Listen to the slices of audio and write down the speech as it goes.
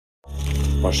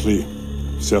Пошли.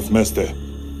 Все вместе.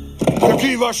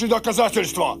 Какие ваши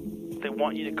доказательства? They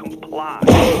want you to comply.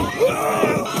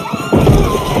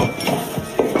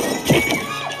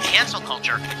 Cancel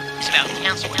culture is about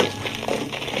canceling.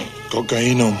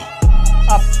 Кокаином.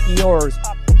 Up yours.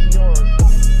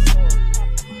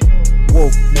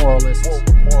 Woke moralists.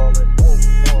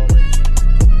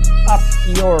 Up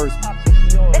yours.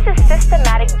 This is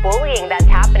systematic bullying that's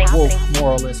happening. Woke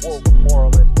moralists.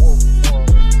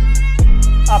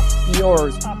 Up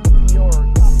yours.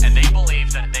 And they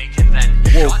believe that they can then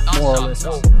Woke shut us moralists.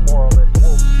 up.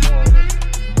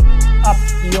 Up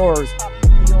yours.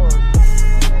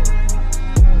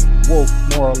 Woke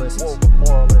moralists.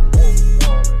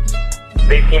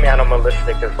 They seem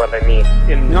animalistic is what I mean.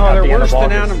 No, they're worse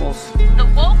than animals. The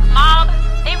woke mob,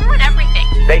 they ruin everything.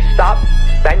 They stop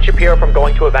Ben Shapiro from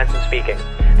going to events and speaking.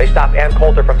 They stop Ann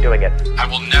Coulter from doing it. I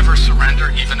will never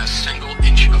surrender even a single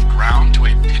inch of ground to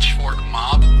a pitchfork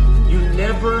mob. You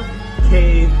never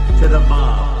cave to the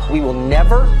mob. We will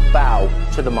never bow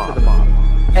to the mob.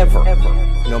 Ever.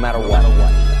 No matter what.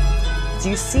 Do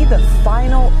you see the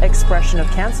final expression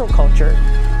of cancel culture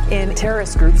in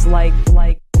terrorist groups like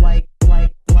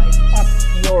Up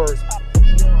yours.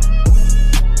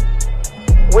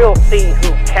 We'll see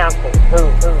who cancels who.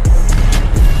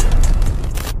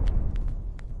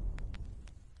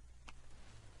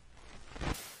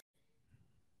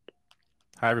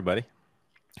 Hi, everybody.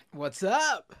 What's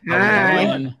up?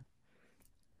 Hi.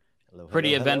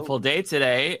 Pretty eventful day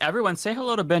today. Everyone say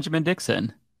hello to Benjamin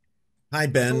Dixon. Hi,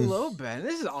 Ben. Hello, Ben.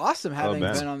 This is awesome having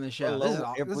Ben on the show. This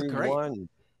is great.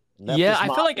 Yeah, I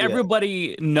feel like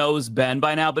everybody knows Ben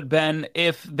by now, but Ben,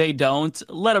 if they don't,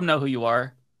 let them know who you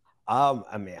are.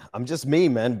 I mean, I'm just me,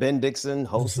 man. Ben Dixon,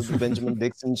 host of the Benjamin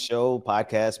Dixon Show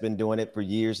podcast. Been doing it for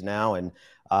years now, and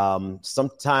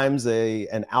sometimes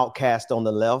an outcast on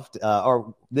the left,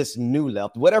 or this new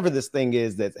left, whatever this thing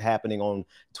is that's happening on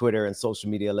Twitter and social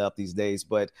media left these days.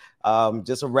 But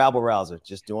just a rabble rouser,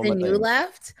 just doing the my new thing.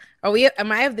 left.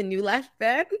 Am I of the new left,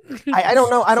 Ben? I don't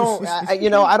know. I don't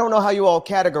know how you all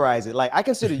categorize it. Like, I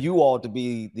consider you all to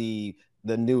be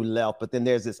the new left, but then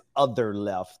there's this other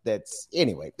left that's,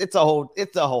 anyway, it's a whole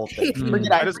thing.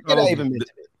 Forget I even mentioned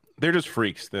it. They're just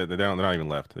freaks. They're not even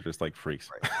left. They're just like freaks.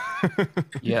 Right.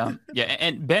 Yeah.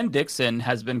 And Ben Dixon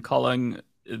has been calling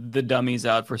the dummies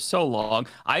out for so long.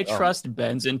 I trust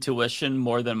Ben's intuition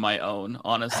more than my own,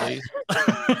 honestly.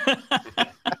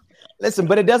 Listen,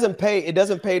 but it doesn't pay. It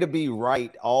doesn't pay to be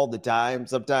right all the time.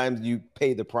 Sometimes you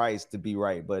pay the price to be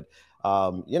right. But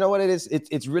you know what it is?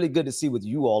 It's really good to see what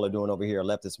you all are doing over here at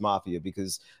Leftist Mafia,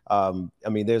 because I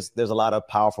mean, there's a lot of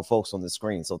powerful folks on the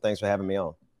screen. So thanks for having me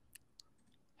on.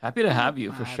 Happy to have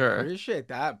you, for sure. Appreciate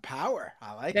that power.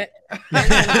 I like it.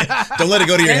 Don't let it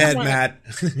go to your head, Matt.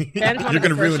 You're going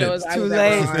to ruin it. It's too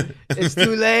late. It's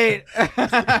too late.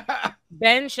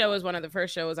 Ben's show is one of the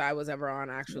first shows I was ever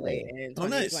on, actually, in 2020.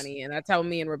 Nice. And that's how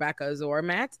me and Rebecca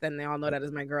Zormat, then they all know that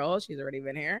is my girl. She's already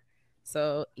been here.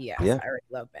 So, yes, I already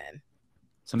love Ben.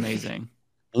 It's amazing.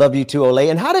 Love you too,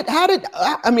 Olay. And how did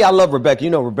I mean, I love Rebecca. You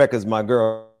know, Rebecca's my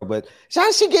girl, but how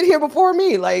did she get here before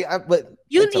me? You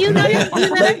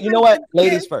know what?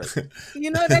 Ladies first. You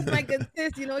know, that's my good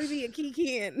sis. You know, you be a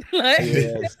kikiing.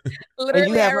 Yes.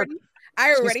 Literally, I already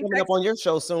she's coming up on your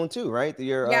show soon too, right?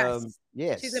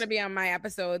 Yes. She's gonna be on my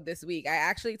episode this week. I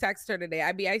actually texted her today.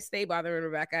 I stay bothering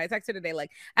Rebecca. I texted her today,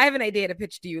 like, I have an idea to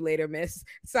pitch to you later, miss.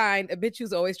 Signed, a bitch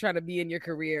who's always trying to be in your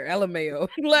career. LMAO.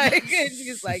 Like, and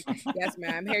she's like, yes,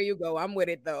 ma'am. Here you go. I'm with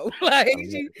it though. Like,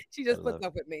 she just puts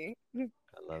up with me. I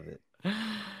love it.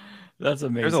 That's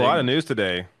amazing. There's a lot of news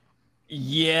today.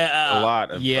 Yeah. A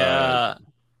lot of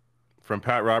from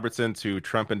Pat Robertson to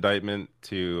Trump indictment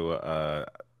to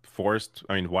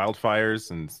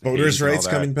wildfires and voters' rights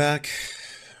coming back.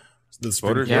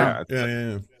 Voters, yeah.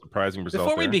 Surprising result.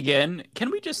 Before we begin,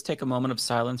 can we just take a moment of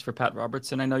silence for Pat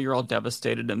Robertson? I know you're all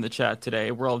devastated in the chat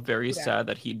today. We're all very sad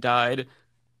that he died.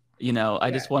 You know, I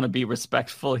just want to be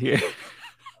respectful here.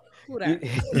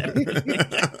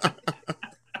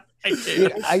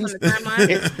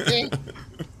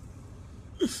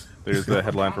 There's the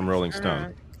headline from Rolling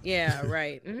Stone. Yeah,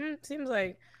 right. Seems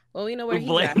like, well, you know where he's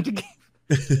at.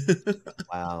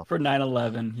 Wow. For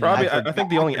 9/11. Probably, I think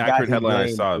the only accurate headline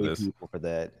I saw of this. For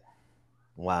that.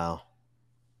 Wow.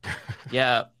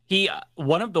 Yeah.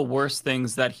 One of the worst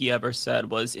things that he ever said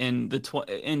was in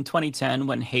 2010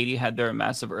 when Haiti had their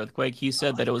massive earthquake. He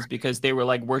said that it was because they were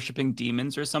like worshiping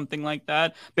demons or something like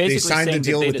that. Basically, they signed saying the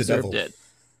deal that they with the deserved devil. it.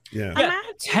 Yeah.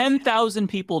 10,000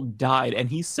 people died, and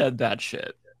he said that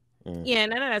shit. Yeah,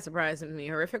 none of that surprises me.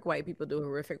 Horrific white people do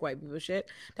horrific white people shit.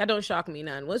 That don't shock me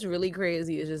none. What's really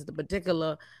crazy is just the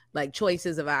particular like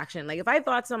choices of action. Like if I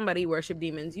thought somebody worshiped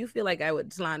demons, you feel like I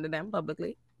would slander them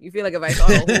publicly. You feel like if I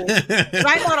thought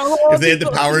a whole if they had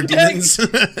the power demons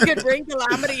could bring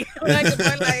calamity, like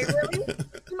really,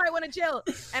 you might want to chill.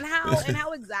 And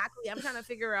how exactly? I'm trying to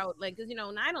figure out, like, because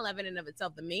 9/11 in and of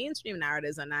itself, the mainstream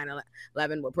narratives on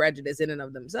 9/11 were prejudice in and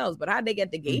of themselves. But how'd they get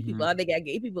the gay people? How'd they get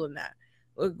gay people in that?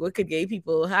 What could gay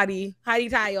people? How do you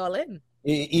tie y'all in?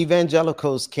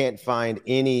 Evangelicals can't find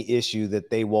any issue that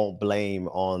they won't blame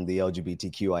on the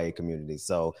LGBTQIA community.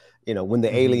 So, when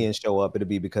the aliens show up, it'll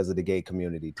be because of the gay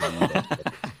community.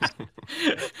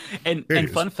 And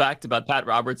fun fact about Pat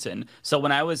Robertson. So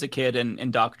when I was a kid and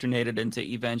indoctrinated into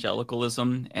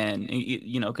evangelicalism and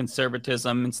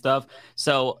conservatism and stuff,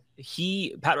 so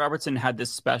Pat Robertson had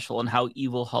this special on how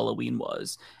evil Halloween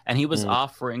was, and he was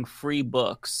offering free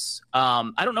books.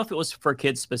 I don't know if it was for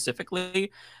kids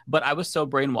specifically, but I was so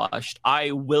brainwashed,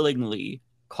 I willingly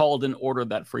called and ordered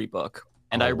that free book,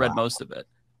 and I read most of it.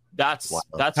 That's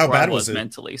how where I bad was it?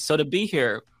 mentally. So to be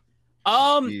here,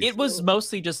 it was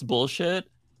mostly just bullshit.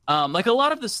 Like a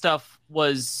lot of the stuff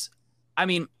was, I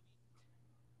mean,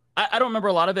 I don't remember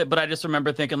a lot of it, but I just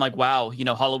remember thinking like, wow,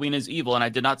 Halloween is evil, and I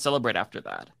did not celebrate after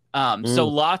that. So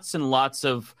lots and lots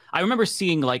of, I remember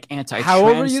seeing like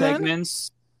anti-trans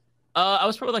segments. I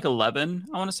was probably like 11,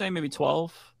 I want to say, maybe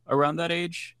 12, around that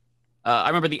age. I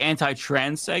remember the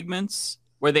anti-trans segments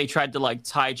where they tried to like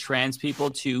tie trans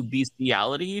people to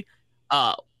bestiality.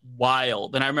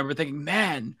 Wild. And I remember thinking,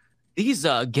 man, these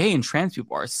gay and trans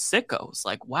people are sickos.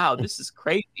 Like, wow, this is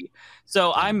crazy.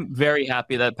 So I'm very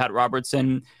happy that Pat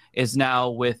Robertson is now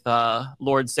with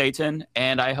Lord Satan,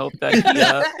 and I hope that he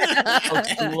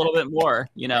helps him a little bit more.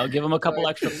 Give him a couple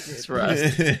extra weeks for us.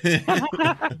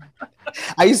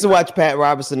 I used to watch Pat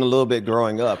Robertson a little bit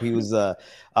growing up. He was,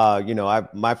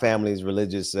 my family is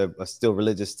religious, still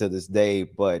religious to this day,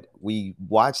 but we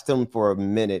watched him for a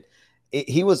minute.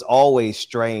 He was always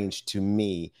strange to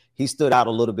me. He stood out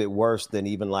a little bit worse than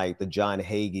even like the John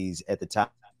Hagees at the time,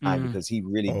 because he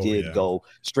really did go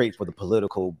straight for the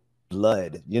political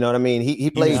blood. You know what I mean? He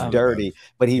played dirty,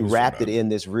 but he wrapped it in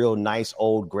this real nice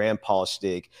old grandpa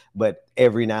shtick. But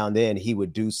every now and then he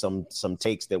would do some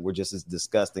takes that were just as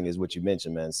disgusting as what you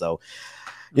mentioned, man. So,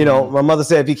 my mother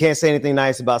said, if you can't say anything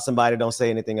nice about somebody, don't say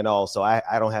anything at all. So I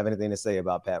don't have anything to say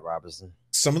about Pat Robertson.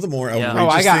 Some of the more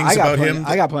outrageous things about him.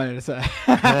 I got plenty to say.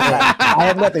 I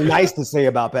have nothing nice to say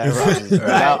about Pat Robertson.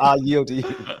 Right. I'll yield to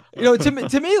you.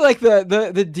 To me, like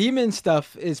the demon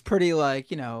stuff is pretty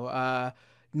like,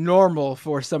 normal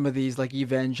for some of these like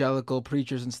evangelical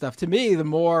preachers and stuff. To me, the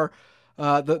more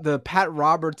the Pat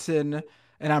Robertson,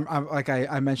 and I'm like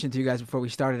I mentioned to you guys before we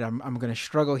started, I'm going to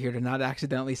struggle here to not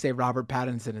accidentally say Robert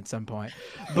Pattinson at some point.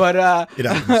 But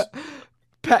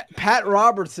Pat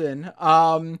Robertson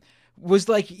was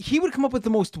like, he would come up with the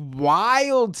most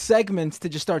wild segments to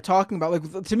just start talking about.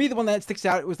 Like, to me, the one that sticks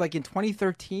out, it was like in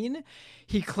 2013,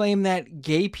 he claimed that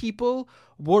gay people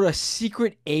wore a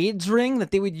secret AIDS ring that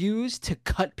they would use to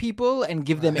cut people and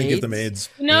give them AIDS.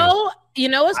 You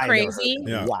know what's crazy?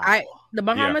 Yeah. The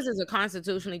Bahamas is a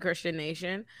constitutionally Christian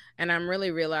nation, and I'm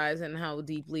really realizing how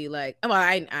deeply, like, well,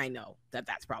 I know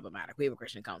that's problematic. We have a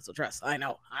Christian council, trust. I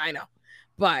know.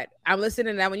 But I'm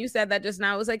listening to that. When you said that just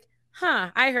now, I was like,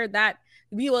 I heard that.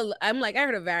 I'm like, I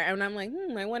heard of that, and I'm like,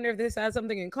 I wonder if this has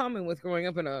something in common with growing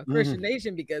up in a Christian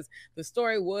nation, because the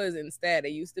story was instead,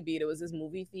 there was this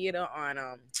movie theater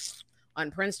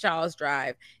on Prince Charles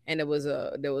Drive, and there was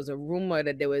a rumor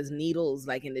that there was needles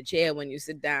like in the chair when you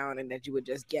sit down, and that you would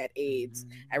just get AIDS.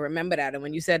 I remember that, and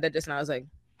when you said that just now, I was like,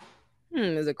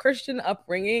 there's a Christian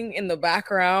upbringing in the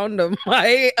background of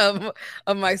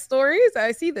my stories.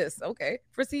 I see this. Okay,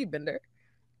 proceed, Bender.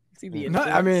 No,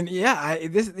 I mean, yeah,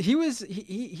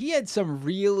 he had some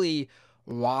really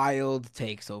wild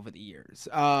takes over the years.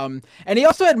 And he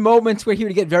also had moments where he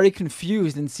would get very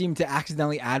confused and seem to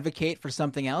accidentally advocate for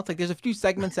something else. Like, there's a few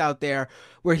segments out there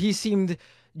where he seemed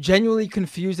genuinely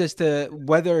confused as to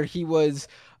whether he was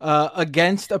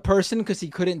against a person because he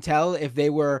couldn't tell if they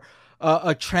were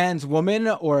a trans woman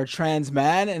or a trans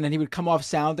man, and then he would come off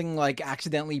sounding like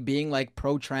accidentally being like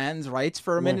pro-trans rights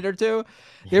for a minute or two.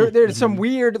 There's some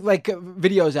weird like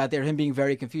videos out there of him being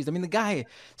very confused. I mean, the guy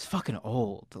is fucking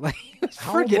old. Like, he was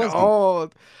freaking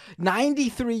old.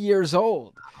 93 years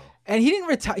old. And he didn't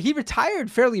retire. He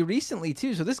retired fairly recently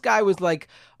too. So this guy was like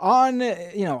on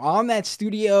that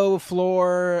studio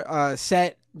floor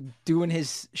set doing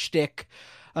his shtick.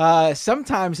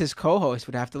 Sometimes his co-host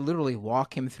would have to literally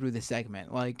walk him through the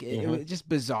segment. Like, it was just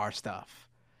bizarre stuff.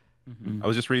 I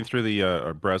was just reading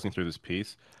through browsing through this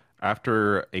piece.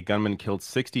 After a gunman killed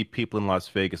 60 people in Las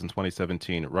Vegas in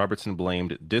 2017, Robertson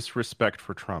blamed disrespect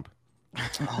for Trump.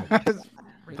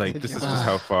 Like, this is just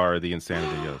how far the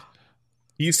insanity goes.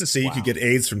 He used to say you could get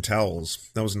AIDS from towels.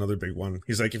 That was another big one.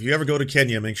 He's like, if you ever go to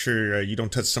Kenya, make sure you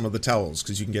don't touch some of the towels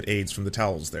because you can get AIDS from the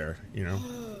towels there. You know,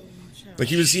 like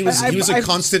he was a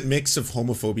constant mix of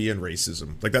homophobia and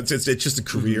racism. Like it's just a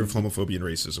career of homophobia and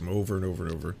racism over and over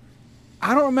and over.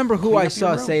 I don't remember who I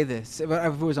saw say this. If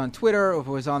it was on Twitter, or if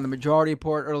it was on the Majority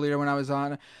Report earlier when I was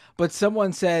on, but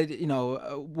someone said, you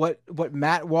know, what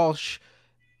Matt Walsh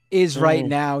is right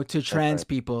now to trans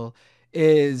people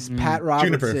is Pat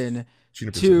Robertson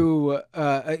to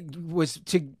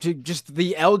just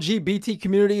the LGBT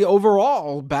community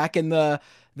overall back in the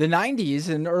 90s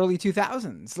and early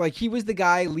 2000s. Like, he was the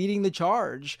guy leading the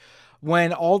charge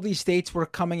when all these states were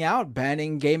coming out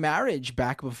banning gay marriage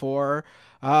back before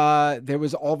there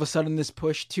was all of a sudden this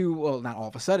push to, well, not all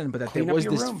of a sudden, but that there was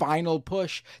this final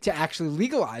push to actually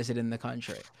legalize it in the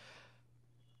country.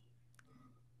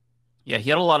 Yeah,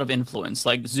 he had a lot of influence.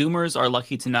 Like, Zoomers are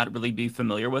lucky to not really be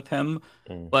familiar with him,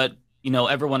 but you know,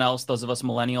 everyone else, those of us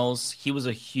millennials, he was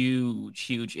a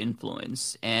huge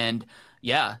influence. And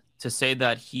yeah, to say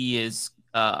that he is,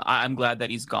 I'm glad that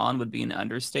he's gone would be an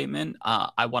understatement.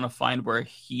 I want to find where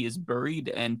he is buried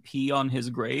and pee on his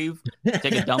grave,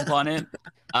 take a dump on it.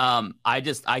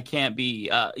 I can't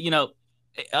be, you know,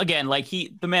 again, like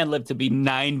the man lived to be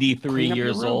 93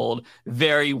 years old,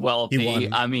 very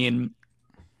wealthy. I mean,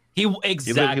 he lived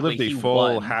a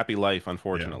full happy life,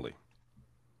 unfortunately.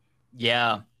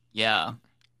 Yeah.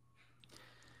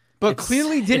 But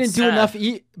clearly didn't do enough.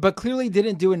 But clearly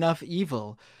didn't do enough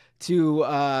evil to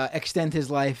extend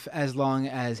his life as long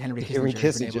as Henry Kissinger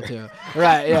has been able to.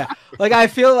 Right? Yeah. Like, I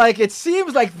feel like it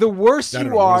seems like the worse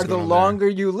you are, the longer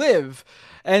you live.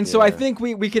 And so I think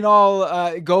we can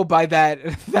all go by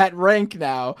that rank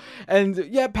now. And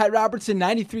yeah, Pat Robertson,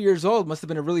 93 years old, must have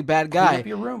been a really bad guy,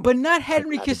 but not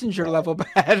Henry Kissinger level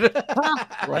bad.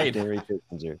 Right, Henry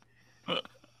Kissinger.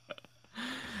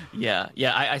 Yeah.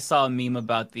 I saw a meme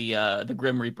about the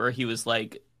Grim Reaper. He was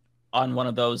like on one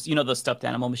of those, you know, those stuffed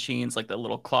animal machines, like the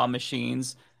little claw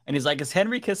machines. And he's like, is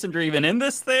Henry Kissinger even in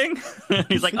this thing?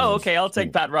 He's like, oh, okay, I'll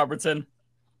take Pat Robertson.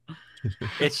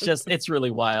 It's really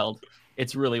wild.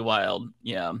 It's really wild.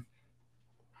 Yeah.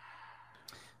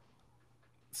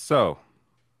 So,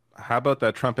 how about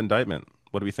that Trump indictment?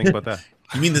 What do we think about that?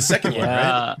 You mean the second one,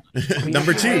 right?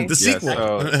 Number 2, the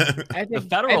sequel. I think, the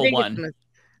federal one.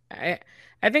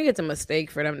 I think it's a mistake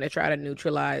for them to try to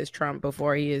neutralize Trump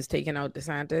before he is taking out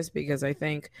DeSantis, because I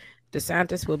think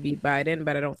DeSantis will beat Biden,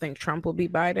 but I don't think Trump will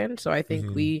beat Biden. So I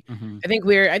think we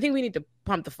need to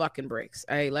pump the fucking brakes.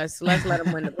 Hey, let's let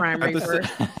him win the primary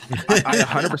first. I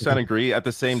 100% agree. At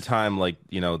the same time, like,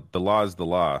 you know, the law is the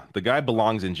law. The guy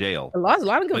belongs in jail. The law's a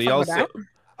lot of good with that.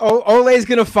 Ole's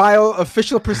going to file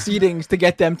official proceedings to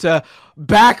get them to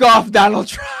back off Donald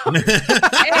Trump.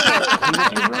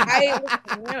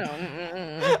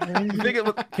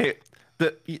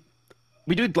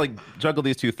 We do like juggle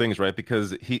these two things, right?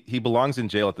 Because he belongs in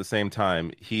jail at the same time.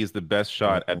 He's the best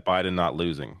shot at Biden not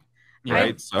losing,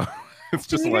 right? So it's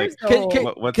just like, can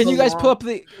you guys pull up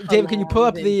David? Can you pull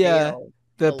up the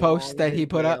post that he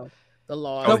put up? The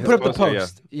law. No, put up the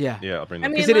post. Yeah. I'll bring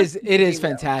that. Because it is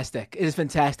fantastic. It is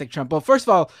fantastic, Trump. Well, first of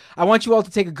all, I want you all to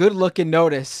take a good look and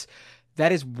notice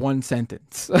that is one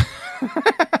sentence.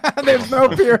 There's no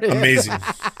period.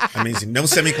 Amazing. No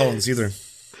semicolons either.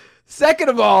 Second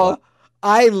of all,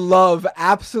 I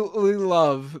absolutely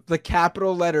love the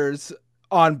capital letters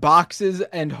on boxes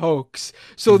and hoax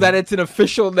so that it's an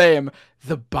official name.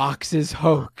 The Boxes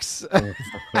Hoax.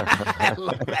 I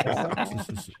love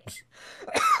that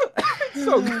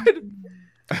so good.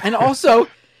 And also,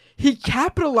 he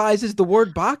capitalizes the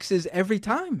word boxes every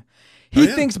time. He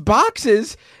thinks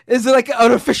boxes is like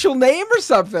an official name or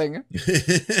something.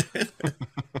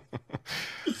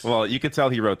 Well, you could tell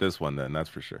he wrote this one then, that's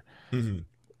for sure. Yeah.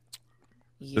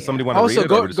 Does somebody want to read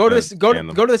it? Also,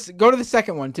 go to the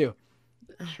second one too.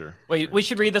 Sure. Wait, we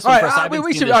should read this one first. Let's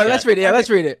read it. Yeah, let's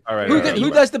read it. All right.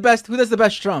 Who does the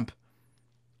best Trump?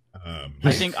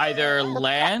 I think either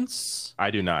Lance. I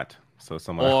do not. So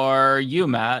someone or you,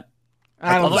 Matt.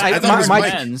 I thought it was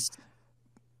Mike.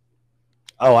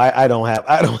 Oh, I don't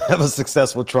have a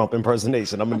successful Trump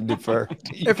impersonation. I'm going to defer.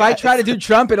 If I try to do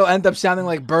Trump, it'll end up sounding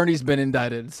like Bernie's been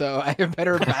indicted. So I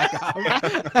better back up.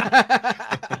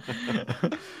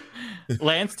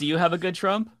 Lance, do you have a good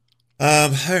Trump? All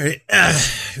right.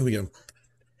 Here we go.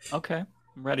 Okay,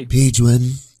 I'm ready. Page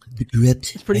 1. The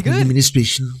corrupt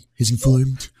administration has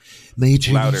informed my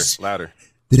attorneys louder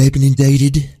that I've been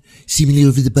indicted seemingly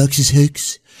over the boxes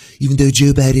hoax, even though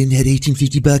Joe Biden had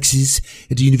 1850 boxes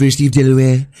at the University of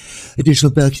Delaware,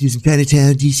 additional boxes in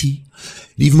Chinatown, D.C.,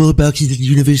 and even more boxes at the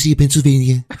University of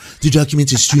Pennsylvania. The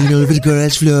documents are strewn all over the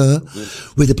garage floor,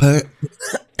 where the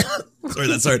Sorry,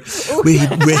 that's hard.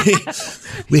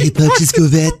 Where he parks his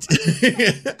Corvette,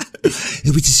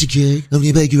 which is secure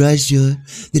only by a garage door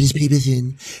that is paper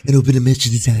thin and open a much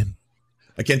of the time.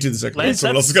 I can't do the second one. Lance,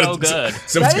 Someone else is that's gonna. so good.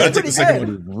 Someone's got to take the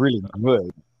second one. Really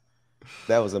good.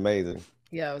 That was amazing.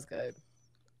 Yeah, it was good.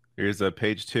 Here's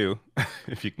page 2,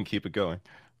 if you can keep it going.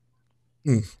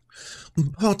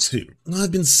 Part 2.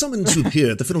 I've been summoned to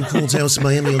appear at the federal courthouse in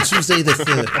Miami on Tuesday the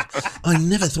 3rd. I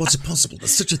never thought it possible that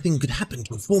such a thing could happen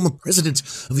to a former president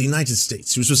of the United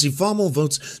States who's received far more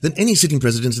votes than any sitting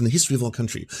president in the history of our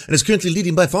country and is currently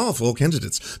leading by far for all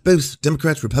candidates, both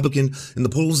Democrat, Republican, in the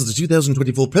polls of the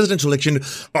 2024 presidential election.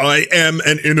 I am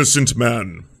an innocent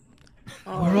man.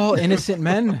 We're all innocent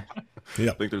men.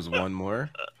 Yeah. I think there's one more.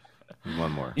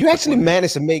 One more. You actually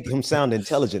managed to make him sound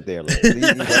intelligent there, Lance.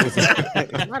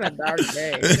 What a dark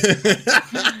day.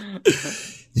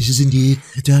 This is indeed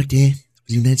a dark day for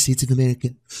the United States of America.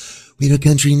 We had our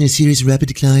country in a serious and rapid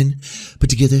decline, but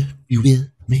together we will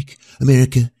make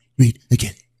America great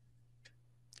again.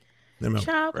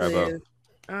 Chocolate.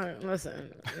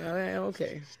 Listen,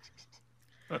 okay.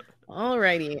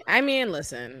 Alrighty. I mean,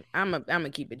 listen, I'm a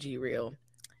keep it G real.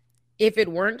 If it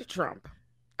weren't Trump,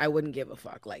 I wouldn't give a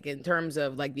fuck. Like in terms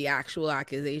of like the actual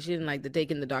accusation, like the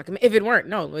taking the document. If it weren't,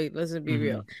 no, wait, let's be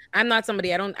real. I'm not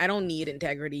somebody. I don't need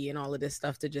integrity and all of this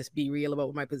stuff to just be real about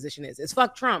what my position is. It's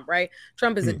fuck Trump, right?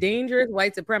 Trump is a dangerous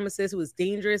white supremacist who is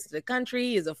dangerous to the country.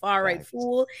 He is a far right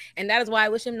fool, and that is why I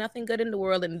wish him nothing good in the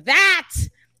world. And that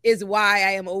is why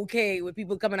I am okay with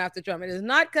people coming after Trump. It is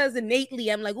not because innately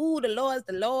I'm like, ooh, the law is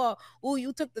the law. Ooh,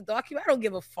 you took the document. I don't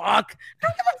give a fuck. I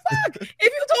don't give a fuck.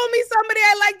 If you told me somebody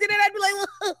I liked it, I'd be like,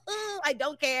 I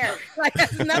don't care. Like, it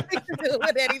has nothing to do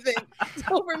with anything.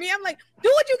 So for me, I'm like, do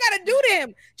what you got to do to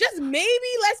him. Just maybe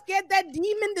let's get that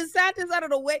demon DeSantis out of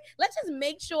the way. Let's just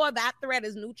make sure that threat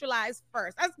is neutralized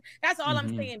first. That's all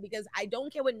I'm saying, because I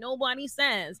don't care what nobody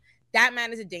says. That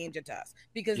man is a danger to us,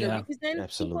 because the reason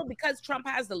people, because Trump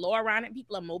has the law around it,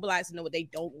 people are mobilized to know what they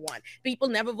don't want. People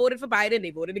never voted for Biden.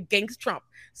 They voted against Trump.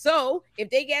 So if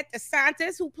they get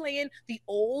DeSantis, who playing the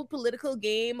old political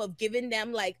game of giving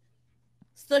them like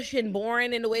stush and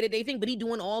boring in the way that they think, but he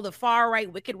doing all the far right,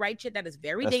 wicked right shit that is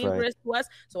very dangerous to us.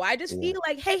 So I just feel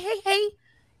like, hey,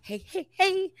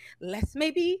 let's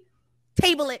maybe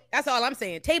table it. That's all I'm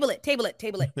saying. Table it.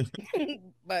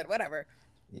 But whatever.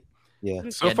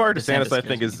 Yeah. So far, DeSantis, I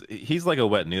think, he's like a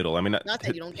wet noodle. I mean,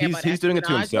 he's doing it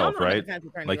to himself, right?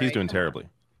 Like he's doing terribly.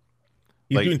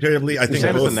 He's doing terribly. I think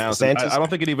DeSantis announced. I don't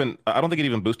think it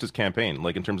even boosted his campaign.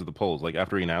 Like in terms of the polls, like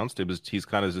after he announced, he's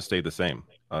kind of just stayed the same.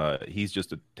 He's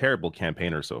just a terrible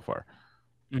campaigner so far.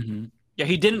 Yeah,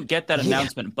 he didn't get that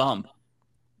announcement bump.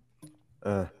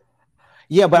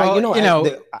 Yeah, but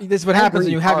this is what happens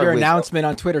when you have your announcement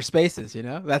on Twitter Spaces. You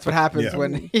know, that's what happens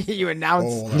when you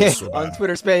announce on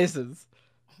Twitter Spaces.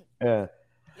 Yeah,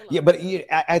 but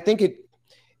I think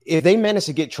if they manage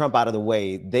to get Trump out of the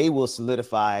way, they will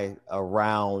solidify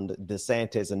around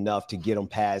DeSantis enough to get him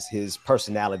past his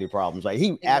personality problems. Like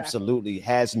he absolutely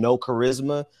has no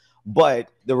charisma, but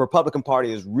the Republican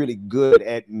Party is really good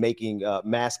at making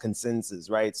mass consensus,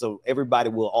 right? So everybody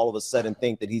will all of a sudden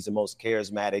think that he's the most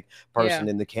charismatic person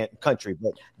in the country.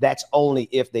 But that's only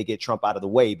if they get Trump out of the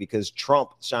way, because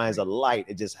Trump shines a light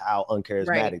at just how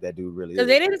uncharismatic that dude really is. Because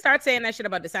they didn't start saying that shit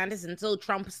about DeSantis until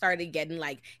Trump started getting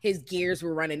like his gears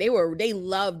were running. They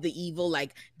loved the evil,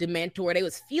 like Dementor. They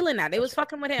was feeling that. They was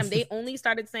fucking with him. They only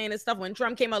started saying this stuff when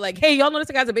Trump came out like, hey, y'all know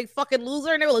this guy's a big fucking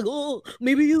loser. And they were like, oh,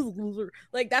 maybe he's a loser.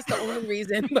 Like that's the only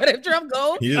reason. But if Trump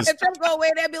go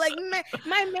away, they'll be like,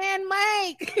 my man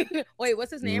Mike. Wait, what's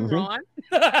his name? Ron.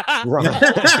 Ron.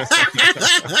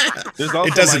 There's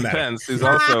also Mike Pence, who's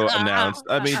also announced.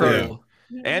 I mean,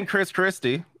 and Chris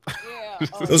Christie.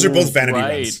 Those are both vanity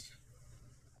runs.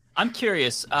 I'm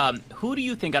curious. Who do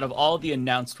you think out of all the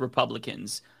announced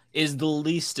Republicans is the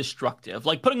least destructive?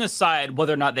 Like putting aside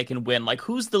whether or not they can win, like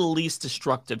who's the least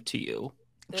destructive to you?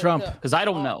 Trump. Because I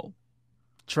don't know.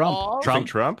 Trump. You think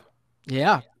Trump?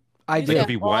 Yeah, I do. If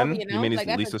he won, you mean he's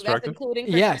the least destructive?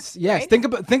 Yes. Right? Think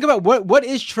about what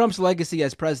is Trump's legacy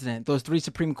as president? Those 3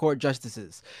 Supreme Court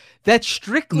justices. That's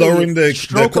strictly lowering the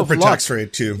stroke corporate of luck. tax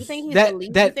rate too. You think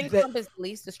you think Trump is the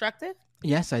least destructive?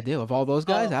 Yes, I do. Of all those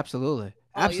guys, absolutely.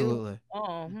 Absolutely.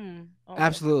 Okay.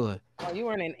 Absolutely. Oh, you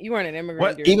weren't an immigrant.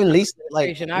 What? Even least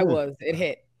like I was. It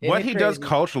hit. What he does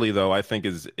culturally, though, I think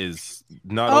is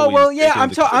not. Oh always well, yeah. taken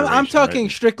into I'm talking consideration,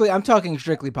 strictly. I'm talking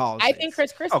strictly politics. I think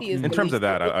Chris Christie is in terms of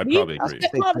that. I'd probably agree.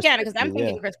 Because I'm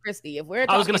thinking Chris Christie. If we're,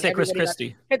 I was going to say Chris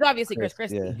Christie. It's obviously Chris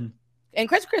Christie. Yeah. And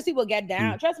Chris Christie will get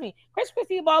down. Trust me. Chris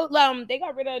Christie, they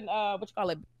got rid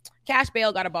of cash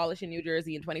bail got abolished in New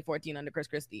Jersey in 2014 under Chris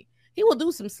Christie. He will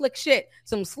do some slick shit,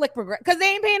 some slick progress, because they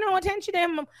ain't paying no attention to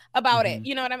him about it.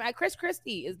 You know what I mean? Chris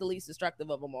Christie is the least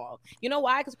destructive of them all. You know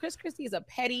why? Because Chris Christie is a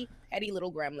petty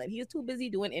little gremlin. He is too busy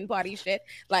doing in-party shit,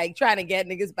 like trying to get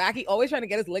niggas back. He always trying to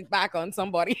get his lick back on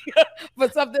somebody for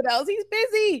something else. He's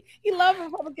busy. He loves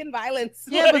Republican violence.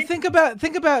 Yeah, but think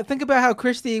about how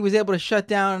Christie was able to shut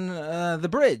down the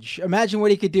bridge. Imagine what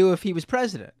he could do if he was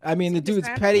president. I mean, the dude's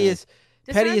petty as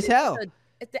hell.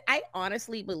 I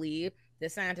honestly believe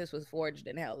DeSantis was forged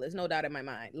in hell. There's no doubt in my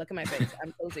mind. Look at my face.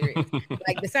 I'm so serious.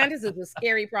 Like, DeSantis is a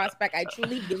scary prospect.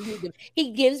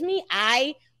 He gives me.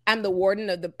 I am the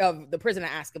warden of the prison of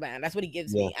Azkaban. That's what he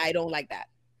gives me. I don't like that.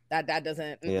 That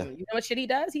doesn't. You know what shit he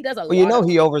does? He does a lot. You know,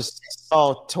 he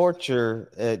oversaw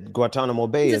torture at Guantanamo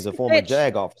Bay as a former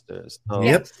JAG officer. So,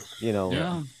 you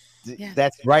know,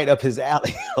 that's right up his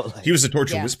alley. Like, he was a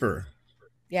torture whisperer.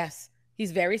 Yes,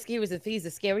 he's very scary. He's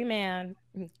a scary man.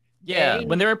 Yeah,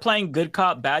 when they were playing good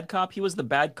cop, bad cop, he was the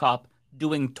bad cop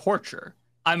doing torture.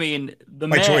 I mean, the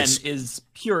man is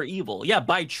pure evil. Yeah,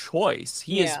 by choice.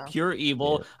 He is pure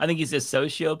evil. Yeah. I think he's a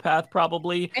sociopath,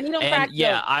 probably. And he don't crack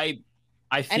jokes.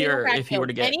 I fear if he were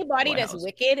to get anybody that's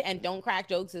wicked and don't crack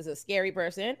jokes is a scary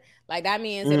person. Like, that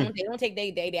means they don't take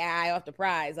their eye off the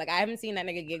prize. Like, I haven't seen that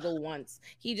nigga giggle once.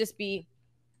 He just be,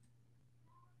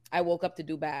 I woke up to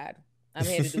do bad. I'm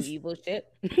here to do evil shit.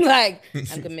 Like,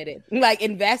 I'm committed. Like,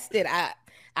 invested.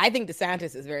 I think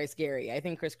DeSantis is very scary. I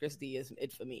think Chris Christie is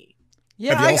it for me.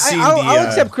 Yeah, I'll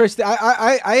accept Christie.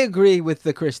 I agree with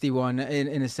the Christie one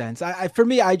in a sense. For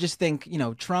me, I just think,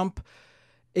 Trump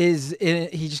he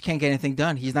just can't get anything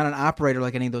done. He's not an operator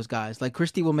like any of those guys. Like,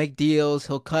 Christie will make deals.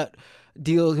 He'll cut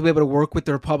deals. He'll be able to work with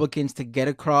the Republicans to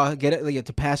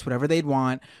to pass whatever they'd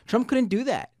want. Trump couldn't do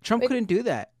that.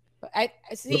 I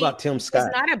see. What about Tim Scott?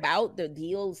 It's not about the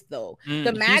deals, though.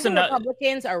 The MAGA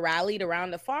Republicans are rallied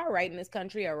around the far right in this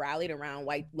country, are rallied around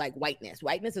whiteness.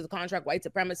 Whiteness is a contract, white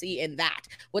supremacy, and that.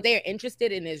 What they are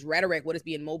interested in is rhetoric. What is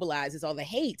being mobilized is all the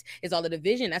hate, is all the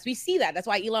division. We see that. That's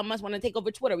why Elon Musk want to take over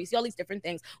Twitter. We see all these different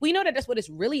things. We know that that's what it's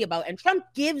really about, and Trump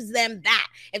gives them that.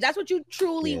 If that's what you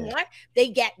truly want, they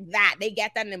get that. They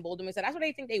get that in emboldenment. So that's what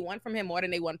they think they want from him more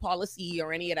than they want policy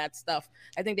or any of that stuff.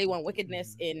 I think they want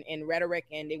wickedness in rhetoric,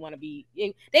 and they want to be.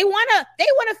 They want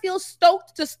to feel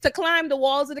stoked to climb the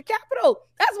walls of the Capitol.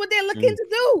 That's what they're looking to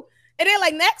do. And they're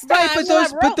like, next time.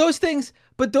 Right,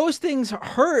 but those things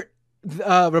hurt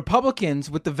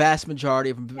Republicans with the vast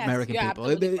majority of American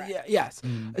people. Yes.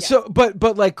 So,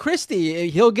 but like Christie,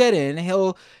 he'll get in.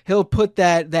 He'll put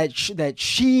that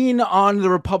sheen on the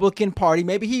Republican Party.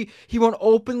 Maybe he won't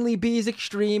openly be as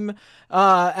extreme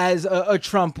as a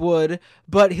Trump would,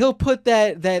 but he'll put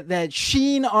that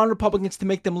sheen on Republicans to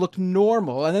make them look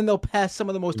normal, and then they'll pass some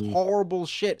of the most horrible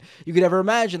shit you could ever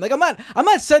imagine. Like, I'm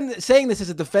not saying this as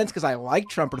a defense because I like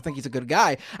Trump or think he's a good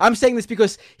guy. I'm saying this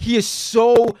because he is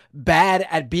so bad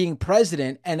at being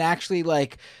president and actually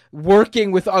like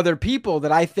working with other people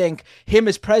that I think him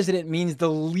as president means the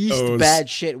least bad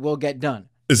shit will get done.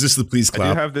 Is this the please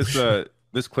clap? I do have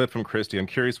this clip from Christie. I'm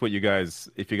curious if you guys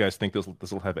think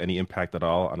this will have any impact at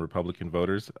all on Republican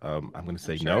voters. I'm going to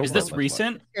say no. Is this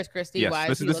recent? Here's Christie.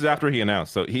 Yes, this is after he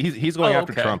announced. So he's going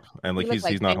after Trump, and like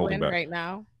he's not holding back right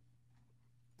now.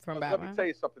 From Let me tell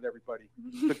you something, everybody.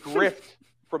 The grift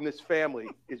from this family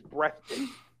is breathtaking.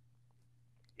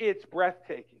 It's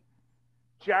breathtaking.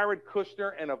 Jared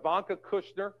Kushner and Ivanka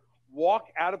Kushner walk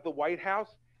out of the White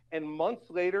House and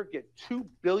months later get $2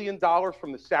 billion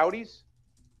from the Saudis.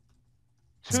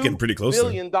 It's getting pretty close. $2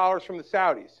 billion from the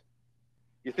Saudis.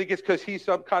 You think it's because he's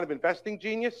some kind of investing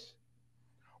genius?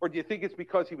 Or do you think it's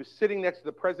because he was sitting next to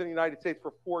the President of the United States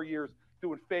for 4 years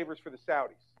doing favors for the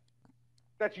Saudis?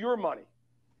 That's your money.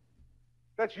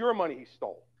 That's your money he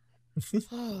stole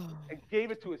and gave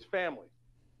it to his family.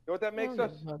 You know what that makes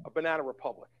us? A banana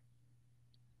republic.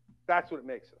 That's what it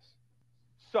makes us.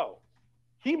 So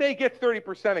he may get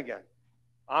 30% again.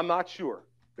 I'm not sure.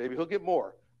 Maybe he'll get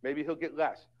more. Maybe he'll get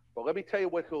less. But let me tell you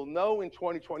what he'll know in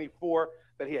 2024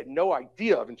 that he had no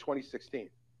idea of in 2016.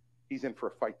 He's in for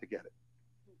a fight to get it.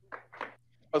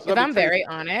 If I'm very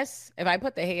honest, if I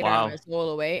put the hater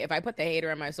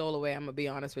in my soul away, I'm going to be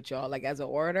honest with y'all. Like, as an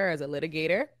orator, as a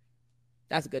litigator,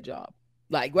 that's a good job.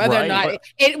 Like, whether or not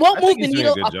it won't move the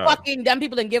needle of fucking them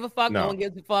people didn't give a fuck. No one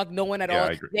gives a fuck. No one at all.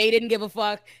 They didn't give a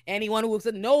fuck. Anyone who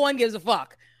said no one gives a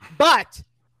fuck. But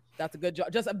That's a good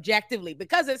job, just objectively,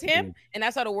 because it's him and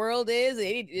that's how the world is.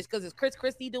 It's because it's Chris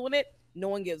Christie doing it. No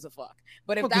one gives a fuck.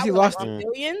 But if that was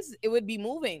billions, it would be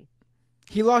moving.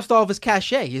 He lost all of his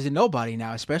cachet. He's a nobody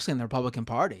now, especially in the Republican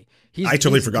Party. I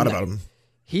totally forgot about him.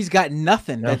 He's got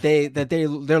nothing that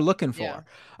they're looking for. Yeah.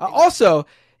 Also,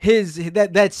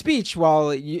 that speech,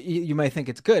 while you might think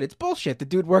it's good, it's bullshit. The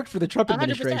dude worked for the Trump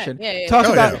administration. Yeah.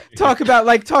 Talk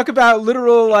about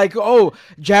literal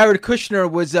Jared Kushner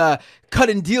was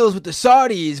cutting deals with the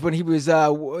Saudis when he was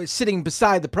sitting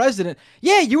beside the president.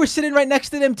 Yeah, you were sitting right next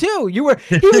to them too. He was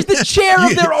the chair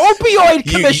of their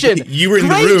opioid commission. You were in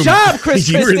Great the room. Job, Chris.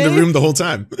 You were in the room the whole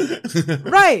time.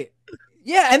 Right.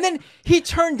 Yeah, and then he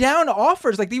turned down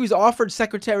offers. Like he was offered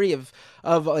Secretary of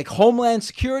Homeland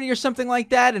Security or something like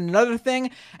that, and another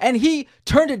thing, and he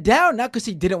turned it down, not because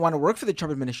he didn't want to work for the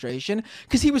Trump administration,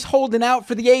 because he was holding out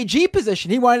for the AG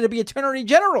position. He wanted to be Attorney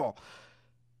General.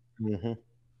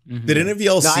 Did any of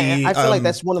y'all see? I feel like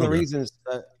that's one of the reasons.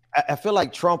 I feel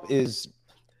like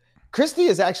Christie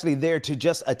is actually there to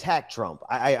just attack Trump.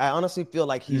 I honestly feel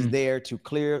like he's there to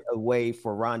clear a way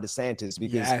for Ron DeSantis,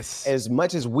 because as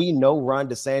much as we know Ron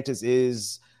DeSantis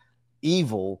is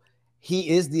evil, he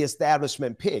is the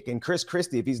establishment pick. And Chris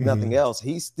Christie, if he's nothing else,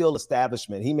 he's still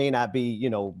establishment. He may not be,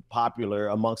 popular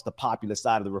amongst the popular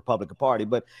side of the Republican Party,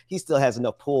 but he still has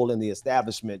enough pull in the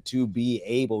establishment to be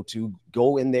able to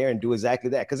go in there and do exactly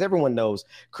that. Because everyone knows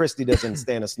Christie doesn't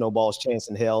stand a snowball's chance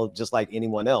in hell, just like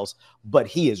anyone else. But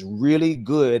he is really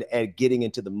good at getting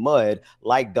into the mud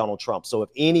like Donald Trump. So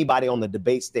if anybody on the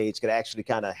debate stage could actually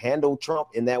kind of handle Trump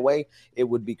in that way, it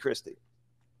would be Christie.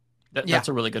 That's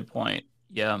a really good point.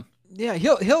 Yeah. Yeah,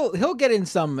 he'll get in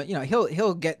some,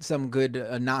 he'll get some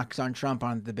good knocks on Trump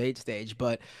on the debate stage,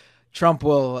 but Trump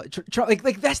will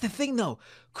like that's the thing though.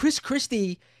 Chris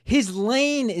Christie, his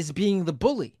lane is being the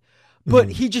bully, but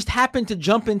he just happened to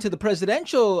jump into the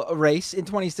presidential race in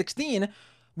 2016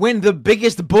 when the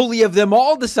biggest bully of them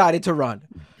all decided to run,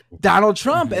 Donald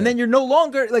Trump, and then you're no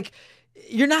longer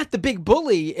you're not the big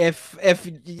bully if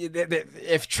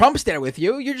Trump's there with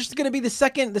you. You're just going to be the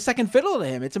second fiddle to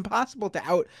him. It's impossible to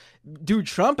outdo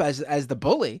Trump as the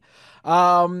bully.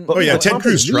 Ted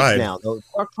Cruz tried. Now,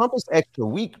 Trump is extra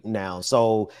weak now,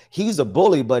 so he's a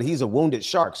bully, but he's a wounded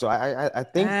shark. So I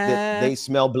think that they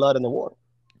smell blood in the water.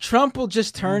 Trump will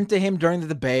just turn to him during the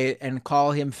debate and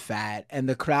call him fat, and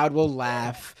the crowd will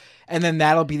laugh, and then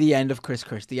that'll be the end of Chris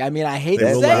Christie. I mean, I hate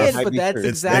to say it, but that's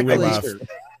exactly.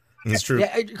 That's true.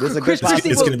 Yeah, Chris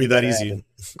Christie, it's going to be that easy.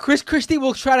 Chris Christie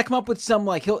will try to come up with some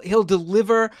he'll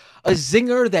deliver a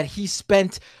zinger that he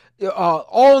spent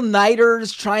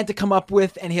all-nighters trying to come up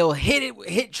with, and he'll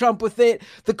hit Trump with it.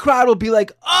 The crowd will be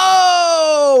like,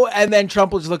 "Oh!" and then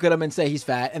Trump will just look at him and say he's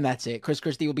fat, and that's it. Chris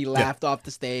Christie will be laughed off the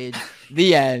stage.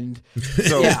 The end.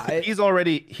 So he's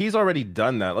already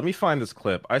done that. Let me find this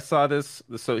clip. I saw this.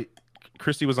 So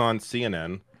Christie was on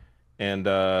CNN,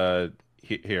 and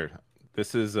here.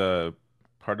 This is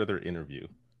part of their interview.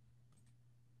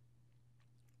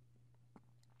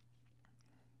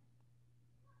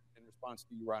 In response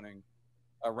to you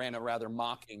ran a rather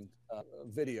mocking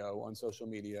video on social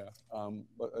media.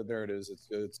 But there it is.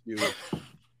 It's you.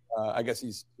 I guess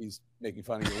he's making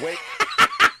fun of your weight.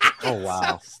 Oh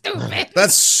wow! So stupid.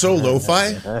 That's so lo-fi.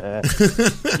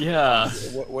 Yeah.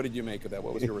 What did you make of that?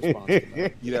 What was your response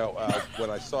to that? When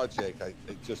I saw Jake,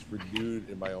 it just renewed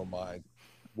in my own mind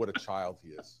what a child he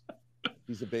is.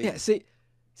 He's a baby. Yeah, see,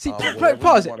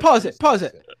 pause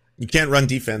it. You can't run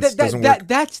defense. Doesn't work.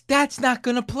 That's not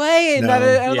gonna play.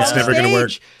 It's never gonna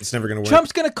work. It's never gonna work.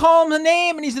 Trump's gonna call him a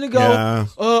name, and he's gonna go,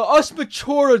 "Us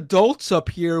mature adults up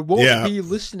here won't be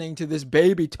listening to this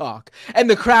baby talk," and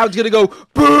the crowd's gonna go,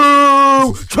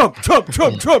 "Boo! Trump!"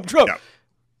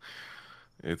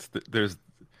 Yeah. There's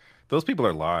those people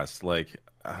are lost. Like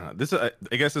this, I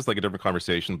guess it's like a different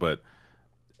conversation, but.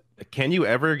 Can you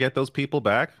ever get those people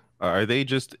back? Are they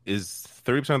just, is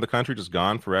 30% of the country just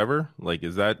gone forever? Like,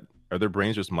 are their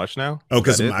brains just mush now? Oh,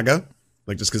 because of MAGA?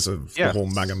 Like just because of the whole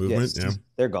MAGA movement? Yes,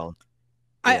 they're gone.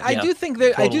 I do think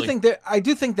that I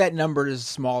do think that number is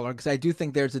smaller, because I do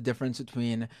think there's a difference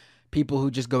between people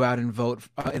who just go out and vote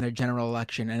in a general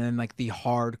election and then like the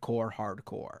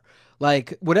hardcore.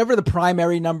 Like whatever the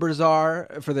primary numbers are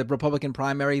for the Republican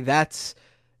primary, that's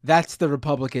the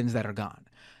Republicans that are gone.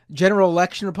 General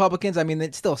election Republicans, I mean,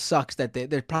 it still sucks that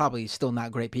they're probably still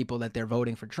not great people that they're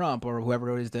voting for Trump or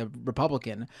whoever is the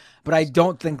Republican, but I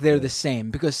don't think they're the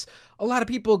same, because a lot of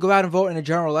people go out and vote in a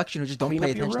general election who just don't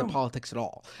pay attention to politics at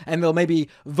all, and they'll maybe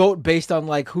vote based on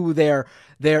like who their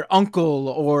uncle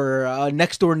or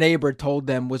next door neighbor told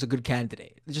them was a good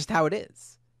candidate. It's just how it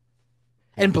is.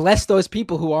 And bless those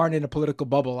people who aren't in a political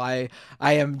bubble. I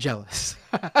am jealous.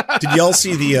 Did y'all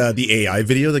see the AI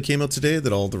video that came out today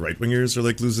that all the right wingers are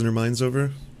like losing their minds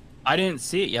over? I didn't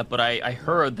see it yet, but I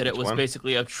heard that it was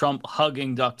basically of Trump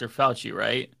hugging Dr. Fauci,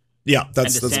 right? Yeah,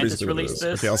 that's DeSantis basically what it released is.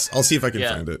 this. Okay, I'll see if I can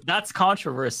find it. That's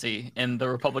controversy in the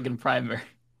Republican primary.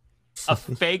 A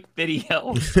fake video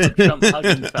of Trump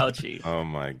hugging Fauci. Oh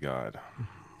my God.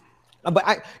 But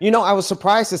I was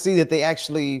surprised to see that they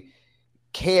actually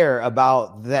care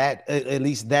about that, at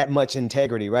least that much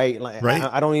integrity, right? Like, right.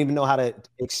 I don't even know how to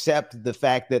accept the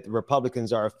fact that the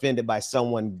Republicans are offended by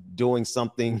someone doing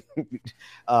something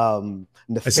nefarious.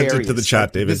 I sent it to the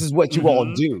chat, David. This is what you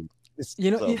all do.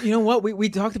 You know what? We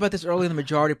talked about this earlier in the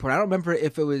majority report. I don't remember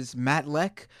if it was Matt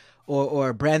Leck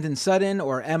or Brandon Sutton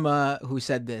or Emma who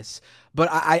said this, but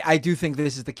I do think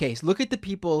this is the case. Look at the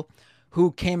people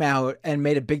who came out and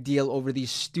made a big deal over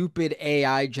these stupid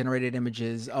AI-generated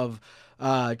images of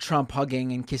Trump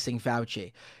hugging and kissing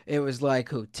Fauci. It was like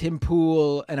who? Tim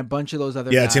Pool and a bunch of those other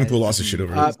guys. Tim Pool lost his shit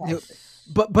over it.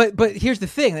 But here's the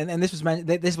thing, and this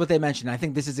is what they mentioned. I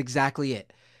think this is exactly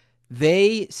it.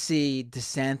 They see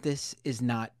DeSantis is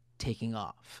not taking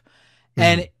off.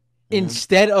 And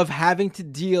instead of having to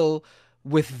deal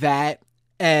with that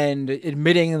and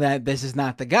admitting that this is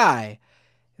not the guy,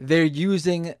 they're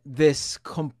using this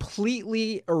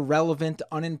completely irrelevant,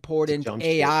 unimportant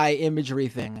AI imagery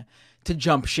thing to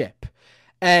jump ship.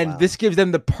 And this gives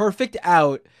them the perfect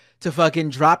out to fucking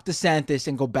drop DeSantis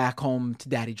and go back home to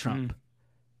Daddy Trump.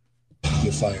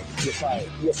 You're fired. You're fired.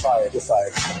 You're fired. You're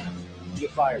fired. You're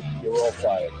fired. You're all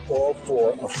fired. All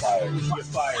four are fired. You're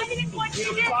fired.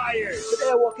 You're fired. The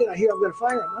day I walk in, I hear I'm going to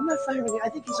fire him. I'm not firing him. I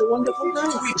think he's a wonderful guy.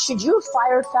 Should you have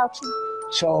fired Fauci?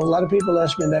 So a lot of people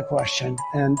ask me that question,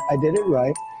 and I did it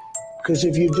right. Because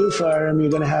if you do fire him,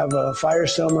 you're going to have a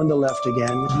firestorm on the left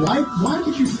again. Why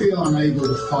did you feel unable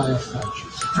to fire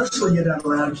Fauci? Personally, you're not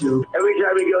allowed to. Every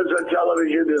time he goes on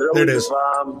television, there's always a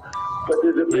bomb. But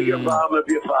there's a bigger bomb if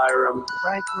you fire him.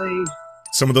 Frankly,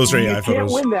 some of those are AI you photos.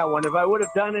 can't win that one. If I would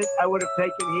have done it, I would have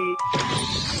taken heat.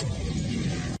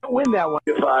 Win that one.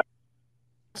 You're fired.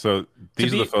 So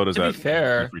these are the photos to that be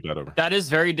fair, freaked out over. That is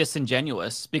very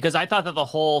disingenuous because I thought that the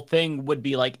whole thing would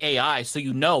be like AI, so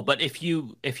but if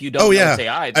you don't know it's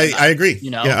AI, then I agree.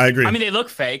 Yeah, I agree. I mean, they look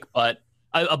fake, but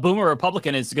a boomer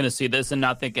Republican is going to see this and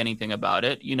not think anything about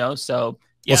it, so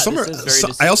yeah.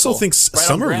 I also think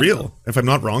some are real. If I'm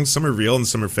not wrong, some are real and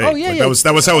some are fake. Oh yeah, That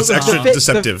was how it's extra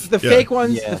deceptive. The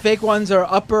fake ones are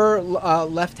upper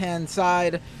left-hand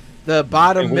side, the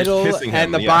bottom middle,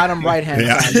 and the bottom right-hand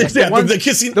side. Yes, the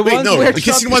kissing. The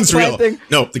kissing one's real.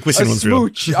 No, the kissing one's real.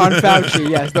 Smooch on Fauci.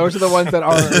 Yes, those are the ones that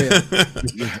aren't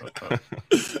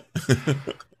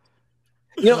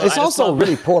real. It's also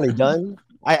really poorly done.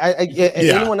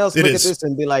 Anyone else look at this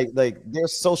and be like their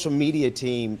social media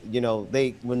team,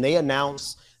 when they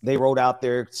announced, they wrote out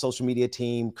their social media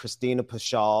team, Christina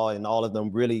Pashaw and all of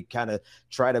them really kind of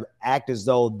try to act as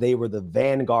though they were the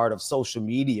vanguard of social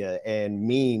media and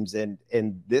memes. And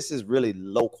this is really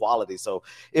low quality. So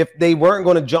if they weren't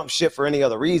going to jump ship for any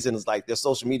other reason, it's like their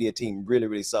social media team really,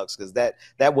 really sucks because that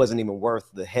wasn't even worth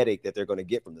the headache that they're going to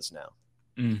get from this now.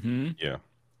 Mm-hmm. Yeah.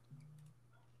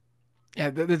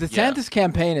 Yeah, the DeSantis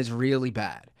campaign is really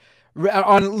bad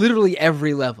on literally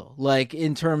every level, like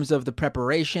in terms of the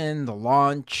preparation, the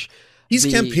launch. He's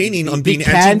campaigning on being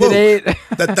anti-woke.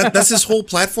 That's his whole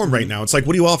platform right now. It's like,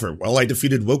 what do you offer? Well, I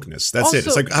defeated wokeness. That's it.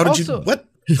 It's like, how did you, what?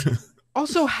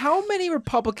 Also, how many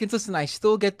Republicans, listen, I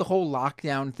still get the whole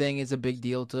lockdown thing is a big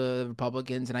deal to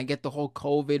Republicans, and I get the whole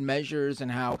COVID measures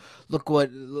and how, look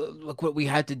what we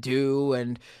had to do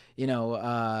and,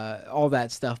 all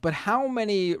that stuff. But how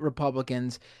many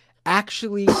Republicans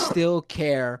actually still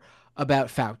care about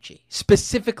Fauci,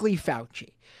 specifically Fauci?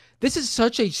 This is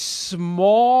such a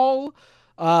small,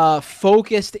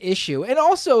 focused issue. And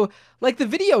also, like, the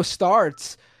video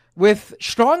starts with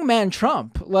strongman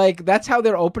Trump. Like, that's how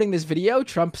they're opening this video.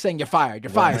 Trump saying, you're fired,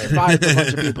 you're fired, you're fired to a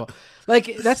bunch of people.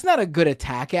 Like, that's not a good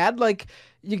attack ad. Like,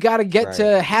 you got to get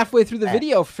to halfway through the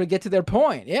video to get to their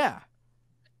point. Yeah.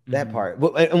 That part.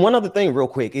 And one other thing real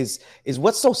quick is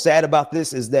what's so sad about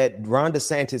this is that Ron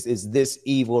DeSantis is this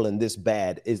evil and this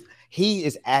bad. He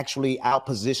is actually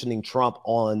outpositioning Trump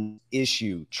on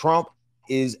issue. Trump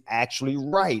is actually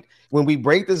right. When we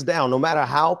break this down, no matter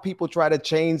how people try to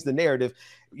change the narrative,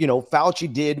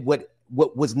 Fauci did what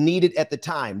was needed at the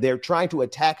time. They're trying to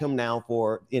attack him now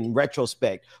in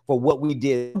retrospect, for what we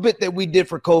did, that we did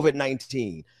for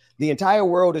COVID-19. The entire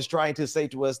world is trying to say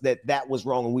to us that that was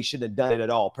wrong and we shouldn't have done it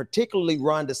at all, particularly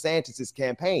Ron DeSantis'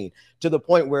 campaign, to the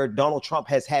point where Donald Trump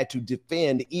has had to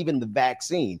defend even the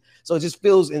vaccine. So it just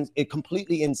feels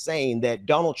completely insane that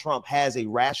Donald Trump has a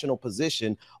rational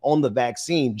position on the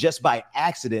vaccine just by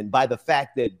accident, by the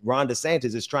fact that Ron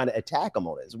DeSantis is trying to attack him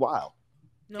on it. It's wild.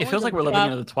 It feels like we're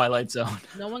living in the Twilight Zone.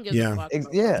 No one gives a fuck.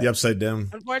 Yeah. The upside down.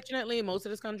 Unfortunately, most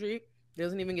of this country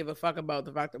doesn't even give a fuck about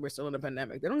the fact that we're still in a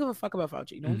pandemic. They don't give a fuck about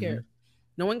Fauci. No one cares.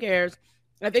 No one cares.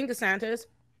 I think DeSantis'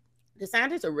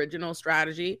 original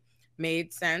strategy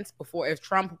made sense before, if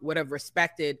Trump would have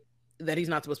respected that he's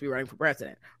not supposed to be running for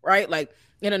president, right? Like,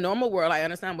 in a normal world, I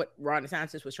understand what Ron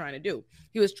DeSantis was trying to do.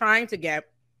 He was trying to get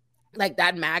like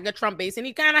that MAGA Trump base, and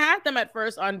he kind of had them at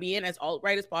first on being as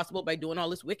alt-right as possible by doing all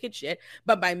this wicked shit,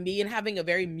 but by having a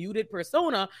very muted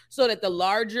persona so that the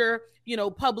larger,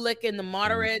 public and the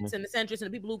moderates and the centrists and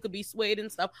the people who could be swayed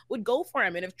and stuff would go for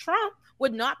him. And if Trump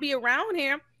would not be around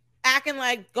here acting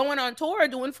like going on tour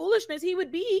doing foolishness, he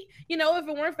would be, if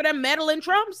it weren't for them meddling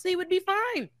Trumps, he would be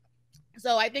fine.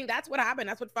 So I think that's what happened.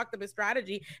 That's what fucked up his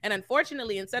strategy. And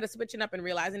unfortunately, instead of switching up and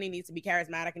realizing he needs to be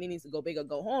charismatic and he needs to go big or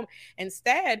go home,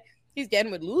 instead, he's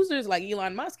getting with losers like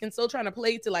Elon Musk and still trying to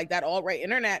play to like that alt-right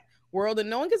internet world. And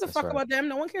no one gives a fuck about them.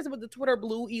 No one cares about the Twitter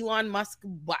blue Elon Musk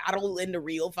battle in the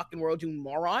real fucking world, you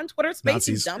moron. Twitter space,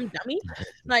 Nazis. You dumb dummy.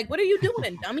 Like, what are you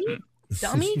doing, dummy?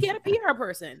 Dummy, get a PR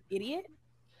person, idiot.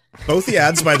 Both the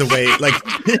ads, by the way,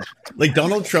 like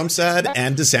Donald Trump's ad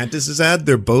and DeSantis' ad,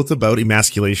 they're both about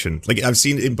emasculation. Like, I've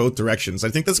seen in both directions. I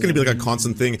think that's going to be like a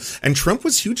constant thing. And Trump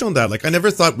was huge on that. Like, I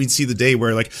never thought we'd see the day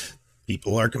where like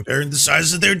people are comparing the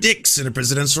size of their dicks in a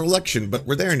presidential election, but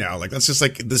we're there now. Like, that's just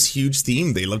like this huge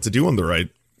theme they love to do on the right.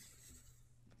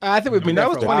 I think we've been there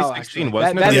that was for a while, 2016,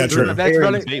 wasn't it? Yeah, true.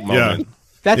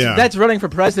 That's running for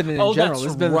president in general. That's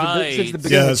It's been right. since the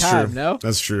beginning of that's time. true. No,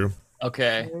 That's true.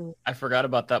 Okay, I forgot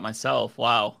about that myself.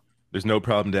 Wow. There's no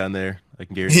problem down there. I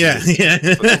can guarantee. Yeah,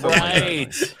 it.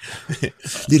 Right.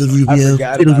 Little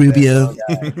Rubio.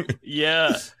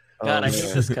 Yeah. God, I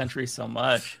hate this country so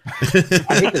much. I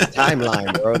hate this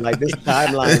timeline, bro. Like, this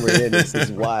timeline we're in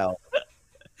is wild.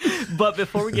 But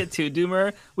before we get to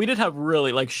Doomer, we did have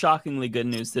really shockingly good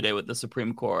news today with the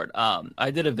Supreme Court. I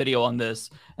did a video on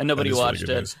this and nobody watched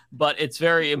it, but it's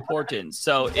very important.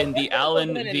 So in the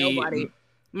Allen v.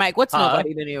 Mike, what's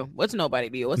nobody to you? What's nobody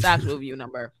to you? What's the actual view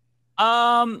number?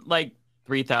 Like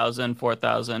 3,000,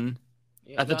 4,000.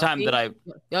 At the time that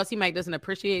y'all see, Mike doesn't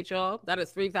appreciate y'all. That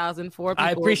is 3,004 people.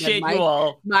 I appreciate you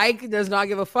all. Mike does not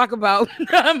give a fuck about.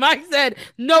 Mike said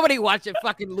nobody watch it,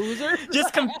 fucking loser.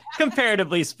 Just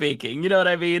comparatively speaking, you know what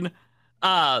I mean?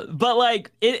 But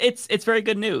it's very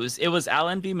good news. It was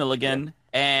Allen v. Milligan,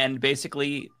 and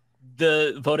basically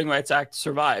the Voting Rights Act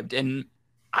survived. And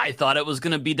I thought it was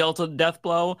going to be dealt a death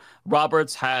blow.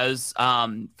 Roberts has,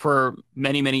 for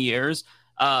many, many years,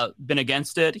 been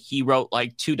against it. He wrote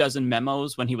 24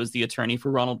 memos when he was the attorney for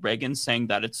Ronald Reagan saying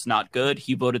that it's not good.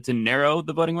 He voted to narrow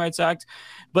the Voting Rights Act.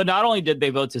 But not only did they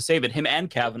vote to save it, him and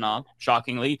Kavanaugh,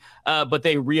 shockingly, but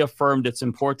they reaffirmed its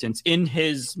importance in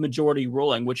his majority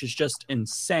ruling, which is just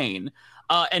insane.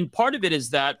 And part of it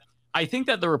is that I think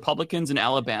that the Republicans in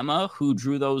Alabama who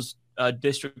drew those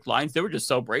district lines, they were just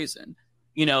so brazen.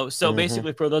 So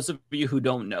basically, for those of you who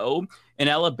don't know, in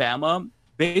Alabama,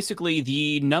 basically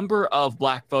the number of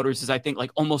black voters is, I think,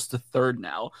 almost a third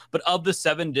now. But of the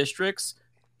 7 districts,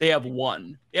 they have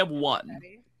one.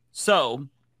 So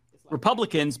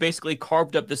Republicans basically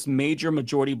carved up this major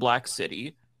majority black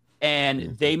city,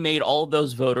 and they made all of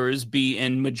those voters be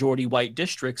in majority white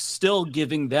districts, still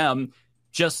giving them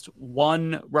just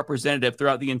one representative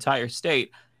throughout the entire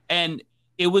state. And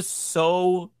it was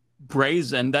so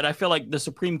brazen that I feel like the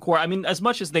Supreme Court, I mean, as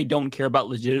much as they don't care about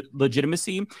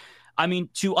legitimacy, I mean,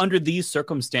 to under these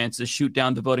circumstances shoot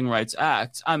down the Voting Rights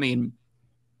Act, I mean,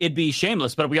 it'd be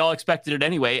shameless, but we all expected it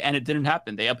anyway, and it didn't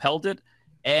happen. They upheld it,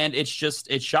 and it's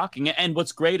shocking. And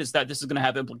what's great is that this is going to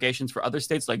have implications for other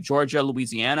states like Georgia,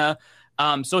 Louisiana.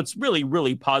 So it's really,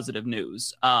 really positive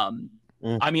news.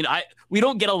 I mean, we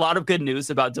don't get a lot of good news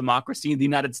about democracy in the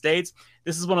United States.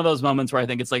 This is one of those moments where I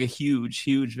think it's a huge,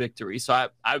 huge victory. So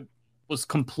I was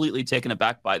completely taken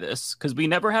aback by this because we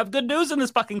never have good news in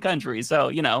this fucking country. So,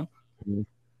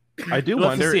 I do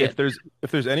wonder if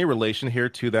there's any relation here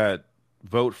to that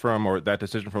vote or that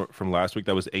decision from last week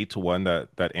that was 8-1,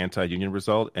 that anti-union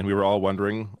result. And we were all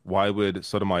wondering, why would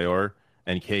Sotomayor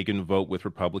and Kagan vote with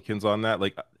Republicans on that?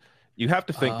 You have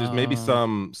to think there's maybe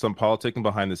some politicking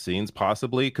behind the scenes,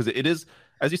 possibly, because it is,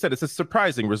 as you said, it's a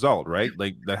surprising result, right?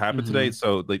 That happened today.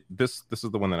 So this is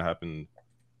the one that happened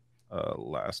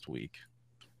last week,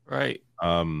 right?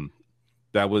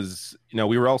 that was,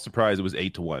 we were all surprised it was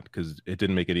 8-1 because it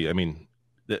didn't make any. I mean,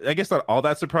 I guess not all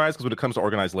that surprised because when it comes to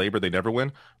organized labor, they never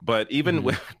win. But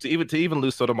even to even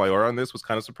lose Sotomayor on this was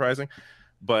kind of surprising.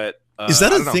 But is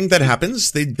that a thing that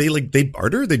happens? They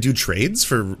barter, they do trades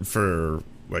for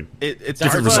like it's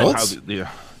different results.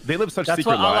 They live such That's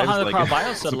secret what lives. Alejandro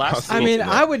Carvalho said last I mean,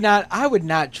 I would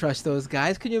not trust those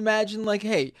guys. Can you imagine, like,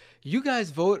 hey, you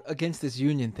guys vote against this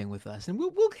union thing with us, and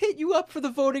we'll hit you up for the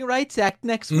Voting Rights Act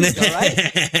next week, all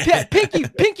right?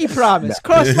 pinky promise.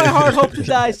 Cross my heart, hope to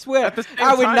die, swear.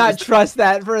 I would not trust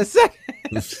that for a second.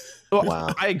 Well, wow.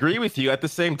 I agree with you. At the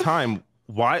same time,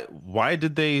 why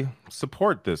did they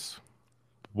support this?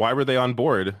 Why were they on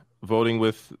board voting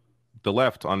with the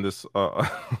left on this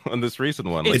recent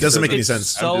one? It doesn't make any sense.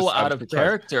 So out of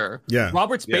character. Yeah,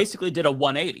 Roberts basically did a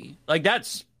 180. Like,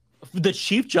 that's the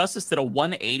Chief Justice did a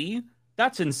 180.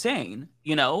 That's insane.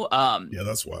 Yeah,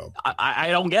 that's wild.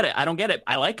 I don't get it.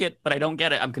 I like it, but I don't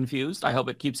get it. I'm confused. I hope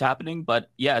it keeps happening. But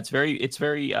yeah, it's very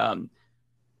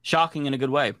shocking in a good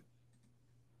way.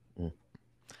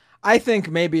 I think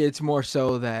maybe it's more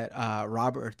so that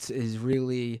Roberts is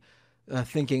really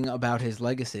thinking about his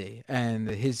legacy and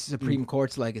his Supreme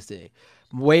Court's legacy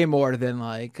way more than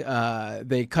like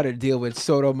they cut a deal with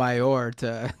Sotomayor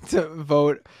to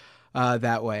vote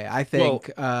that way. I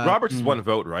think Roberts is one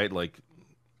vote, right? Like,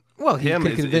 well, he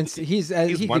could convince he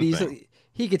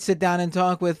could sit down and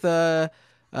talk with Kavanaugh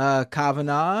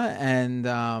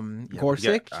and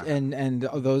Gorsuch and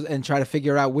those and try to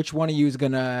figure out which one of you is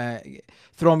gonna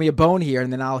throw me a bone here,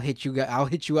 and then I'll hit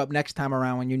you up next time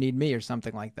around when you need me or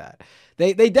something like that.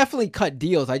 They definitely cut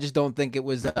deals. I just don't think it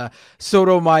was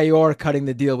Sotomayor cutting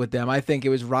the deal with them. I think it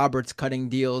was Roberts cutting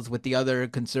deals with the other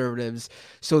conservatives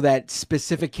so that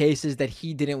specific cases that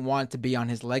he didn't want to be on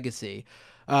his legacy,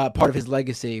 part of his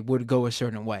legacy, would go a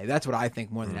certain way. That's what I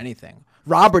think more than anything.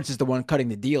 Roberts is the one cutting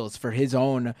the deals for his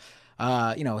own,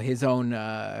 how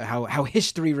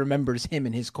history remembers him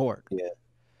in his court.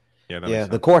 Yeah,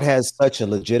 the court has such a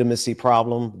legitimacy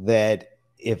problem that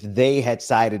if they had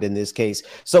sided in this case.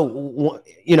 So,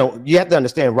 you have to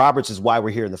understand Roberts is why we're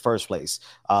here in the first place.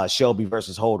 Shelby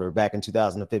versus Holder back in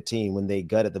 2015, when they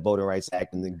gutted the Voting Rights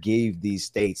Act and then gave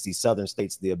these southern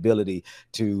states, the ability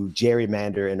to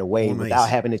gerrymander in a way without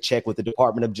having to check with the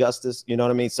Department of Justice. You know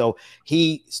what I mean? So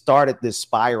he started this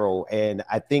spiral. And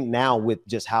I think now with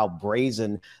just how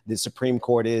brazen the Supreme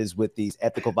Court is with these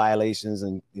ethical violations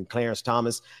and Clarence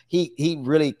Thomas, he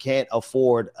really can't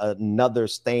afford another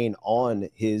stain on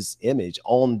his image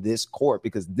on this court,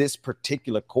 because this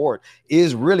particular court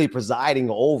is really presiding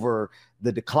over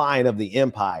the decline of the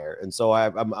empire. And so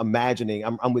I'm imagining,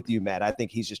 I'm with you, Matt. I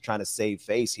think he's just trying to save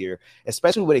face here,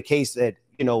 especially with a case that,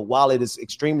 while it is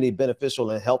extremely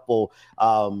beneficial and helpful,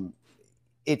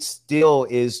 it still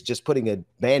is just putting a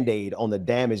Band-Aid on the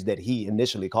damage that he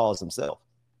initially caused himself.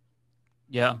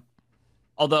 Yeah.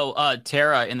 Although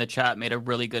Tara in the chat made a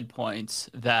really good point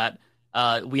that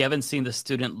we haven't seen the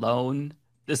student loan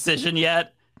decision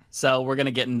yet, so we're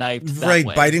gonna get knifed that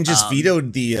way. Biden just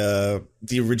vetoed the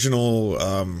original.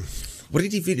 What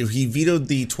did he veto? He vetoed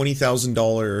the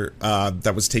 $20,000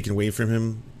 that was taken away from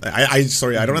him. I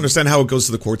don't understand how it goes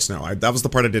to the courts now. That was the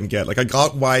part I didn't get. Like, I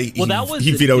got why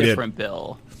he vetoed different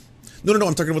bill. No.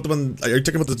 I'm talking about the one. Are you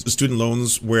talking about the student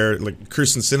loans where like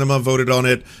Kirsten Sinema voted on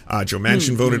it, Joe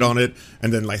Manchin voted on it,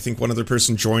 and then I think one other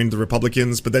person joined the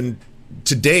Republicans. But then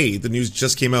today, the news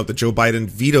just came out that Joe Biden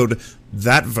vetoed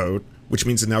that vote, which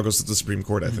means it now goes to the Supreme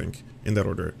Court, I think, in that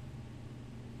order.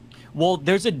 Well,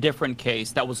 there's a different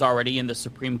case that was already in the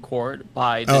Supreme Court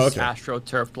by this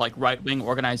AstroTurf like right-wing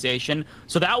organization.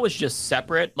 So that was just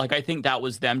separate. Like, I think that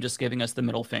was them just giving us the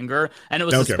middle finger. And it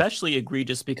was especially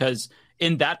egregious because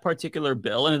in that particular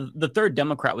bill, and the third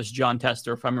Democrat was John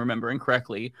Tester, if I'm remembering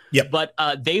correctly. Yep. But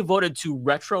they voted to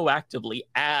retroactively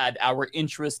add our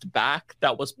interest back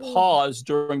that was paused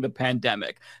during the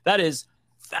pandemic. That is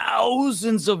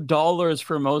thousands of dollars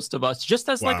for most of us, just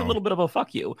as like a little bit of a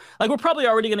fuck you. Like, we're probably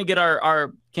already going to get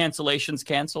our cancellations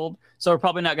canceled, so we're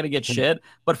probably not going to get shit.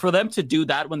 But for them to do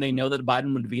that when they know that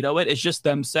Biden would veto it, it's just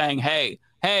them saying, hey,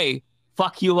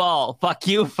 fuck you all, fuck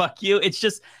you. It's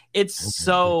just,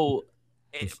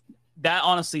 that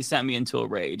honestly sent me into a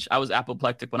rage. I was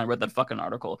apoplectic when I read that fucking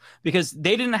article because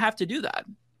they didn't have to do that,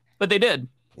 but they did.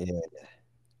 Yeah.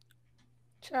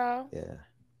 Ciao. Yeah.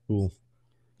 Cool.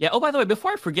 Yeah. Oh, by the way,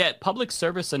 before I forget, public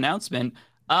service announcement.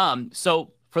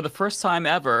 So for the first time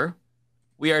ever,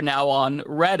 we are now on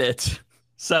Reddit.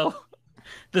 So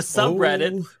the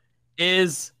subreddit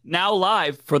is now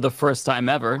live for the first time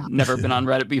ever. Never been on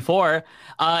Reddit before.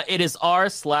 It is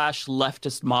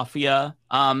r/leftist mafia.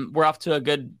 We're off to a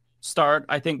good start.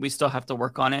 I think we still have to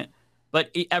work on it.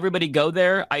 But everybody go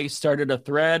there. I started a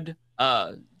thread.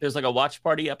 There's like a watch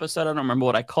party episode. I don't remember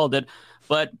what I called it,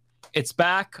 but it's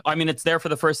back. I mean, it's there for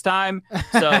the first time.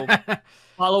 So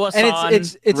follow us on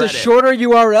it's Reddit. a shorter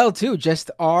URL too,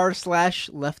 just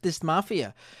r/leftist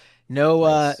mafia.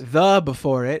 No the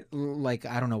before it. Like,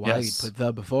 I don't know why you'd put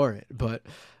the before it, but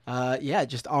yeah,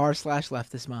 just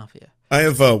r/leftist mafia. I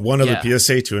have one other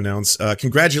PSA to announce.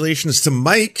 Congratulations to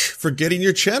Mike for getting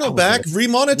your channel back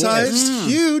remonetized.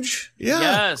 Huge.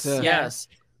 Yeah. Yes.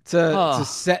 It's a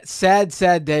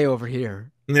sad day over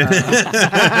here.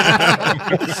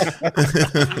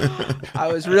 I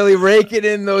was really raking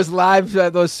in those live,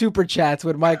 those super chats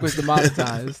when Mike was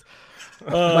demonetized.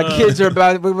 My kids are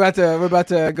we're about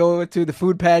to go to the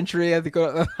food pantry on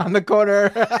the corner.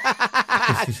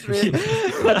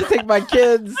 About to take my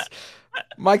kids.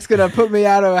 Mike's gonna put me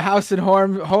out of a house and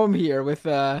home here with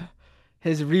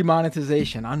his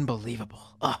remonetization. Unbelievable.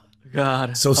 Oh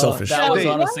God, so selfish. That was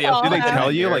honestly. Do they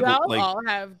tell you like all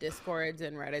have Discords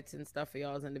and Reddits and stuff for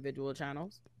y'all's individual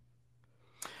channels?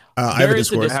 I have a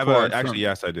Discord. Actually,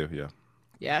 yes, I do. Yeah.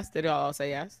 Yes, did y'all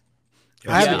say yes?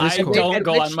 I don't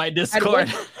go on my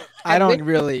Discord. I don't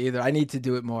really either. I need to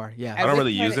do it more. Yeah. I don't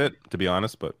really use it, to be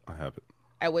honest, but I have it.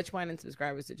 At which point in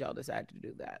subscribers did y'all decide to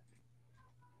do that?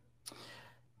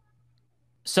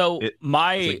 So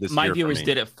my viewers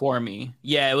did it for me.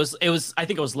 Yeah, it was I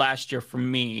think it was last year for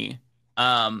me.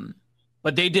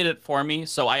 But they did it for me,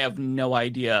 so I have no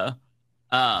idea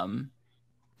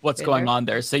what's going on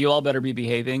there. So you all better be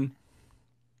behaving.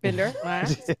 Bender?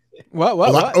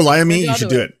 What? Lie me, you should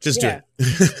do it. Just do it.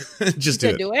 Just do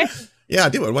it. Do it? Yeah,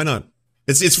 do it. Why not?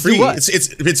 It's free.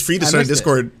 It's free to start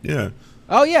Discord. Yeah.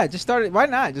 Oh yeah, just start it. Why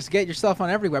not? Just get yourself on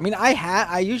everywhere. I mean,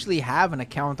 I usually have an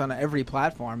account on every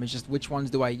platform. It's just which ones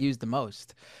do I use the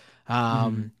most.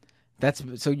 That's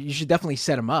so you should definitely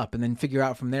set them up and then figure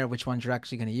out from there which ones you're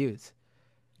actually going to use.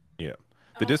 Yeah,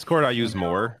 the Discord I use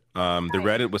more. The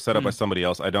Reddit was set up by somebody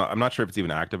else. I'm not sure if it's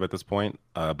even active at this point.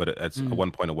 But at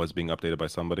one point it was being updated by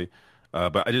somebody.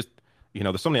 But I just,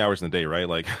 there's so many hours in the day, right?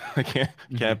 Like I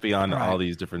can't be on all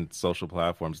these different social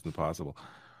platforms. It's impossible.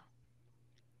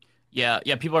 Yeah.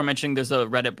 People are mentioning there's a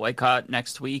Reddit boycott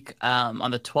next week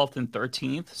on the 12th and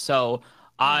 13th. So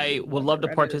I would love to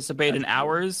participate in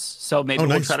ours. So maybe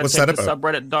we'll try to take the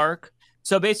subreddit dark.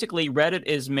 So basically, Reddit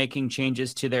is making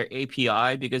changes to their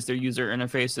API because their user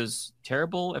interface is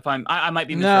terrible. If I might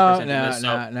be misrepresenting this.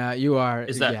 No, you are.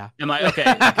 Is that? Yeah. Am I okay?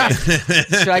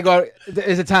 Should I go?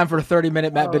 Is it time for a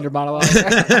 30-minute Matt Binder monologue?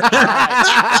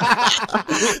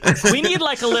 We need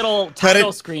like a little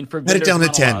title screen for. Cut it down to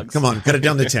 10. Come on, cut it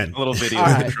down to 10. A little video,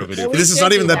 intro video. This is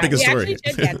not even that big a story.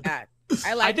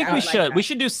 I think we should. We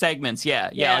should do segments.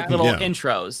 Yeah, like little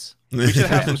intros. We should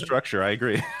have some structure. I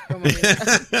agree. I'll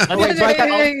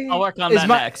work on that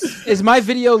next. Is my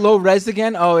video low res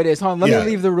again? Oh, it is. Hold on. Let me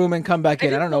leave the room and come back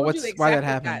in. I don't know why that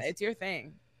happened. It's your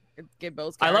thing. Get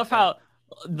both. I love how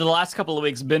the last couple of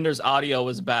weeks Binder's audio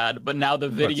was bad, but now the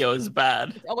video is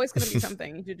bad. It's always going to be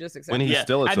something. You should just accept. When he's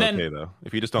still, it's okay though.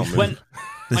 If you just don't move.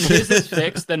 When his is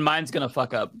fixed, then mine's gonna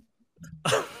fuck up.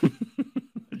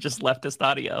 Just leftist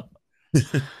audio.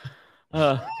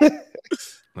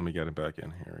 Let me get it back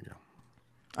in. Here we go.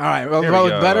 All right. Well,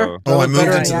 better. I moved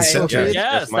into the center.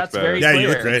 Yes, that's very clear. Yeah, you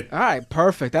look great. All right,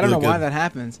 perfect. I don't know why that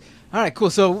happens. All right, cool.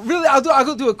 So really, I'll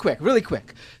go do it really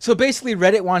quick. So basically,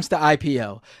 Reddit wants to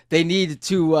IPO. They need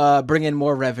to bring in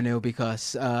more revenue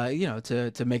because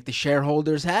to make the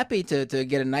shareholders happy, to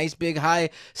get a nice big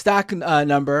high stock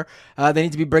number. They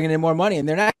need to be bringing in more money, and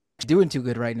they're not doing too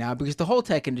good right now because the whole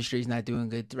tech industry is not doing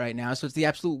good right now. So it's the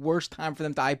absolute worst time for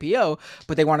them to IPO,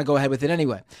 but they want to go ahead with it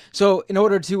anyway. So in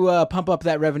order to pump up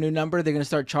that revenue number, they're going to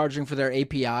start charging for their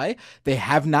API. They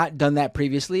have not done that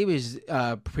previously. It was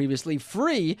previously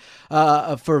free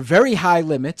for very high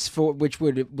limits, for which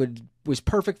was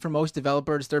perfect for most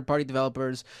developers, third-party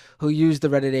developers who use the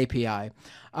Reddit API.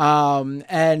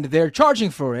 And they're charging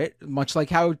for it, much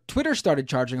like how Twitter started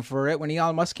charging for it when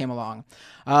Elon Musk came along.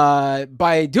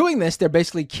 By doing this, they're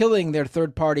basically killing their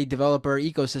third-party developer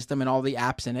ecosystem and all the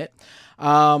apps in it.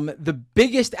 The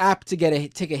biggest app to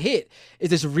take a hit is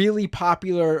this really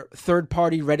popular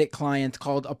third-party Reddit client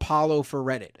called Apollo for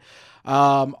Reddit.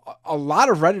 A lot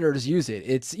of Redditors use it.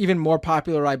 It's even more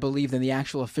popular, I believe, than the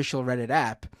actual official Reddit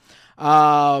app.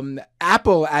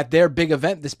 Apple, at their big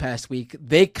event this past week,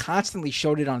 they constantly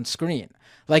showed it on screen.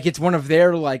 Like it's one of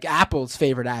their Apple's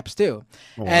favorite apps too.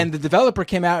 Oh, wow. And the developer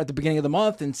came out at the beginning of the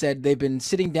month and said they've been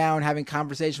sitting down having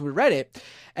conversations with Reddit.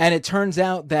 And it turns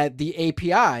out that the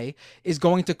API is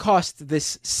going to cost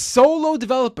this solo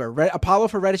developer, Apollo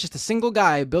for Reddit, just a single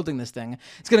guy building this thing.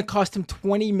 It's going to cost him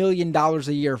 $20 million a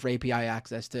year for API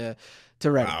access to to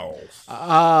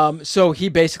Reddit. So he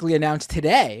basically announced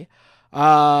today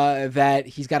that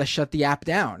he's got to shut the app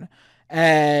down.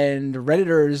 And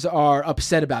Redditors are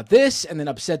upset about this, and then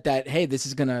upset that, hey, this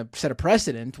is going to set a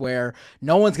precedent where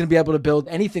no one's going to be able to build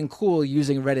anything cool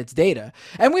using Reddit's data.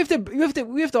 And we have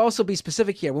to also be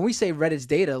specific here. When we say Reddit's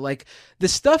data, like the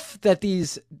stuff that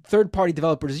these third-party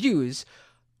developers use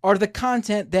are the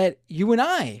content that you and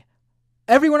I,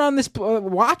 everyone on this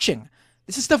watching,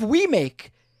 this is stuff we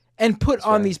make and put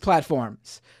on these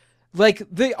platforms. Like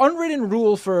the unwritten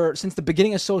rule since the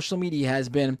beginning of social media has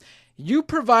been, you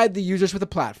provide the users with a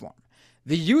platform.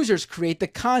 The users create the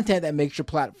content that makes your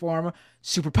platform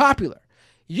super popular.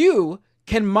 You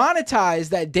can monetize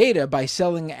that data by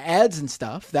selling ads and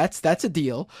stuff. That's a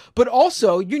deal. But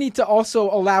also, you need to also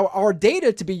allow our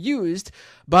data to be used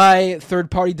by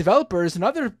third-party developers and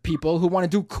other people who want to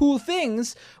do cool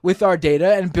things with our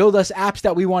data and build us apps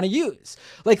that we want to use.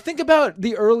 Like, think about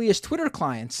the earliest Twitter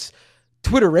clients,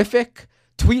 Twitterific,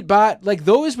 Tweetbot, like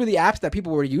those were the apps that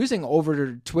people were using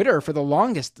over Twitter for the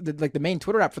longest, like the main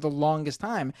Twitter app for the longest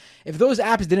time. If those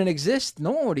apps didn't exist,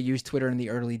 no one would have used Twitter in the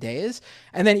early days.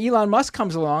 And then Elon Musk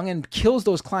comes along and kills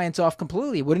those clients off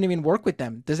completely. Wouldn't even work with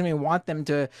them. Doesn't even want them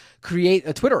to create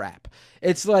a Twitter app.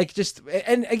 It's like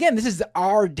and again, this is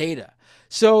our data.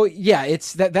 So yeah,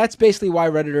 it's that's basically why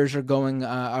Redditors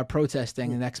are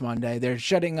protesting next Monday. They're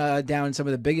shutting down some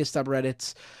of the biggest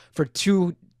subreddits for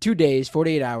two days,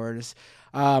 48 hours.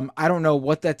 I don't know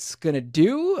what that's going to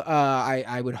do.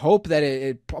 I would hope that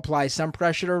it applies some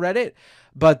pressure to Reddit,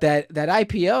 but that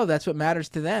IPO, that's what matters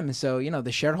to them. So,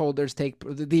 the shareholders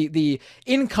the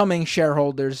incoming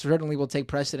shareholders certainly will take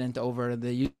precedent over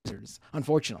the users,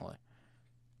 unfortunately.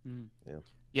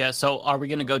 Yeah, so are we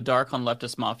going to go dark on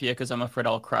Leftist Mafia? Because I'm afraid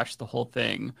I'll crash the whole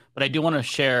thing. But I do want to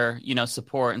share,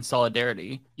 support and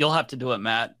solidarity. You'll have to do it,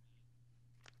 Matt.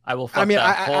 I will. I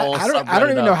don't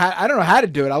even know how. I don't know how to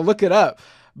do it. I'll look it up.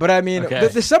 But I mean, the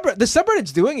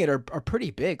subreddits doing it are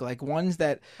pretty big. Like ones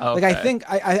that, like I think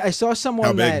I saw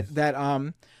someone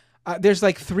that there's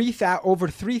like over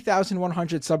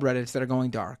 3,100 subreddits that are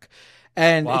going dark,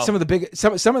 and it's some of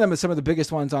the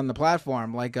biggest ones on the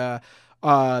platform. Like the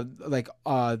Awe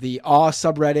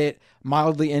subreddit,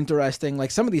 mildly interesting. Like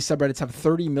some of these subreddits have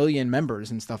 30 million members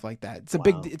and stuff like that. It's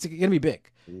it's gonna be big.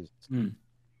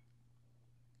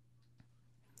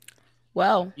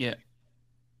 Well, yeah.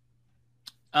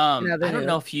 I don't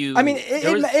know if you. I mean,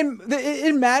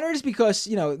 it matters because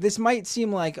this might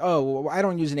seem like, oh, I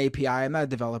don't use an API, I'm not a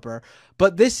developer,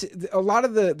 but a lot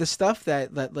of the stuff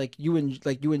that like you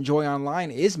enjoy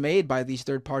online is made by these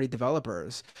third party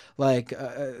developers. Like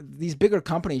these bigger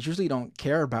companies usually don't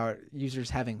care about users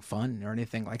having fun or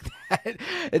anything like that.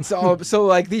 It's all so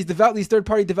like these third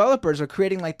party developers are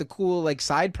creating like the cool like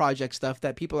side project stuff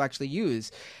that people actually use,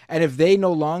 and if they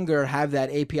no longer have that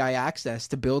API access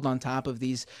to build on top of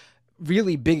these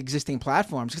really big existing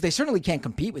platforms, because they certainly can't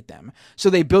compete with them, so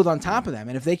they build on top of them,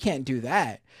 and if they can't do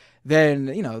that, then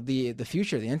the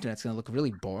future of the internet's going to look really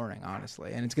boring,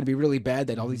 honestly, and it's going to be really bad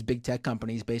that all these big tech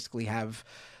companies basically have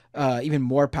even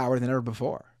more power than ever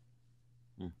before.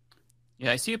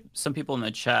 Yeah, I see some people in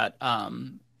the chat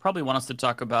probably want us to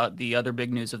talk about the other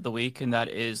big news of the week, and that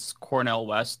is Cornel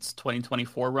West's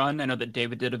 2024 run. I know that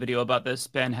David did a video about this.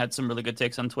 Ben had some really good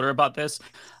takes on Twitter about this.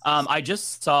 I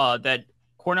just saw that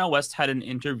Cornel West had an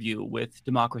interview with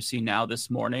Democracy Now! This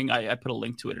morning. I put a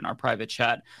link to it in our private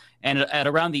chat. And at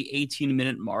around the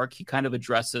 18-minute mark, he kind of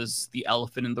addresses the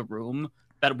elephant in the room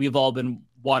that we've all been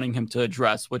wanting him to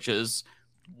address, which is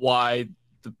why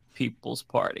the People's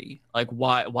Party? Like,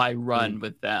 why run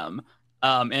with them?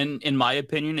 And in my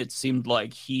opinion, it seemed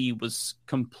like he was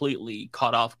completely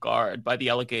caught off guard by the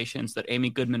allegations that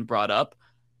Amy Goodman brought up.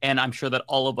 And I'm sure that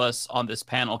all of us on this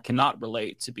panel cannot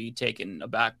relate to be taken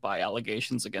aback by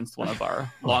allegations against one of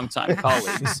our longtime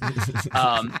colleagues.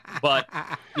 But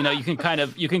you can kind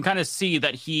of see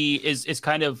that he is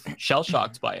kind of shell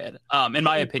shocked by it. In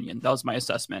my opinion, that was my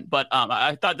assessment. But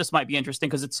I thought this might be interesting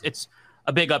because it's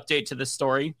a big update to this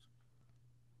story.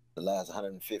 The last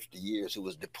 150 years, who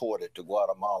was deported to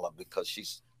Guatemala because she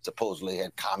supposedly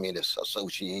had communist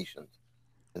associations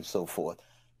and so forth.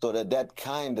 So that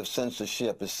kind of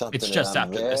censorship is something that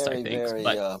I'm very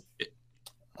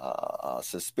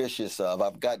suspicious of.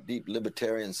 I've got deep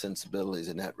libertarian sensibilities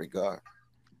in that regard.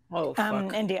 Oh,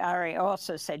 India Ari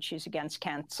also said she's against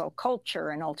cancel culture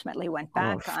and ultimately went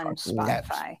back on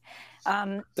Spotify.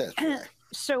 That's right.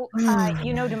 So,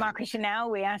 Democracy Now!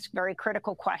 We ask very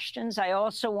critical questions. I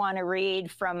also want to read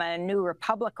from a New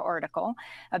Republic article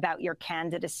about your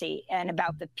candidacy and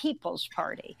about the People's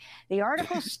Party. The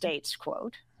article states,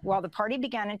 quote, While the party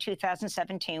began in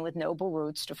 2017 with noble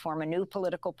roots to form a new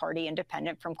political party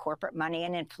independent from corporate money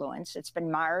and influence, it's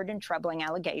been mired in troubling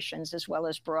allegations as well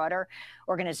as broader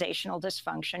organizational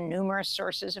dysfunction, numerous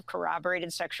sources of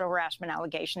corroborated sexual harassment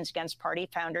allegations against party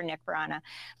founder Nick Brana.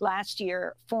 Last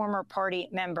year, former party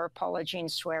member Paula Jean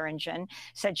Swearingen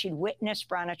said she'd witnessed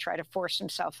Brana try to force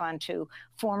himself onto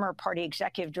former party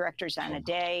executive director Anna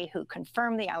Day, who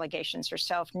confirmed the allegations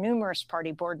herself. Numerous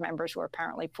party board members were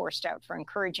apparently forced out for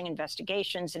encouraging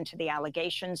investigations into the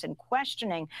allegations and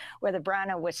questioning whether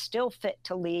Brana was still fit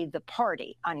to lead the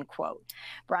party, unquote.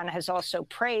 Brana has also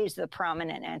praised the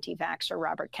prominent anti-vaxxer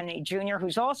Robert Kennedy Jr.,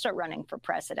 who's also running for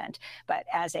president, but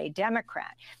as a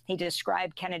Democrat. He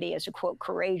described Kennedy as a, quote,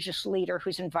 courageous leader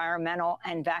whose environmental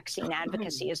and vaccine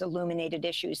advocacy has illuminated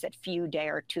issues that few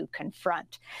dare to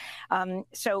confront.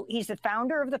 So he's the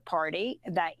founder of the party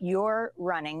that you're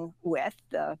running with,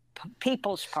 the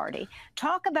People's Party.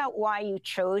 Talk about why you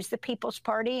chose the People's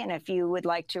Party and if you would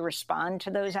like to respond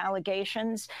to those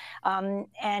allegations.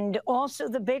 And also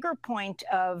the bigger point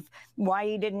of why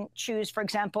you didn't choose, for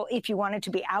example, if you wanted to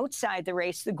be outside the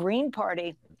race, the Green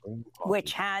Party,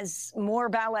 which has more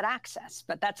ballot access.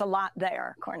 But that's a lot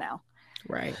there, Cornel.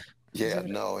 Right. Yeah,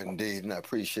 no, indeed. And I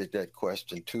appreciate that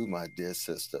question too, my dear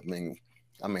sister. I mean,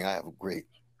 I have a great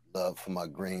love for my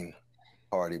Green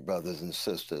Party brothers and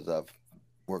sisters. I've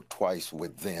worked twice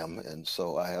with them, and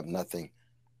so I have nothing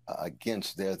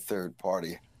against their third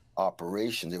party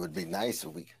operations. It would be nice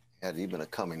if we had even a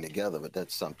coming together, but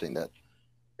that's something that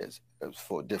is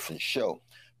for a different show.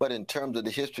 But in terms of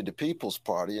the history of the People's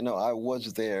Party, you know, I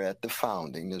was there at the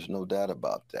founding. There's no doubt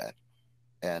about that.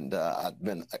 And I've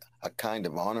been a kind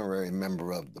of honorary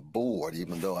member of the board,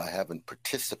 even though I haven't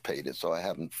participated, so I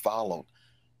haven't followed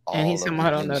all of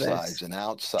the insides and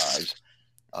outsides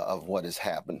of what has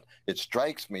happened. It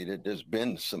strikes me that there's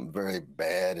been some very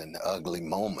bad and ugly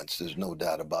moments. There's no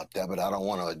doubt about that, but I don't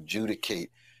want to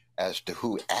adjudicate as to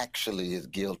who actually is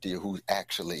guilty or who's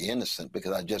actually innocent,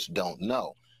 because I just don't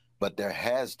know. But there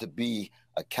has to be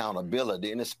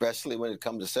accountability, and especially when it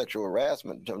comes to sexual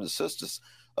harassment in terms of sisters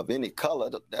of any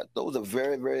color, those are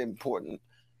very, very important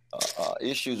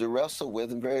issues to wrestle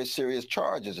with and very serious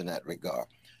charges in that regard.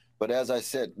 But as I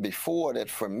said before, that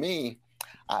for me,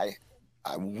 I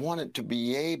wanted to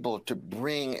be able to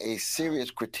bring a serious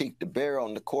critique to bear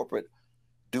on the corporate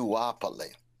duopoly.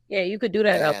 Yeah, you could do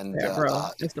that up there, bro.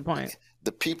 That's the point.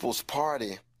 The People's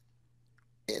Party,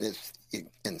 in its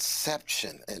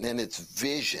inception and in its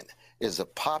vision, is a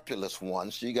populist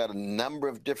one. So you got a number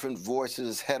of different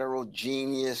voices,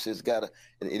 heterogeneous. It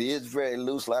is very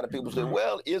loose. A lot of people say,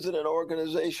 well, is it an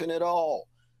organization at all?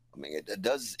 I mean, it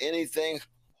does anything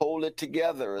hold it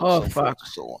together and so forth and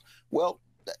so on. Well,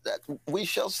 that we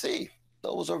shall see.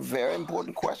 Those are very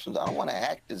important questions. I don't want to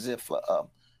act as if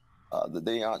that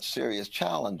they aren't serious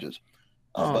challenges.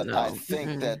 But I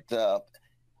think that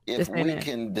if we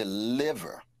can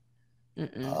deliver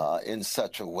in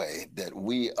such a way that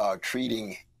we are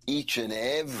treating each and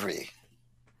every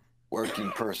working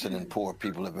person and poor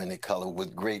people of any color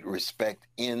with great respect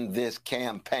in this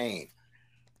campaign,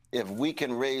 if we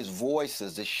can raise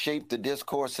voices to shape the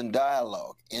discourse and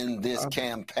dialogue in this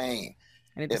campaign,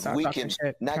 if we can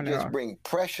not just bring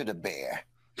pressure to bear,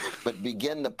 but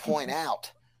begin to point out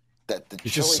that the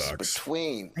choice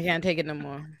between I can't take it no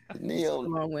more.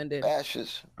 Long-winded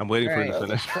fascists. I'm waiting for you to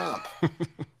finish. Trump.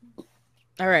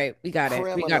 All right, we got it.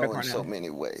 We got it, in so many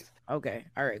ways. Okay,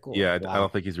 all right, cool. Yeah, I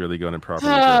don't think he's really going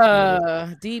improperly.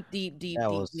 Deep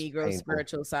Negro painful.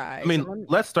 Spiritual side. I mean,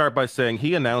 let's start by saying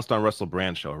he announced on Russell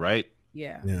Brand show, right?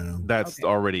 Yeah. That's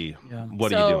already.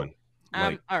 What are you doing?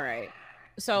 All right.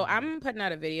 So I'm putting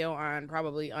out a video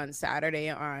probably on Saturday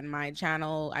on my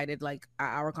channel. I did like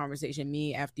our conversation,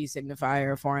 me, FD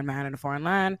Signifier, Foreign Man in a Foreign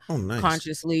Land,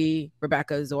 Consciously,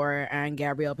 Rebecca, Zora, and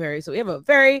Gabrielle Perry. So we have a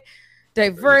very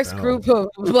diverse group of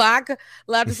Black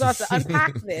leftists to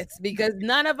unpack this, because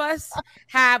none of us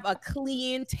have a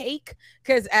clean take,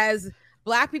 because as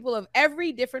Black people of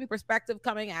every different perspective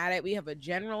coming at it, we have a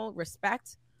general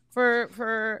respect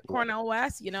for Cornel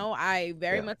West. You know, I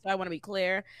very much, I want to be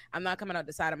clear, I'm not coming out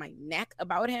the side of my neck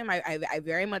about him. I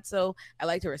very much so, I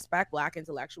like to respect Black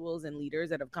intellectuals and leaders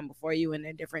that have come before you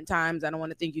in different times. I don't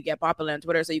want to think you get popular on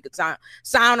Twitter so you could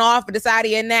sound off the side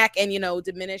of your neck and, you know,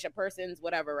 diminish a person's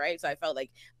whatever, right? So I felt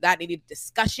like that needed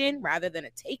discussion rather than a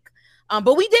take.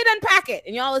 But we did unpack it,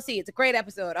 and y'all will see. It's a great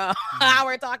episode. How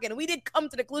we're talking. We did come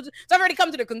to the conclusion. So I've already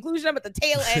come to the conclusion. I'm at the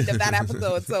tail end of that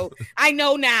episode. So I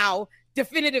know now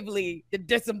definitively that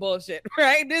this some bullshit,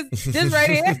 right? This right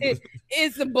here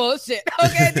is some bullshit.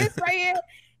 Okay, this right here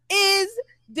is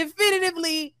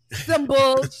definitively some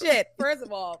bullshit. First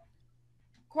of all,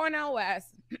 Cornel West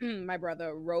my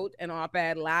brother wrote an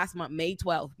op-ed last month, May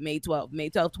 12th,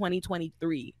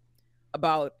 2023,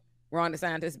 about Ron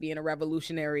DeSantis being a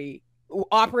revolutionary,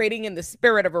 operating in the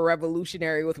spirit of a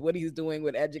revolutionary with what he's doing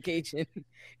with education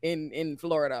in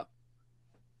Florida.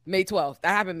 May 12th. That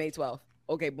happened May 12th.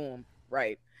 Okay, boom.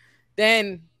 Right.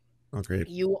 Then great.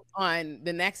 You on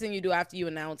the next thing you do after you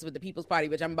announce with the People's Party,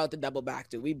 which I'm about to double back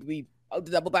to. We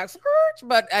double back,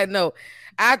 but I know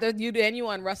after you then you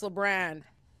on Russell Brand.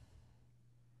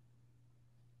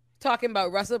 Talking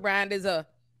about Russell Brand is a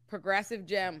progressive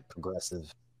gem.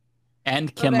 Progressive.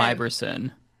 And Kim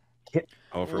Iverson.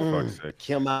 Oh, for fuck's sake.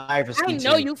 Kim Iverson. I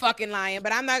know you fucking lying,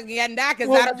 but I'm not getting that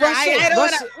because I don't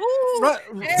want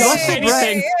to.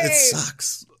 It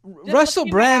sucks. Russell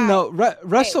Brand, though.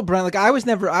 Russell Brand, like I was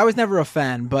never a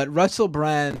fan, but Russell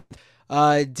Brand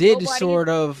did sort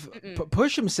of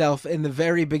push himself in the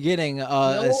very beginning,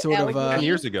 sort of 10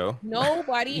 years ago.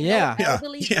 Nobody, no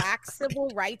elderly black civil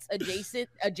rights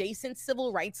adjacent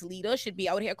civil rights leader should be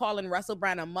out here calling Russell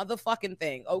Brand a motherfucking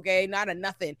thing. Okay, not a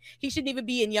nothing. He shouldn't even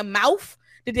be in your mouth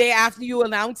the day after you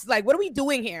announce. Like, what are we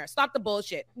doing here? Stop the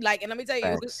bullshit. Like, and let me tell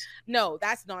you, no,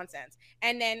 that's nonsense.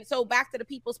 And then so back to the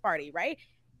People's Party, right?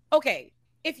 Okay.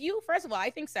 If you, first of all, I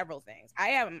think several things.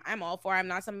 I'm all for. I'm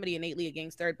not somebody innately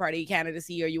against third party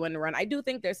candidacy or you want to run. I do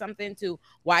think there's something to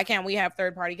why can't we have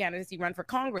third party candidacy run for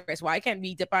Congress? Why can't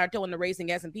we dip our toe in the race and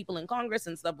get some people in Congress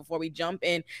and stuff before we jump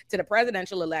in to the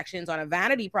presidential elections on a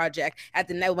vanity project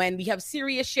when we have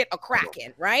serious shit a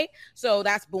cracking, right? So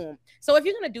that's boom. So if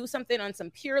you're gonna do something on some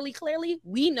purely clearly,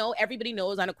 we know everybody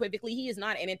knows unequivocally he is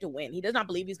not in it to win. He does not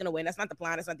believe he's gonna win. That's not the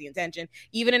plan. That's not the intention.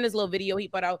 Even in his little video he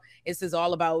put out, this is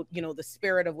all about the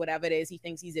spirit of whatever it is he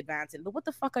thinks he's advancing. But what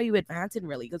the fuck are you advancing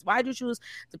really? Because why did you choose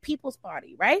the People's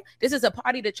Party, right? This is a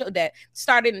party that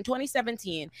started in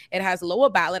 2017. It has lower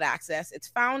ballot access. Its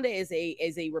founder is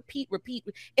a repeat.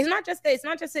 It's not just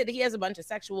that he has a bunch of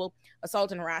sexual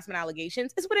assault and harassment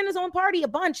allegations. It's within his own party, a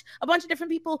bunch of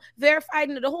different people verified,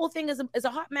 and the whole thing is a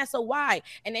hot mess. So why?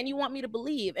 And then you want me to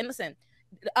believe? And listen,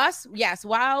 us, yes,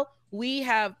 while we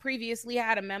have previously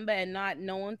had a member and not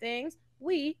known things,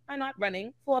 we are not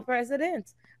running for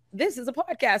president. This is a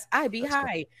podcast. I be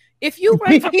high. If you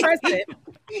run for president,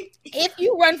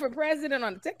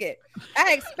 on the ticket,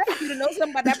 I expect you to know something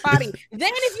about that party.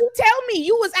 Then if you tell me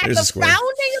you was at the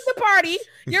founding of the party,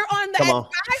 you're on the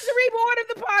advisory board of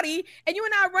the party, and you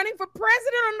are not running for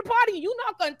president on the party, you're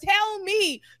not going to tell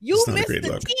me you missed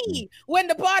the T when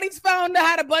the party's founder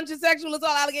had a bunch of sexual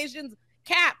assault allegations.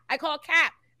 Cap. I call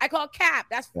cap.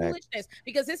 That's foolishness,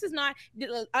 because this is not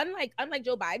unlike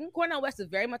Joe Biden. Cornel West is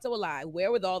very much so alive.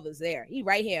 Wherewithal is there. He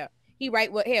right here. He right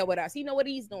here with us. He know what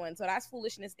he's doing. So that's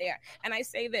foolishness there. And I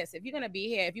say this, if you're going to be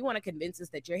here, if you want to convince us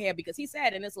that you're here, because he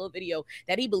said in this little video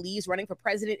that he believes running for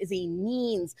president is a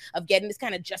means of getting this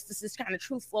kind of justice, this kind of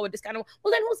truth forward, this kind of,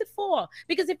 well, then who's it for?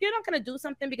 Because if you're not going to do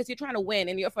something because you're trying to win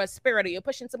and you're for a spirit or you're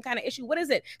pushing some kind of issue, what is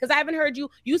it? Because I haven't heard you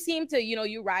seem to,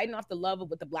 you riding off the love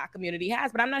of what the black community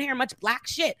has, but I'm not hearing much black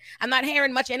shit. I'm not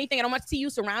hearing much anything. I don't much see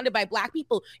you surrounded by black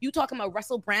people. You talking about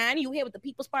Russell Brand, you here with the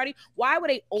People's Party. Why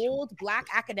would a old black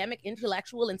academic,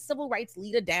 intellectual, and civil rights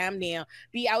leader damn near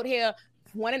be out here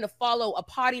wanting to follow a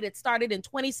party that started in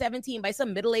 2017 by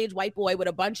some middle-aged white boy with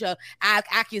a bunch of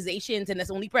accusations and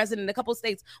that's only president in a couple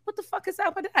states? What the fuck is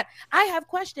up with that? I have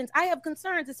questions. I have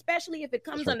concerns, especially if it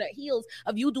comes on the heels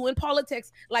of you doing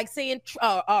politics like saying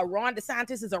Ron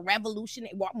DeSantis is a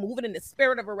revolutionary, moving in the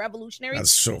spirit of a revolutionary.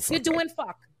 That's so fucked You're doing up.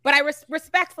 fuck. But I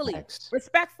respectfully, Dr.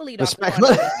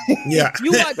 Yeah.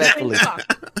 You are doing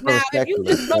fuck. Now, if you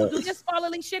just go do this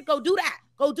scholarly shit, go do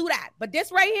that. But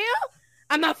this right here,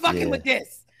 I'm not fucking with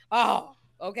this. Oh,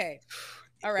 okay.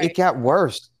 All right. It got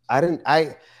worse.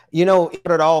 It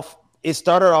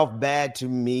started off bad to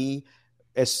me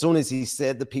as soon as he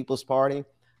said the People's Party.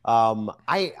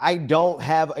 I don't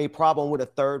have a problem with a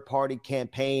third party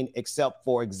campaign except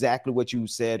for exactly what you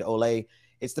said, Ole.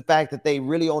 It's the fact that they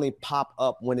really only pop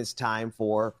up when it's time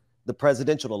for the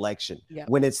presidential election,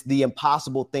 when it's the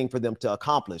impossible thing for them to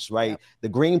accomplish, right? The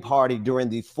Green Party during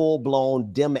the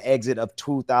full-blown dim exit of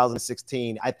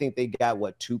 2016, I think they got,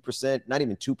 2%, not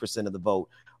even 2% of the vote,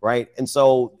 right? And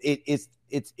so it's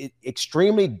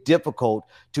extremely difficult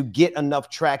to get enough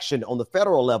traction on the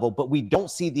federal level, but we don't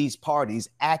see these parties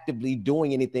actively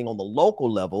doing anything on the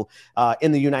local level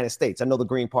in the United States. I know the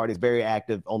Green Party is very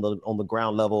active on the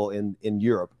ground level in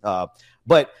Europe.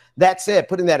 But that said,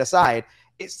 putting that aside,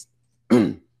 it's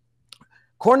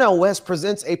Cornel West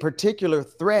presents a particular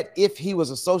threat if he was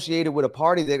associated with a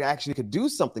party that actually could do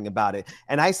something about it.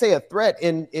 And I say a threat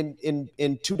in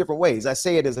two different ways. I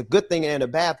say it as a good thing and a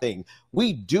bad thing.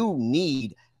 We do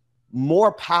need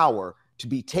more power to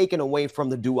be taken away from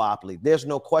the duopoly. There's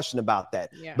no question about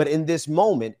that. Yeah. But in this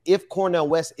moment, if Cornel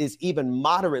West is even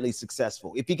moderately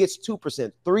successful, if he gets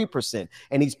 2%, 3%,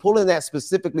 and he's pulling that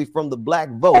specifically from the black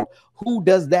vote, who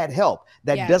does that help?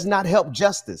 That does not help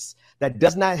justice. That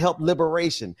does not help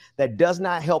liberation. That does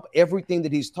not help everything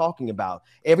that he's talking about,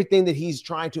 everything that he's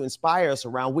trying to inspire us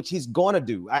around, which he's going to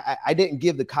do. I didn't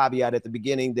give the caveat at the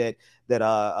beginning that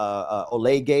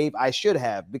Olay gave. I should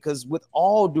have, because with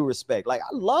all due respect, like,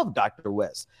 I love Dr.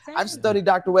 West. I've studied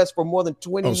Dr. West for more than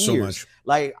 20 years. So much.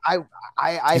 Like,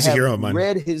 I He's have a hero of mine.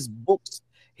 read his books.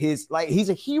 He's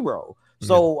a hero.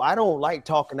 So I don't like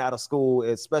talking out of school,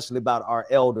 especially about our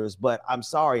elders, but I'm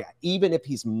sorry, even if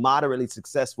he's moderately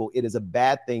successful, it is a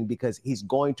bad thing, because he's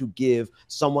going to give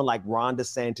someone like Ron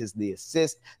DeSantis the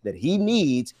assist that he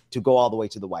needs to go all the way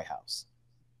to the White House.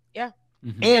 Yeah.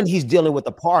 And he's dealing with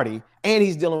the party, and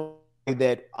he's dealing with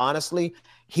that, honestly,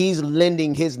 he's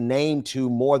lending his name to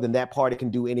more than that party can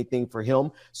do anything for him.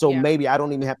 So maybe I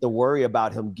don't even have to worry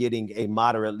about him getting a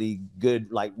moderately good,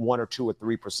 like 1 or 2 or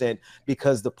 3%,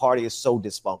 because the party is so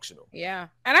dysfunctional. Yeah.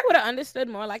 And I would have understood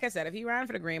more. Like I said, if he ran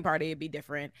for the Green Party, it'd be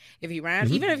different. If he ran,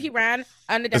 even if he ran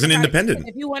under as an independent,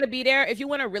 if you want to be there, if you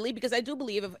want to really, because I do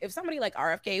believe if somebody like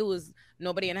RFK, who is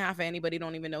nobody and half of anybody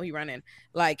don't even know he running,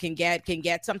 like can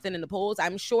get something in the polls,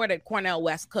 I'm sure that Cornel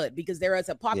West could, because there is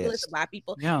a populace of black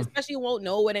people, especially who won't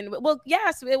know it. And well,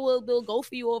 yes, they'll go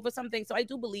for you over something. So I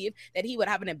do believe that he would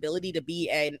have an ability to be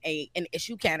an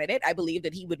issue candidate. I believe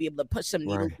that he would be able to push some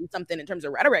needles, do something in terms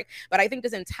of rhetoric. But I think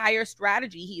this entire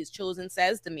strategy he has chosen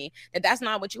says to me that that's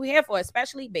not what you're here for,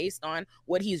 especially based on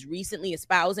what he's recently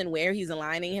espousing, where he's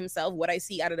aligning himself, what I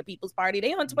see out of the People's Party.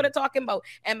 They on Twitter talking about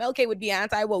MLK would be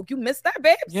anti-woke. You missed that,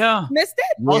 babes? Yeah. Missed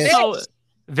it? Also,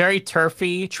 very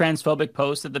turfy, transphobic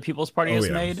post that the People's Party has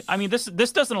made. I mean, this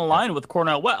doesn't align with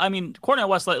Cornel West. I mean, Cornel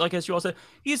West, like as you all said,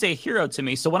 he's a hero to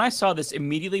me. So when I saw this,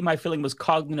 immediately my feeling was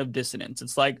cognitive dissonance.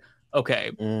 It's like,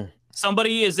 okay,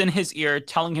 somebody is in his ear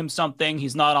telling him something.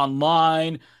 He's not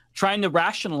online, trying to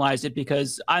rationalize it,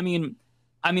 because I mean,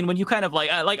 when you kind of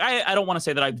I don't want to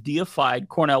say that I've deified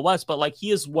Cornel West, but like,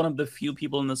 he is one of the few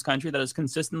people in this country that has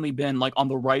consistently been like on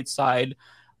the right side,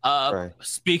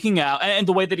 speaking out, and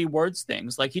the way that he words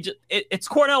things, like it's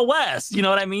Cornel West, you know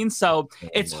what I mean? So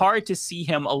it's hard to see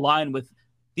him align with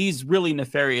these really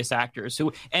nefarious actors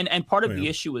who, and part of the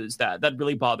issue is that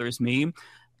really bothers me,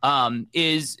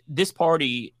 is this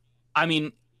party. I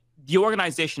mean, the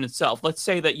organization itself, let's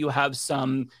say that you have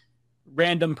some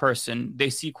random person, they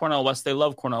see Cornel West, they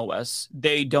love Cornel West,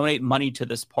 they donate money to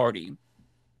this party.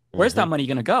 Where's that money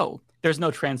going to go? There's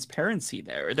no transparency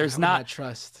there. There's not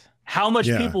trust. How much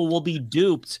people will be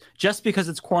duped just because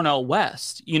it's Cornel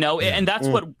West, you know? And that's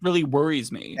what really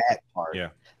worries me. That part.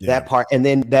 That part. And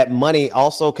then that money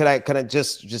also, could I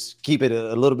just keep it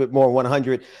a little bit more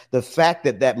 100? The fact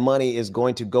that money is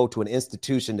going to go to an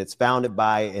institution that's founded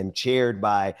by and chaired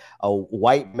by a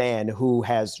white man who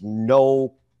has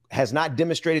not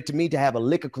demonstrated to me to have a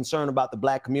lick of concern about the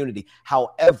black community.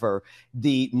 However,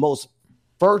 the most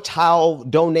fertile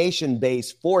donation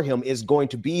base for him is going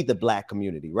to be the black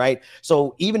community, right?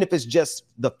 So even if it's just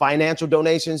the financial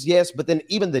donations, yes, but then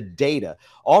even the data,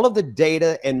 all of the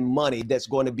data and money that's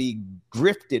going to be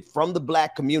grifted from the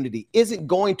black community isn't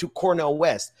going to Cornel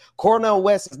West. Cornel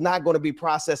West is not going to be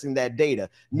processing that data.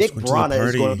 Nick Brana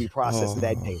is going to be processing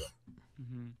that data.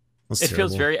 It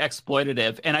feels very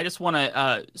exploitative. And I just want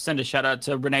to send a shout out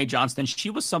to Renee Johnston. She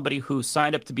was somebody who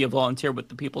signed up to be a volunteer with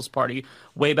the People's Party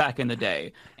way back in the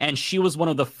day. And she was one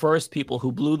of the first people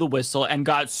who blew the whistle and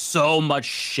got so much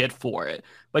shit for it.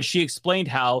 But she explained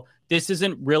how this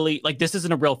isn't really, like, this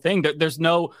isn't a real thing. There's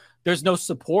no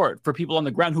support for people on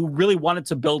the ground who really wanted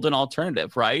to build an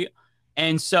alternative, right?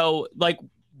 And so, like,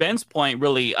 Ben's point,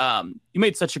 really, you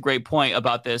made such a great point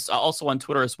about this, also on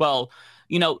Twitter as well.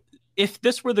 You know, if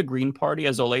this were the Green Party,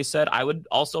 as Ole said, I would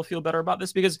also feel better about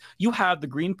this, because you have the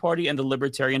Green Party and the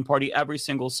Libertarian Party every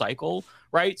single cycle,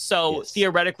 right? So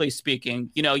theoretically speaking,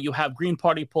 you know, you have Green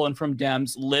Party pulling from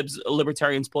Dems,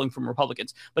 Libertarians pulling from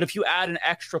Republicans. But if you add an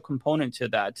extra component to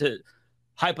that, to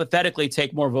hypothetically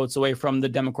take more votes away from the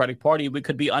Democratic Party, we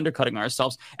could be undercutting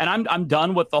ourselves. And I'm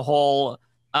done with the whole,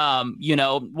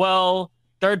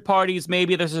 third parties,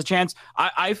 maybe there's a chance.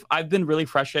 I've been really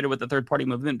frustrated with the third party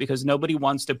movement, because nobody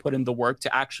wants to put in the work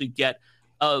to actually get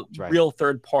a real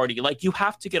third party. Like, you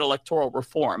have to get electoral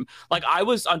reform. Like, I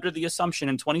was under the assumption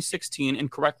in 2016, and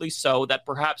correctly so, that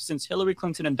perhaps since Hillary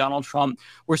Clinton and Donald Trump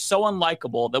were so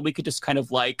unlikable that we could just kind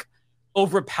of like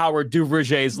overpower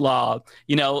Duverger's law,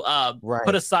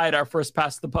 put aside our first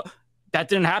past the that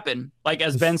didn't happen. Like,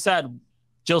 as Ben said,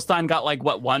 Jill Stein got like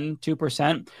what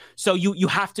 1-2%. So you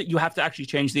have to actually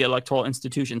change the electoral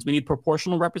institutions. We need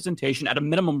proportional representation, at a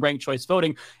minimum ranked choice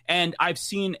voting. And I've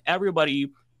seen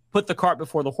everybody put the cart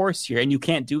before the horse here, and you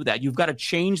can't do that. You've got to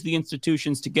change the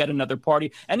institutions to get another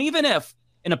party. And even if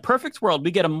in a perfect world we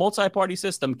get a multi-party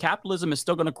system, capitalism is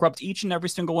still going to corrupt each and every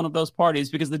single one of those parties,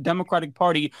 because the Democratic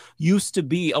Party used to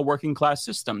be a working class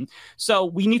system. So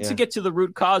we need to get to the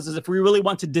root causes if we really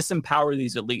want to disempower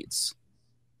these elites.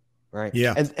 Right.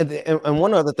 Yeah. And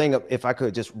one other thing, if I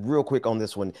could, just real quick on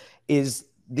this one, is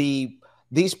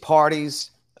these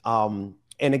parties.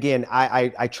 And again,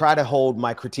 I try to hold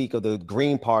my critique of the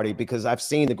Green Party, because I've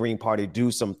seen the Green Party do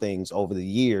some things over the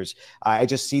years. I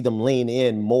just see them lean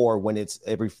in more when it's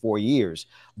every 4 years.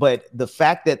 But the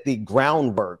fact that the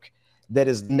groundwork that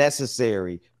is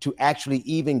necessary to actually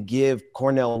even give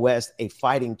Cornel West a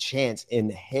fighting chance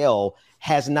in hell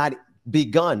has not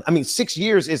begun. I mean, 6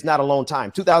 years is not a long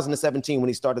time. 2017, when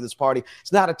he started this party,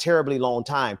 it's not a terribly long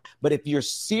time. But if you're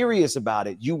serious about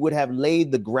it, you would have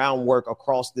laid the groundwork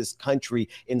across this country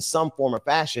in some form or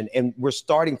fashion. And we're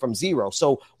starting from zero.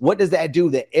 So what does that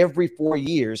do? That every 4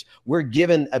 years, we're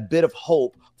given a bit of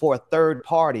hope for a third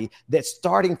party that's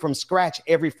starting from scratch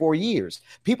every 4 years.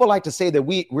 People like to say that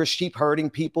we're sheep herding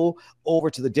people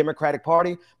over to the Democratic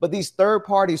Party, but these third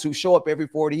parties who show up every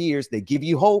 40 years, they give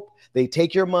you hope, they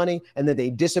take your money, and then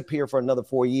they disappear for another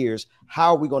 4 years.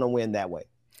 How are we going to win that way?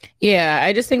 Yeah,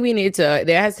 I just think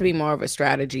there has to be more of a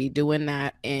strategy doing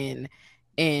that in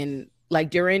like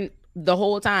during the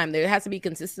whole time. There has to be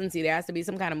consistency. There has to be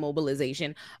some kind of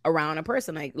mobilization around a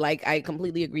person. Like I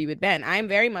completely agree with Ben. I'm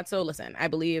very much so. Listen, I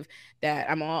believe that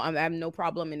I have no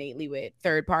problem innately with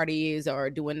third parties or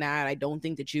doing that. I don't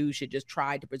think that you should just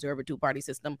try to preserve a two-party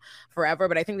system forever.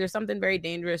 But I think there's something very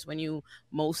dangerous when you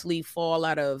mostly fall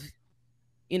out of,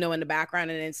 in the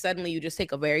background, and then suddenly you just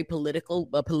take a very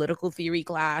political theory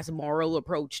class, moral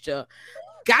approach to,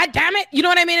 God damn it, you know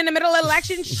what I mean? In the middle of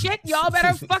election shit, y'all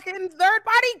better fucking third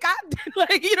party. God,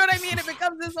 you know what I mean? It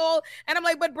becomes this whole, and I'm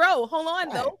like, but bro, hold on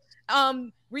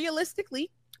though. Realistically,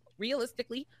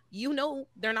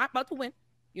 they're not about to win.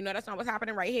 That's not what's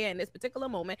happening right here in this particular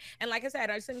moment. And like I said,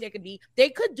 I just think they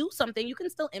could do something. You can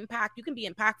still impact. You can be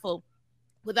impactful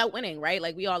without winning, right?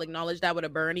 Like we all acknowledge that with a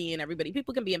Bernie and everybody.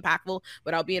 People can be impactful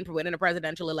without winning a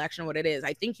presidential election, what it is.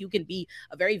 I think you can be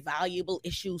a very valuable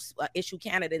issue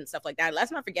candidate and stuff like that.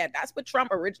 Let's not forget, that's what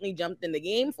Trump originally jumped in the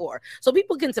game for. So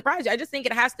people can surprise you. I just think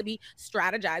it has to be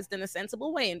strategized in a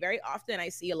sensible way. And very often I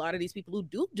see a lot of these people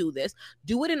who do this,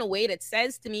 do it in a way that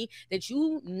says to me that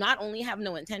you not only have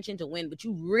no intention to win, but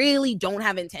you really don't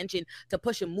have intention to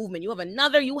push a movement. You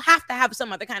have to have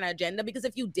some other kind of agenda, because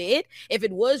if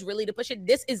it was really to push it,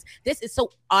 this is so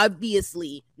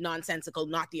obviously nonsensical,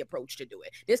 not the approach to do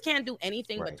it. This can't do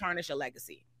anything but tarnish a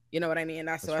legacy. You know what I mean?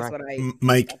 That's what I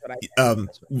Mike,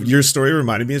 your story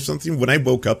reminded me of something. When I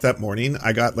woke up that morning,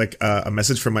 I got like a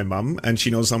message from my mom, and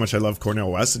she knows how much I love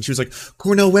Cornel West, and she was like,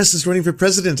 Cornel West is running for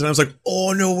president. And I was like,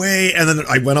 oh, no way. And then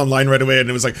I went online right away, and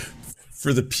it was like,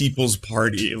 for the People's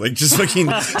Party, like just fucking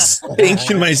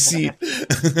stank in my seat.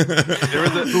 There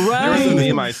was a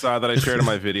meme I saw that I shared in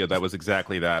my video that was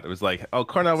exactly that. It was like, oh,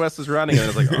 Cornel West is running, and I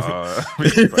was like, oh,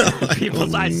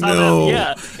 People's I saw that.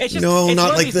 Yeah, it's just it's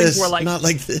not like this. Not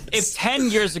like this. If 10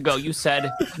 years ago you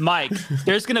said, Mike,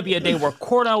 there's gonna be a day where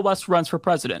Cornel West runs for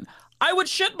president, I would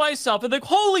shit myself and think,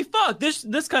 holy fuck,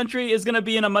 this country is gonna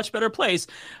be in a much better place.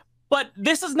 But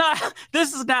this is not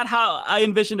how I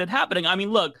envisioned it happening. I mean,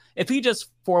 look, if he just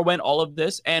forewent all of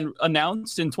this and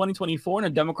announced in 2024 in a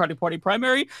Democratic Party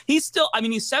primary, he's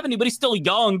 70, but he's still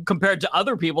young compared to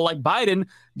other people like Biden.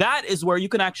 That is where you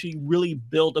can actually really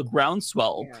build a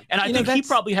groundswell. Yeah. And I think he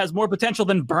probably has more potential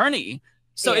than Bernie.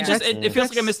 So it feels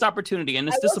like a missed opportunity, and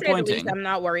it's disappointing. I'm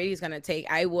not worried he's going to take.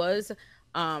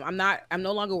 I'm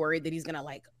no longer worried that he's gonna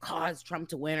like cause Trump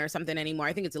to win or something anymore.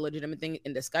 I think it's a legitimate thing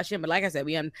in discussion. But like I said,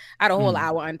 we had a whole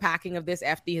hour unpacking of this.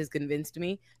 FD has convinced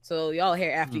me. So y'all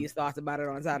hear FD's thoughts about it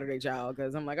on Saturday, child,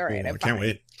 because I'm like, all right, I can't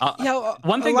wait.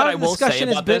 One thing that I will say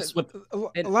about this,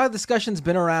 a lot of discussion's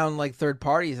been around like third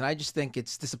parties, and I just think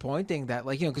it's disappointing that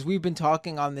because we've been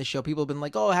talking on this show, people have been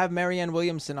like, oh, have Marianne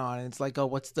Williamson on, and it's like,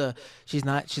 oh, she's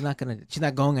not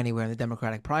going anywhere in the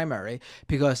Democratic primary,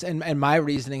 because and my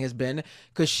reasoning has been,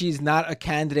 because she's not a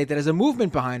candidate that has a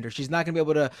movement behind her. She's not going to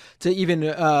be able to even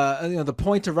the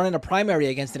point to run in a primary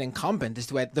against an incumbent is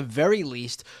to, at the very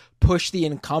least, push the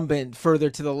incumbent further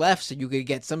to the left so you could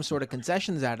get some sort of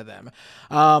concessions out of them.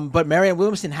 But Marianne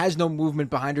Williamson has no movement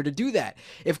behind her to do that.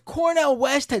 If Cornel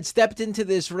West had stepped into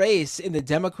this race in the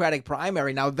Democratic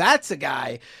primary, now that's a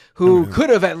guy who could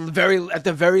have at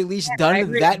the very least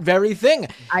done that very thing.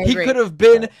 He could have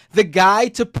been the guy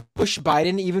to push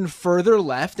Biden even further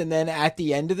left, and then at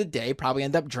the end of the day probably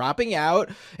end up dropping out,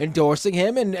 endorsing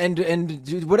him,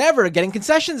 and whatever, getting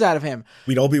concessions out of him.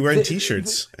 We'd all be wearing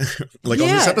T-shirts on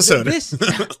this episode.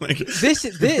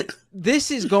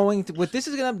 This is going to, what this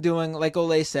is going to end up doing, like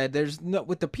Ole said, there's no,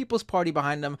 with the People's Party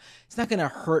behind them, it's not going to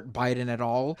hurt Biden at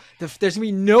all. There's going to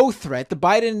be no threat.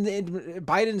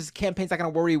 Biden's campaign's not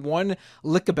going to worry one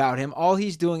lick about him. All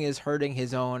he's doing is hurting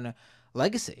his own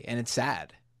legacy, and it's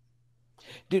sad.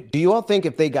 Do you all think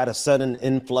if they got a sudden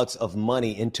influx of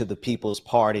money into the People's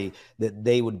Party that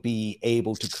they would be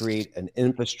able to create an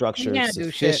infrastructure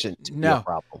sufficient to be a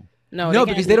problem? No,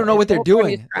 because they don't know what they're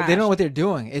doing. They don't know what they're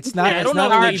doing. It's not. It's not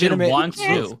legitimate. You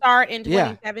can't start in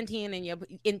 2017, and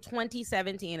in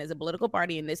 2017 as a political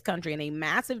party in this country, in a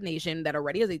massive nation that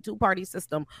already has a two-party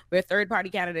system where third-party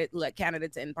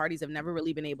candidates and parties have never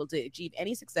really been able to achieve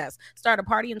any success. Start a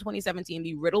party in 2017,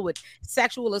 be riddled with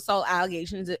sexual assault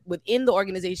allegations within the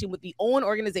organization, with the own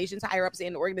organization's higher ups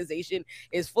saying the organization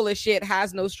is full of shit,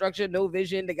 has no structure, no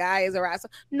vision. The guy is a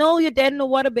rascal. No, you're dead in the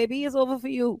water, baby. It's over for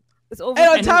you. And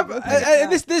on top,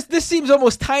 this seems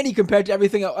almost tiny compared to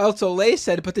everything else Ole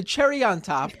said, but the cherry on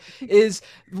top is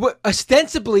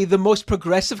ostensibly the most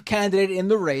progressive candidate in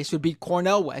the race would be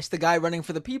Cornel West, the guy running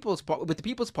for the People's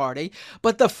Party,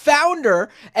 but the founder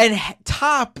and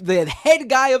the head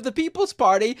guy of the People's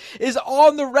Party is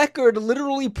on the record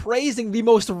literally praising the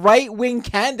most right-wing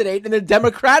candidate in the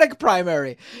Democratic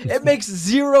primary. It makes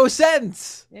zero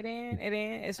sense. It ain't.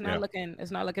 It's not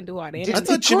looking too hard. I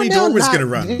thought Jimmy Dore was going to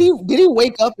run. Did he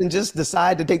wake up and just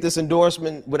decide to take this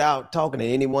endorsement without talking to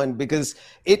anyone? Because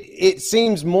it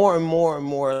seems more and more and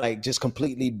more like just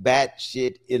completely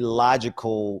batshit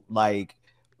illogical, like.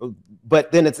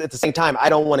 But then it's at the same time, I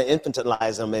don't want to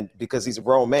infantilize him, and because he's a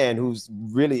grown man who's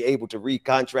really able to read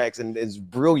contracts and is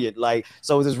brilliant. Like,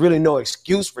 so there's really no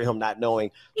excuse for him not knowing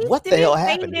what the hell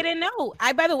happened. He didn't know.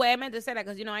 By the way, I meant to say that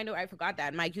because I forgot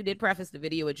that, Mike. You did preface the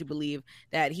video with you believe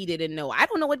that he didn't know. I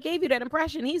don't know what gave you that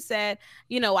impression. He said,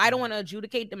 I don't want to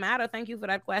adjudicate the matter. Thank you for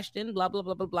that question. Blah blah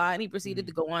blah blah blah. And he proceeded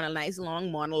to go on a nice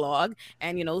long monologue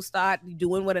and start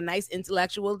doing what a nice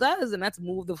intellectual does, and that's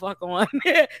move the fuck on.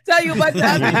 Tell you about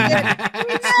that. We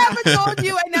never told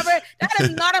you. That is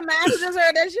not a man who just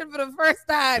heard that shit for the first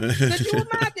time. Could you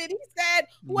imagine? He said,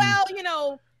 well,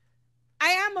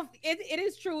 it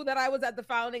is true that I was at the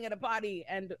founding of the party,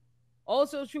 and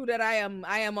also true that I am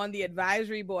on the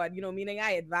advisory board, meaning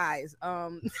I advise.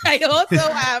 I also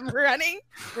am running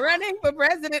for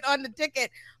president on the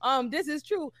ticket. This is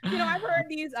true. I've heard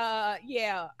these, I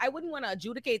wouldn't want to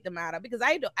adjudicate the matter because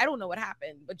I don't know what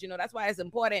happened, but that's why it's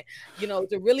important,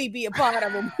 to really be a part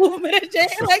of a movement.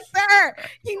 Like, sir,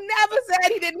 he never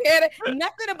said he didn't hear it.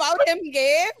 Nothing about him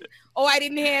gave. Oh, I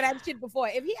didn't hear that shit before.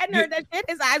 If he hadn't heard that shit,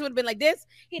 his eyes would have been like this.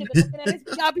 He'd have been looking at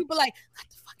his y'all people like, what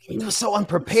the fuck? He was so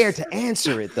unprepared to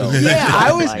answer it, though. Yeah,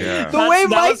 I was the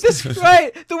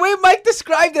way Mike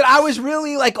described it. I was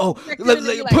really like,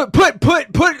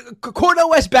 put Cornel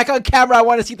West back on camera. I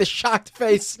want to see the shocked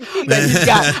face that he's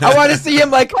got. I want to see him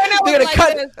like they're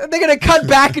gonna cut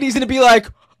back and he's gonna be like.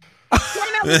 But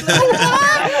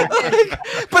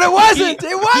it wasn't.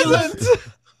 It wasn't.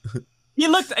 He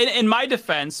looked, in my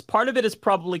defense, part of it is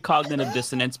probably cognitive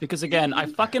dissonance because, again, I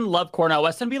fucking love Cornel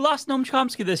West, and we lost Noam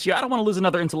Chomsky this year. I don't want to lose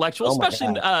another intellectual,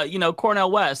 especially,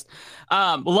 Cornel West.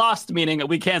 Lost meaning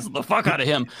we canceled the fuck out of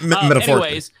him.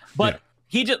 Anyways, but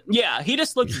he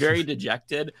just looked very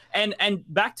dejected. And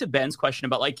back to Ben's question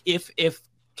about like if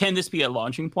can this be a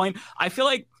launching point? I feel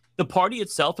like the party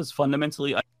itself is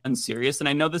fundamentally unserious, and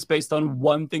I know this based on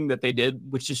one thing that they did,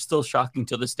 which is still shocking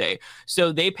to this day.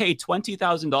 So they paid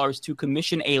 $20,000 to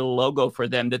commission a logo for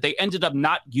them that they ended up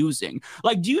not using.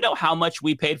 Like, do you know how much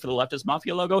we paid for the Leftist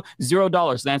Mafia logo?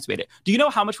 $0. Lance made it. Do you know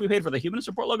how much we paid for the Humanist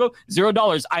Report logo?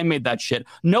 $0. I made that shit.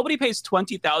 Nobody pays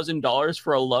 $20,000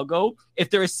 for a logo if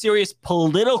they're a serious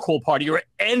political party or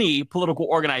any political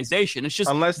organization. It's just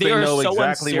unless they know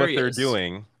exactly what they're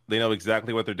doing. They know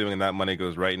exactly what they're doing, and that money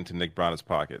goes right into Nick Branagh's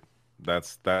pocket.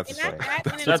 That's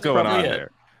what's going on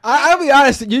there. I'll be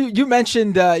honest. You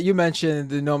mentioned the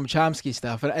Noam Chomsky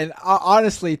stuff, and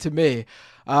honestly, to me,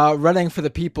 running for the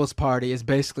People's Party is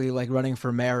basically like running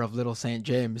for mayor of Little St.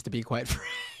 James. To be quite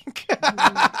frank. No,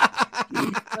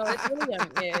 it's really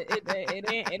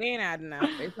it ain't adding up.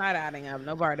 It's not adding up.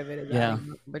 No part of it is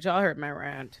adding up. But y'all heard my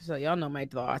rant, so y'all know my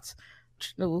thoughts.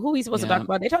 Who we supposed to talk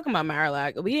about? They're talking about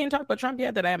Mar-a-Lago. We didn't talk about Trump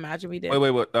yet. That I imagine we did.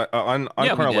 Wait. On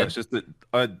Cornel West, just that.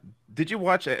 Did you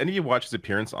watch any of you watch his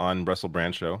appearance on Russell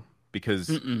Brand show? Because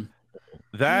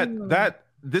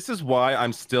this is why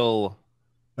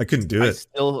I couldn't do it. I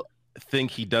still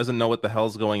think he doesn't know what the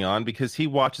hell's going on because he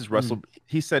watches Russell.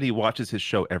 He said he watches his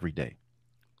show every day.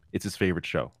 It's his favorite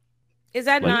show. Is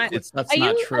that not? That's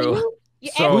not true.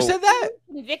 So, who said that?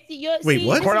 Wait,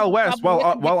 what? Cornel West,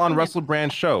 while on Russell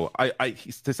Brand's show,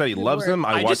 he said he loves him.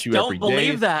 I watch you every day. I don't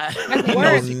believe that.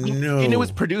 He knew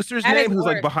his producer's name, who's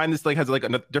like behind this, like has like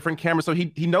a different camera, so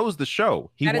he knows the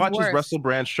show. He watches Russell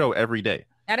Brand's show every day.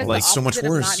 That is like so much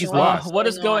worse. He's lost. What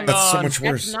is going on? That's so much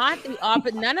worse. That's not the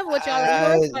opposite. None of what y'all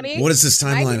are funny. What is this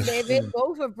timeline? Mike and David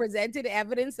both have presented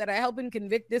evidence that are helping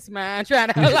convict this man. Trying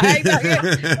to like all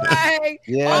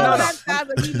that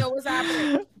sounds like he knows what's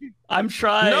happening. I'm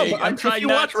trying. No, but I'm trying. If you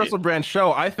watch Russell Brand's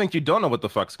show, I think you don't know what the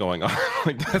fuck's going on.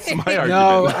 Like that's my argument.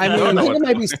 No, I mean, I think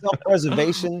there might be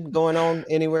self-preservation going on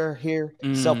anywhere here.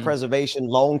 Self-preservation,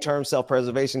 long-term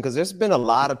self-preservation, because there's been a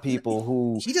lot of people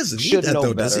who should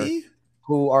know better,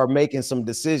 who are making some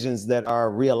decisions that are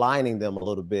realigning them a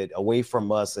little bit away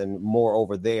from us and more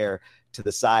over there to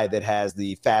the side that has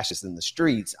the fascists in the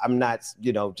streets. I'm not,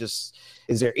 just,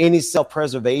 is there any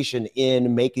self-preservation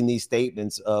in making these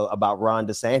statements about Ron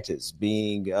DeSantis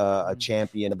being a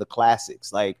champion of the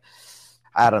classics? Like,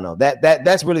 I don't know.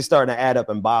 That's really starting to add up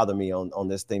and bother me on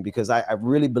this thing, because I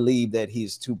really believe that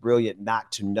he's too brilliant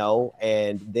not to know.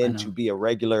 And then to be a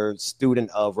regular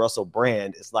student of Russell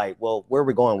Brand, it's like, well, where are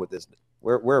we going with this?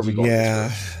 Where are we going?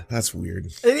 Yeah, that's weird.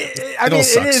 It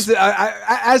is. The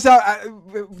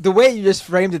way you just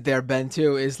framed it there, Ben,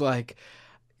 too, is like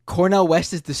Cornel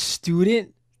West is the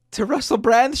student to Russell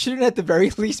Brand. Shouldn't it at the very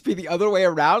least be the other way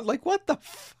around? Like, what the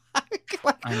fuck?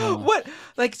 Like, what?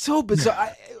 Like, so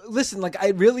bizarre. Listen, like,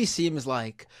 it really seems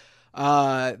like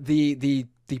the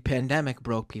pandemic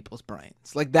broke people's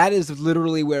brains. Like, that is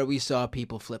literally where we saw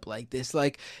people flip like this.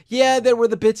 Like, yeah, there were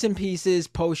the bits and pieces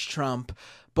post-Trump,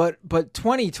 but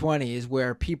 2020 is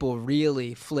where people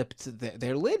really flipped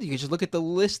their lid. You can just look at the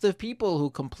list of people who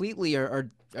completely are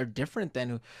different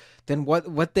than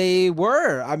what they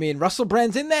were. I mean, Russell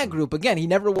Brand's in that group. Again, he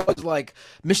never was like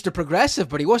Mr. Progressive,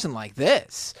 but he wasn't like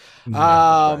this.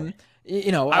 I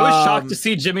was shocked to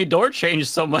see Jimmy Dore change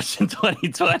so much in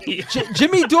 2020.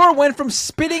 Jimmy Dore went from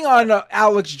spitting on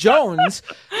Alex Jones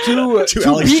to Alex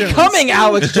becoming Jones.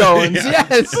 Alex Jones.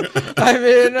 Yes, I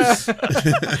mean,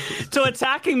 to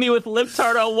attacking me with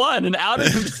Libtard 01 and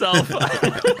outing himself.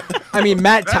 I mean,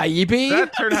 Matt Taibbi.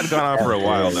 That turn had gone on for a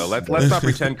while, though. Let's not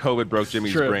pretend COVID broke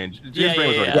Jimmy's brain. Jimmy's brain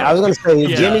was already I was going to say,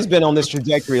 Jimmy's been on this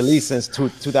trajectory at least since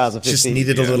 2015. Just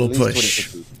needed a little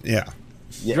push. Yeah.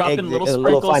 Dropping little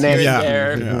sprinkles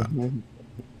here and there.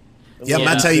 Yeah,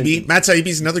 Matt Taibbi. Matt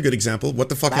Taibbi's another good example. What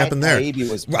the fuck happened there? Taibbi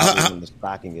was shocking.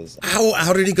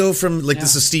 How did he go from like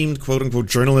this esteemed quote unquote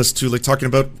journalist to like talking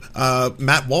about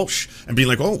Matt Walsh and being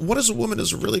like, "Oh, What Is a Woman"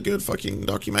 is a really good fucking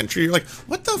documentary. You're like,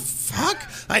 what the fuck?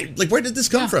 Where did this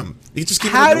come from? He just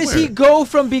came How does he go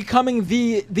from becoming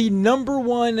the number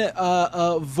one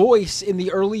voice in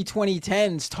the early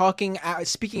 2010s,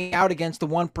 speaking out against the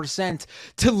 1%,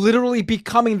 to literally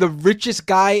becoming the richest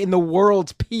guy in the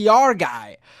world's PR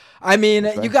guy? I mean,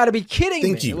 you got to be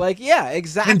kidding me. You. Like, yeah,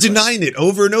 exactly. And denying it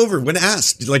over and over when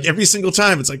asked. Like every single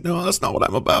time, it's like, no, that's not what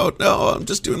I'm about. No, I'm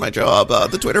just doing my job.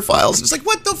 The Twitter files. And it's like,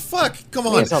 what the fuck? Come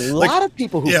on. There's a lot of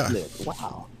people who flipped.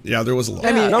 Wow. Yeah, there was a lot.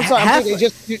 I mean, I'm sorry. I'm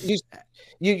thinking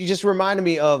you just reminded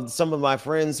me of some of my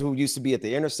friends who used to be at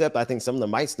the Intercept. I think some of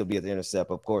them might still be at the Intercept.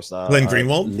 Of course, Glenn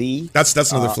Greenwald. Lee. That's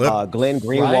another flip. Glenn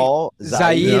Greenwald.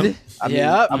 Right. Zaid.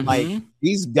 I'm like,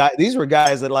 these were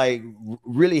guys that like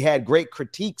really had great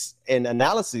critiques and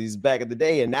analyses back in the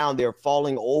day, and now they're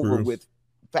falling over with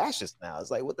fascists. Now it's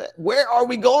like, where are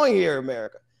we going here,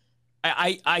 America?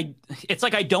 It's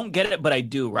like I don't get it, but I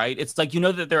do, right? It's like,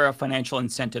 that there are financial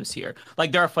incentives here.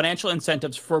 Like there are financial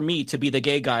incentives for me to be the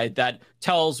gay guy that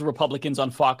tells Republicans on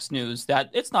Fox News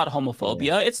that it's not homophobia.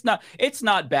 Yeah. It's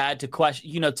not bad to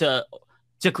question, to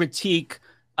critique,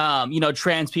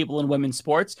 trans people in women's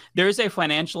sports. There is a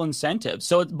financial incentive.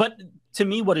 So, but to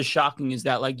me, what is shocking is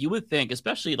that, like, you would think,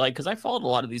 especially like, because I followed a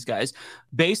lot of these guys,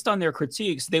 based on their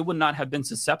critiques, they would not have been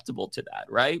susceptible to that,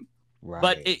 right?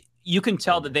 But you can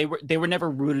tell that they were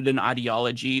never rooted in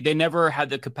ideology. They never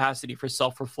had the capacity for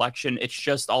self-reflection. It's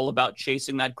just all about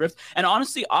chasing that grift. And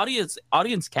honestly, audience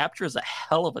capture is a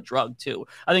hell of a drug too.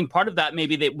 I think part of that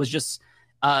maybe they was just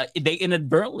they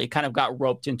inadvertently kind of got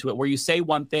roped into it, where you say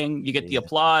one thing, you get the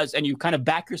applause, and you kind of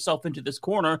back yourself into this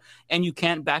corner, and you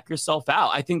can't back yourself out.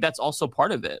 I think that's also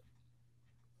part of it.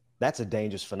 That's a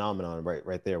dangerous phenomenon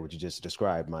right there, what you just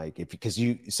described, Mike. Because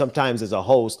you sometimes as a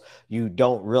host, you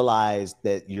don't realize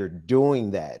that you're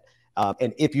doing that.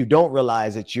 And if you don't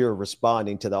realize that you're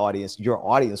responding to the audience, your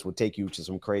audience will take you to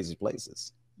some crazy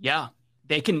places. Yeah.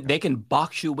 They can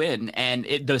box you in, and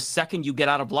the second you get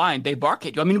out of line, they bark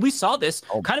at you. I mean, we saw this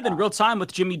kind of in real time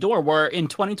with Jimmy Dore, where in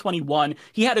 2021,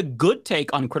 he had a good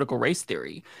take on critical race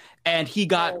theory, and he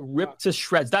got ripped to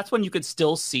shreds. That's when you could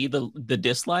still see the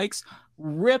dislikes,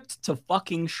 ripped to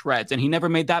fucking shreds, and he never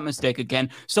made that mistake again.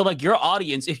 So, like, your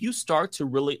audience, if you start to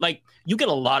really, like, you get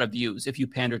a lot of views if you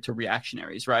pander to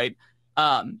reactionaries, right?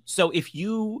 So if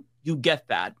you get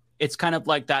that, it's kind of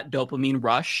like that dopamine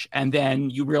rush, and then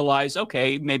you realize,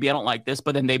 okay, maybe I don't like this,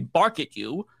 but then they bark at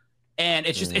you, and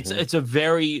it's just it's a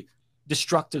very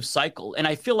destructive cycle. And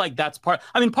I feel like that's part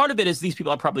of it is these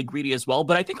people are probably greedy as well,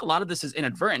 but I think a lot of this is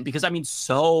inadvertent, because I mean,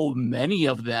 so many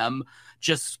of them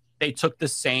just they took the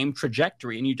same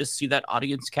trajectory, and you just see that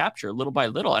audience capture little by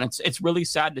little, and it's really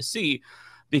sad to see,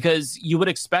 because you would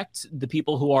expect the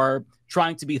people who are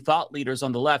trying to be thought leaders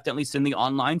on the left, at least in the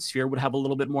online sphere, would have a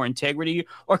little bit more integrity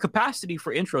or capacity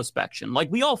for introspection. Like,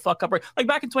 we all fuck up. Like,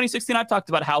 back in 2016, I talked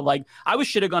about how, like, I was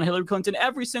shitting on Hillary Clinton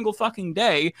every single fucking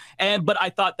day, but I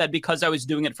thought that because I was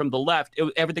doing it from the left,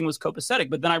 everything was copacetic.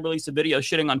 But then I released a video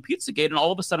shitting on Pizzagate, and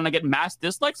all of a sudden I get mass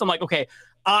dislikes. I'm like, okay,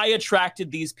 I attracted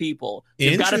these people.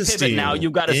 You've got to pivot now.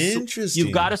 You've got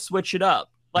to switch it up.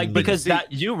 Like, because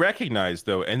that you recognize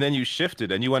though, and then you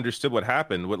shifted and you understood what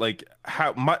happened. What, like,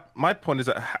 how my point is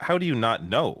that how do you not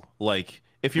know? Like,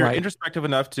 if you're introspective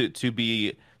enough to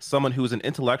be someone who's an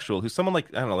intellectual, who's someone like,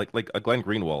 I don't know, like a Glenn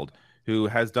Greenwald, who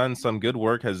has done some good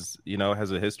work, has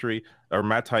a history, or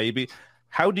Matt Taibbi,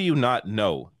 how do you not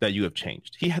know that you have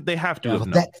changed? They have to have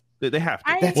known. They have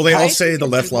to. Well, they all say the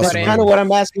left lost. That's kind of what I'm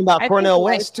asking about Cornel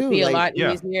West too. It'd be a lot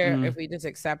easier if we just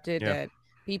accepted that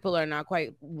people are not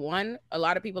quite a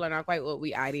lot of people are not quite what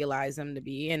we idealize them to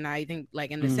be. And I think, like,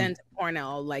 in the sense of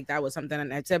Cornel, like, that was something,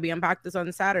 and I said we unpacked this on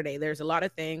Saturday. There's a lot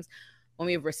of things when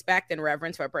we have respect and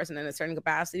reverence for a person in a certain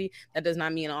capacity, that does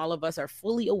not mean all of us are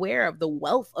fully aware of the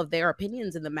wealth of their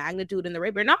opinions and the magnitude and the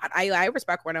rate. We're not. I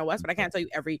respect Cornel West, but I can't tell you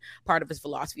every part of his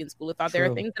philosophy and school of thought. There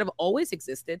are things that have always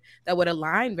existed that would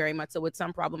align very much so with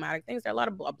some problematic things. There are a lot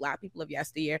of Black people of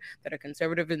yesteryear that are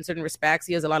conservative in certain respects.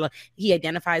 He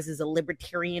identifies as a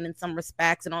libertarian in some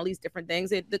respects and all these different things.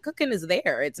 The cooking is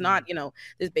there. It's not,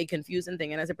 this big confusing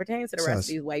thing. And as it pertains to the rest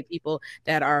of these white people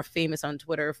that are famous on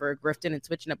Twitter for grifting and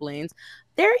switching up lanes,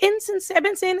 they're insincere. I've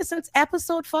been saying this since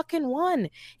episode fucking 1.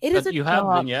 It is a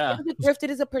job. It is a grift. It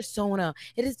is a persona.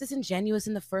 It is disingenuous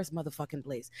in the first motherfucking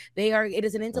place. It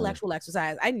is an intellectual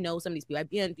exercise. I know some of these people. I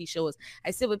be on these shows.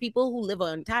 I sit with people who live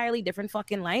an entirely different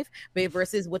fucking life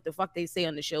versus what the fuck they say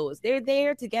on the shows. They're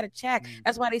there to get a check.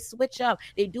 That's why they switch up.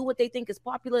 They do what they think is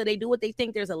popular. They do what they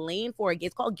think there's a lane for.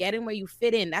 It's called getting where you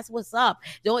fit in. That's what's up.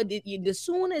 As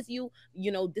soon as you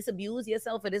disabuse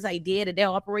yourself of this idea that they're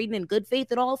operating in good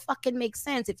faith, it all fucking makes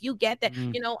sense. If you get that,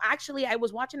 actually, I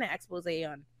was watching an expose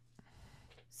on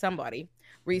somebody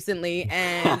recently,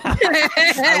 and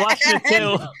I watched it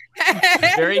too.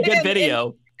 Very good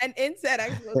video. And inside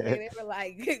expose, they were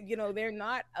like, they're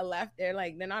not a left. They're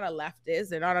not a leftist.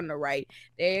 They're not on the right.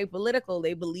 They're political.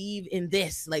 They believe in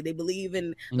this. Like, they believe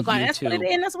in the that's what it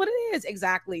is. And that's what it is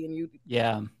exactly.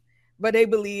 And but they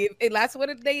believe that's what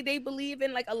they believe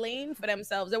in, like a lane for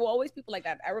themselves. There were always people like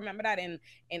that. I remember that in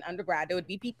undergrad, there would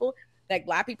be people like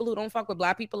Black people who don't fuck with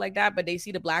Black people like that, but they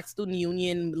see the Black student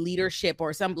union leadership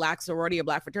or some Black sorority or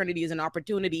Black fraternity as an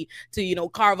opportunity to,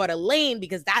 carve out a lane,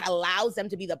 because that allows them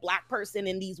to be the Black person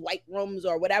in these white rooms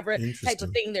or whatever type of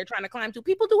thing they're trying to climb to.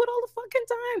 People do it all the fucking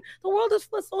time. The world is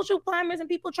full of social climbers and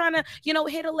people trying to,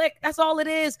 hit a lick. That's all it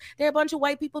is. They're a bunch of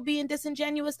white people being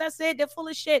disingenuous. That's it. They're full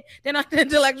of shit. They're not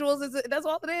intellectuals. That's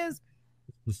all it is.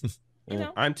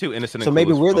 I'm too innocent. So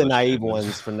maybe we're the naive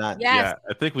ones for not. Yeah,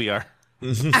 I think we are.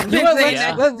 Let's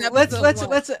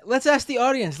ask the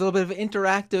audience a little bit of an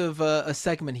interactive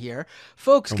segment here.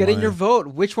 Folks, get in your vote.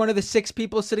 Which one of the 6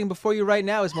 people sitting before you right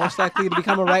now is most likely to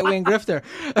become a right-wing grifter?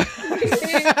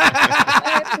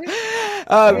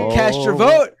 Cast your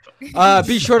vote.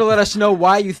 Be sure to let us know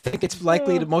why you think it's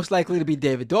most likely to be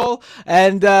David Dole.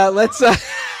 And let's...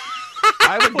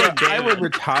 I would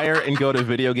retire and go to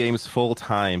video games full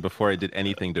time before I did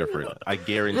anything different. I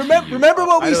guarantee. Remember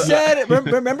what we said.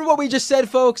 Remember what we just said,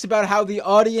 folks, about how the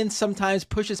audience sometimes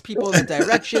pushes people in that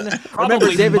direction.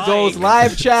 Remember David Dole's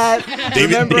live chat.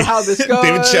 Remember how this goes.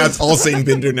 David chat's all saying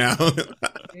Binder now.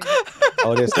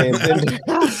 Oh, they're saying Binder.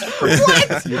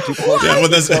 What? Yeah, well,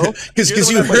 that's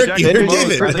because you heard David.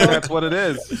 I think that's what it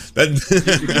is. That's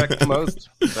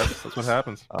what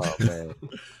happens. Oh man.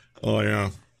 Oh yeah.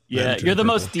 Yeah, you're the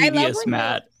most devious,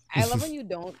 Matt. I love when you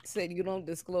don't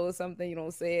disclose something, you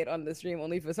don't say it on the stream,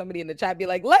 only for somebody in the chat be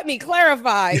like, let me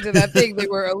clarify to that thing they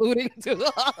were alluding to.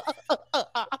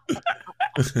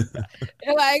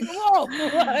 You're like, whoa,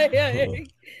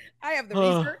 I have the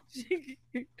research.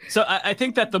 So I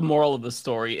think that the moral of the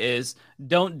story is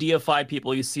don't deify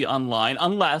people you see online,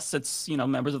 unless it's,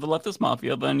 members of the leftist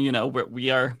mafia. Then, we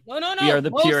are no. We are the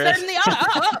most purest. Certainly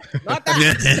not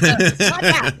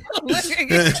that.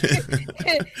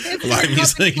 Why are you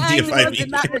saying deify me?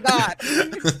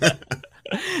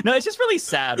 No, it's just really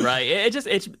sad, right? It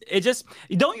just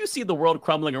don't you see the world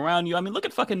crumbling around you? I mean, look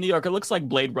at fucking New York. It looks like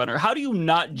Blade Runner. How do you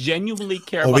not genuinely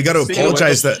care? We got to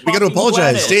apologize. We got to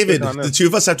apologize, David. The two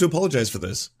of us have to apologize for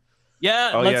this.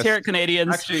 Yeah, let's hear it,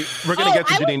 Canadians. Actually, we're gonna get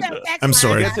to Janine. I'm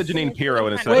sorry. Get to Janine Pirro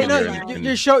in a second. Wait,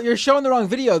 no, you're showing the wrong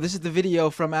video. This is the video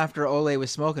from after Ole was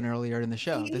smoking earlier in the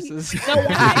show. This is. One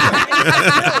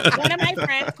of my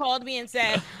friends called me and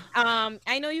said,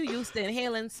 "I know you used to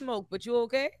inhale and smoke, but you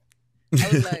okay?" I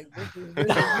was like,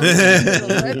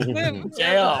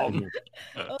 damn.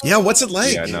 Yeah, what's it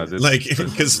like? Yeah, no,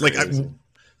 because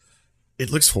it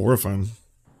looks horrifying.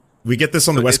 We get this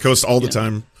on the West Coast all the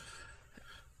time.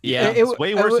 Yeah, it's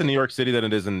way worse in New York City than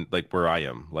it is in where I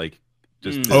am.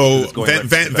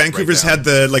 Vancouver's had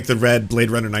the red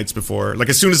Blade Runner nights before. Like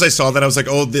as soon as I saw that, I was like,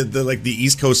 oh, the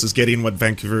East Coast is getting what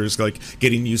Vancouver's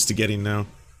getting used to getting now.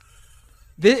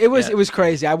 It was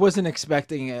crazy. I wasn't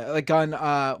expecting it. Like on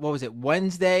what was it,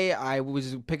 Wednesday? I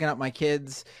was picking up my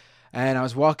kids, and I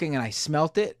was walking, and I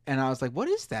smelt it, and I was like, "What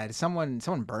is that? Did someone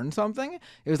burned something?"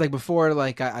 It was like before,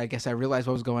 I guess I realized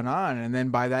what was going on, and then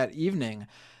by that evening,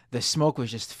 the smoke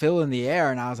was just filling the air,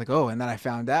 and I was like, "Oh!" And then I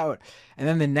found out, and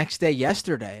then the next day,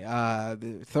 yesterday,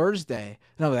 today's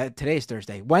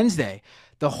Thursday, Wednesday.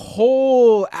 The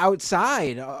whole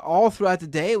outside, all throughout the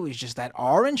day, it was just that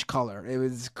orange color. It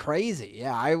was crazy.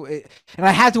 Yeah, and I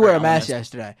had to wear a mask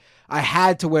yesterday. I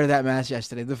had to wear that mask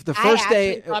yesterday. The first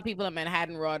day, I saw people in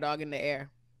Manhattan raw dog in the air.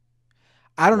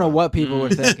 I don't know what people were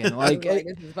thinking.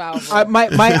 This is powerful.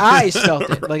 My eyes felt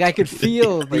it. Like I could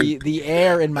feel the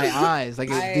air in my eyes. Like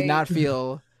it did not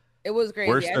feel. It was crazy.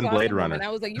 Worse than Blade Runner. And I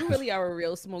was like, you really are a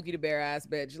real Smokey the Bear ass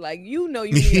bitch. Like, you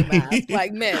need a mask.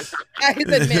 Like, miss. I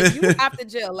said, miss, you have to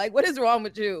chill. Like, what is wrong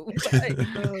with you?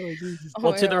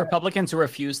 To the Republicans who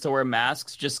refuse to wear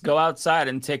masks, just go outside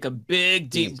and take a big,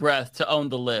 deep breath to own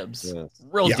the libs.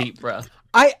 Real deep breath.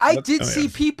 I did see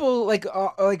people like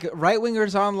right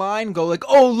wingers online go like,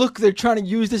 oh look, they're trying to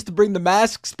use this to bring the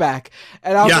masks back,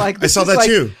 and I was like, I saw that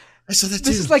too. This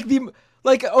is like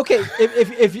okay,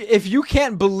 if you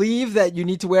can't believe that you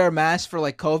need to wear a mask for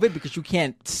COVID because you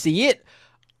can't see it,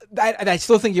 I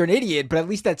still think you're an idiot, but at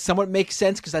least that somewhat makes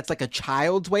sense because that's like a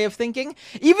child's way of thinking.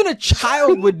 Even a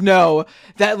child would know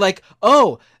that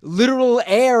literal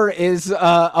air is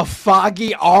a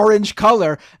foggy orange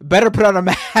color. Better put on a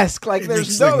mask. Like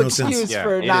there's no excuse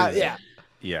for not.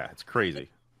 Yeah, it's crazy.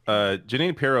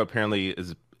 Janine Pirro apparently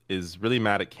is really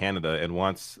mad at Canada and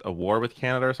wants a war with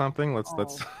Canada or something. Let's.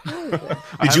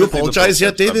 Did you apologize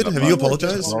yet, David? Have you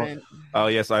apologized? Oh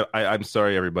yes, I'm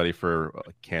sorry everybody for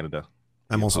Canada.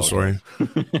 I'm also sorry.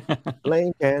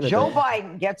 Blame Canada. Joe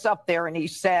Biden gets up there and he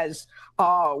says,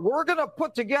 we're going to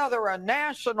put together a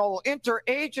national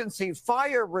interagency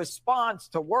fire response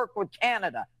to work with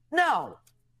Canada. No.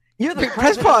 You're the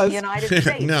president of the United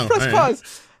States. No. Press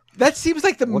pause. That seems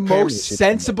like the most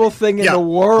sensible thing in the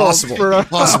world for a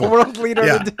world leader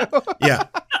to do. Yeah.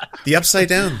 The upside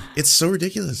down. It's so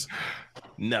ridiculous.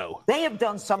 No. They have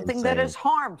done something that has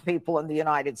harmed people in the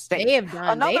United States.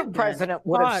 Another president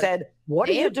would have said, what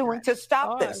are you doing to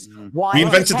stop this? Why we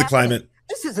invented the climate.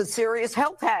 This is a serious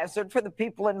health hazard for the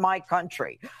people in my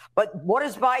country. But what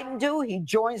does Biden do? He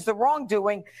joins the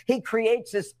wrongdoing. He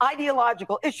creates this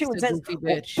ideological issue and says,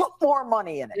 put more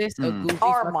money in it.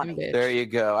 Our money. There you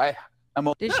go.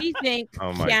 Did she think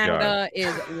Canada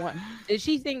is one? Did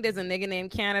she think there's a nigga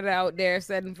named Canada out there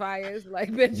setting fires?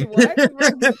 Like, bitch, what?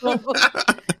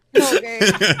 Okay.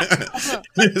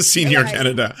 Senior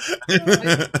Canada.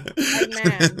 Man,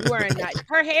 you are not.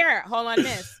 Her hair. Hold on,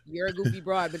 miss. You're a goofy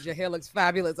broad, but your hair looks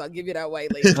fabulous. I'll give you that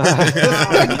white lady. But,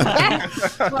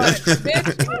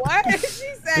 bitch, what?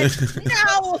 She said,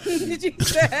 no. Did you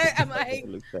say? I'm like,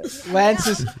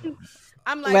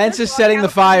 Lance is setting the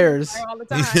fires. All the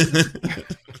time.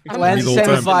 Lance is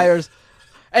setting the fires.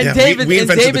 And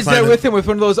David's there with him with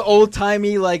one of those old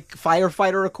timey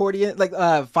firefighter accordion,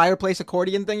 fireplace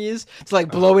accordion thingies to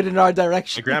blow it in our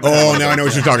direction. Oh, now I know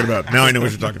what you're talking about. Now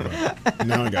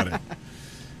I got it.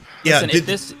 Listen,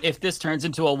 if this turns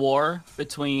into a war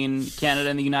between Canada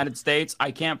and the United States,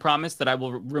 I can't promise that I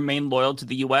will remain loyal to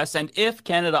the U.S. And if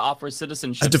Canada offers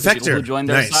citizenship to people who join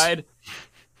their side,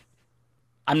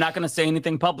 I'm not going to say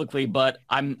anything publicly, but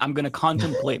I'm going to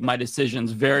contemplate my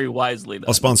decisions very wisely. Then.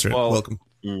 I'll sponsor it. Welcome.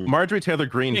 Marjorie Taylor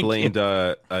Greene blamed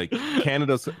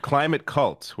Canada's climate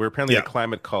cult. We're apparently a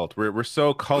climate cult. We're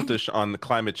so cultish on the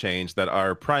climate change that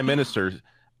our prime minister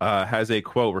has a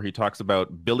quote where he talks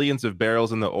about billions of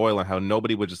barrels in the oil and how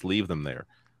nobody would just leave them there.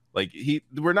 Like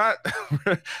we're not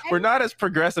as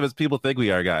progressive as people think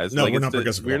we are, guys. No, like, we're not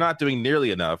progressive. We're not doing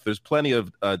nearly enough. There's plenty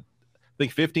of I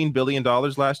think $15 billion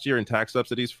last year in tax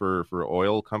subsidies for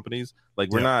oil companies.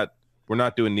 Like we're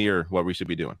not doing near what we should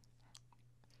be doing.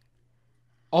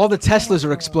 All the Teslas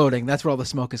are exploding. That's where all the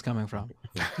smoke is coming from.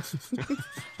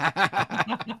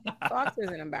 Fox is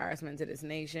an embarrassment to this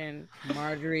nation.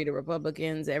 Marjorie, the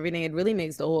Republicans, everything. It really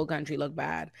makes the whole country look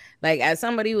bad. Like, as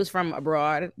somebody who's from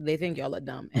abroad, they think y'all are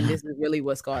dumb. And this is really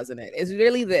what's causing it. It's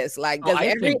really this. Like,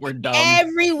 I think we're dumb.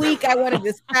 Every week I want to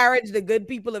disparage the good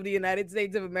people of the United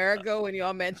States of America when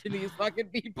y'all mention these fucking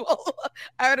people.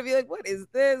 I want to be like, what is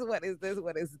this? What is this?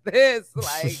 What is this?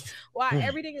 Like, why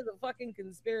everything is a fucking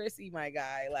conspiracy, my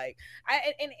guy. Like,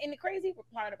 and the crazy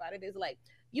part about it is, like,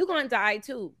 you gonna die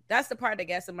too. That's the part that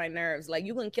gets on my nerves. Like,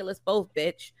 you gonna kill us both,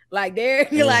 bitch. Like, there,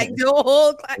 like the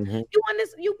whole time. You want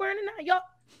this? You burning out, y'all.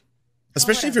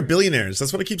 Especially if you're billionaires.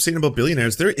 That's what I keep saying about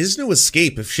billionaires. There is no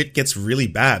escape if shit gets really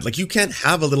bad. Like, you can't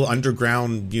have a little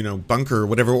underground, bunker or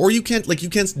whatever, or you can't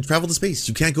travel to space.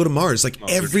 You can't go to Mars. Like,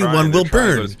 everyone will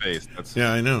burn.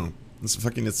 Yeah, I know.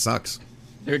 It sucks.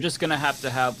 They're just gonna have to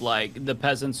have, like, the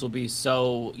peasants will be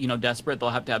so desperate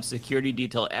they'll have to have security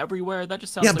detail everywhere. That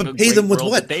just sounds like but pay them with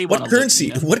what? What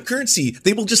currency? What currency?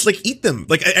 They will just eat them.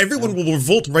 Like, everyone will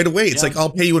revolt right away. It's like,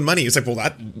 I'll pay you in money. It's like, well,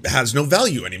 that has no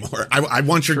value anymore. I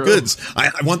want your goods.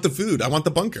 I want the food. I want the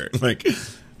bunker. Like,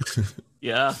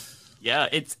 yeah.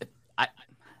 It's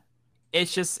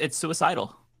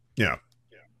suicidal. Yeah,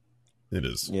 it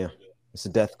is. Yeah, it's a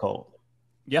death cult.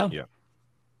 Yeah.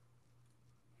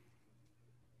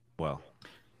 Well,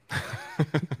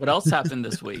 what else happened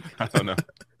this week? I don't know.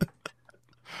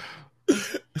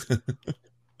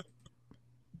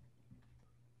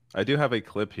 I do have a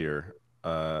clip here.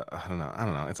 I don't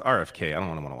know. It's RFK. I don't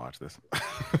want to watch this.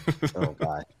 Oh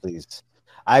God, please.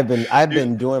 I've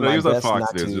been doing my best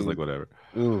not to. Just like whatever.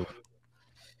 Ooh.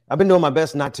 I've been doing my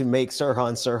best not to make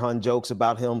Sirhan jokes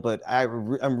about him, but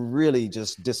I'm really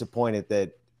just disappointed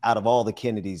that out of all the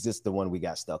Kennedys, this is the one we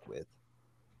got stuck with.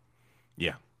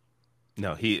 Yeah.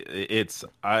 No,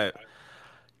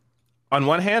 on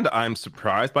one hand, I'm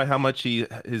surprised by how much he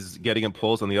is getting in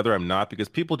polls. On the other, I'm not, because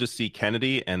people just see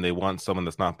Kennedy and they want someone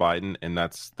that's not Biden. And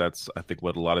that's I think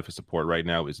what a lot of his support right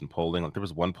now is in polling. Like, there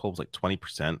was one poll was like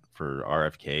 20% for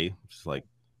RFK, which is like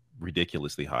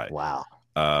ridiculously high. Wow.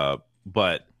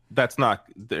 But that's not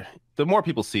the more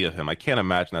people see of him, I can't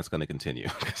imagine that's going to continue.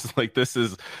 Like,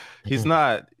 he's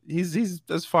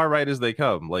as far right as they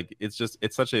come. Like, it's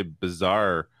such a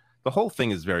bizarre. The whole thing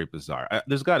is very bizarre.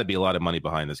 There's got to be a lot of money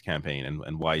behind this campaign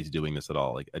and why he's doing this at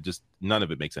all. Like, none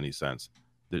of it makes any sense.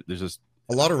 There's just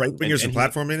a lot of right wingers are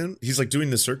platforming him. He's like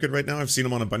doing the circuit right now. I've seen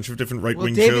him on a bunch of different right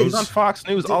wing shows. He's on Fox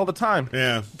News all the time.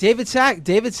 Yeah. David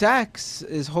Sachs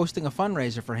is hosting a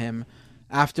fundraiser for him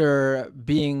after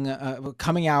being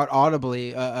coming out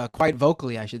audibly, quite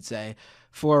vocally, I should say,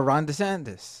 for Ron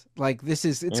DeSantis. Like,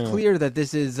 it's clear that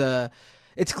this is a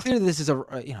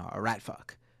rat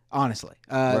fuck. Honestly,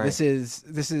 right. This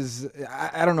is.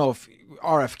 I don't know if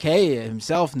RFK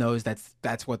himself knows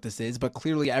that's what this is, but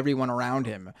clearly everyone around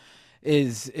him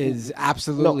is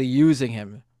absolutely using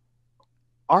him.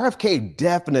 RFK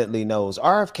definitely knows.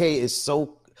 RFK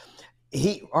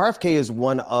is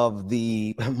one of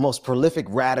the most prolific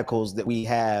radicals that we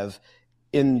have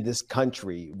in this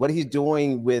country. What he's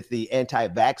doing with the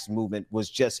anti-vax movement was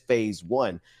just phase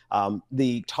one.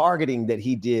 The targeting that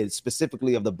he did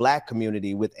specifically of the Black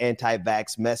community with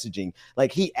anti-vax messaging,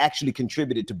 like, he actually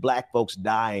contributed to Black folks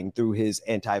dying through his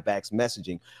anti-vax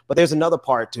messaging. But there's another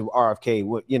part to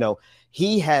RFK.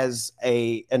 He has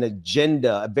an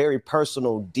agenda, a very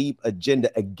personal, deep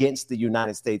agenda against the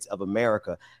United States of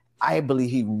America. I believe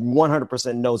he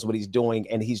 100% knows what he's doing,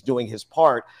 and he's doing his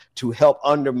part to help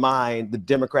undermine the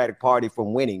Democratic Party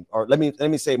from winning. Or let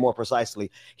me say more precisely,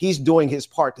 he's doing his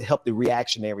part to help the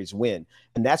reactionaries win.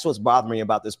 And that's what's bothering me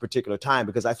about this particular time,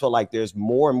 because I feel like there's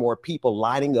more and more people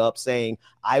lining up saying,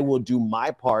 I will do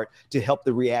my part to help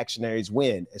the reactionaries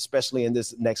win, especially in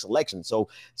this next election. So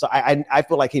I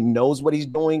feel like he knows what he's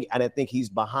doing, and I think he's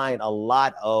behind a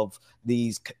lot of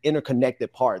these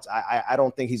interconnected parts. I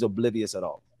don't think he's oblivious at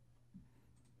all.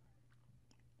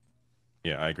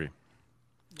 Yeah, I agree.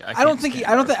 I don't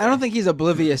think he's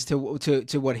oblivious to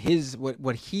what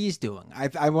he's doing.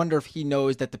 I wonder if he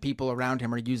knows that the people around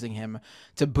him are using him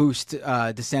to boost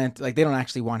DeSantis. Like, they don't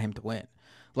actually want him to win.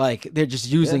 Like, they're just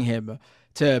using him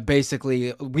to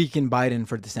basically weaken Biden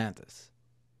for DeSantis.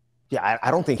 Yeah,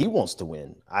 I don't think he wants to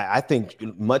win. I think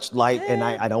much like, and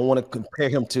I don't want to compare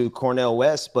him to Cornel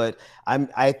West, but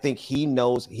I think he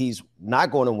knows he's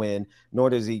not going to win, nor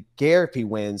does he care if he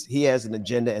wins. He has an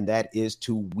agenda, and that is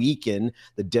to weaken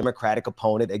the Democratic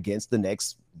opponent against the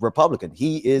next Republican.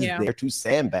 He is there to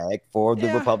sandbag for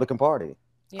the Republican Party.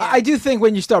 Yeah. I do think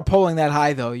when you start polling that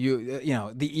high, though, you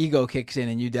know, the ego kicks in,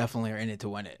 and you definitely are in it to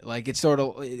win it. Like, it's sort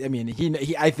of, I mean,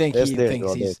 I think he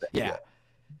thinks he's, yeah.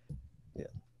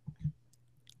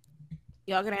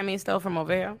 Y'all can hear me still from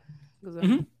over here?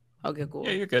 Okay, cool.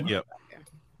 Yeah, you're good. Yep.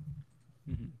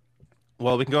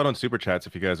 Well, we can go out on super chats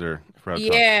if you guys are.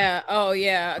 Yeah. Oh,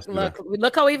 yeah.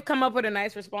 Look how we've come up with a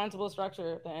nice, responsible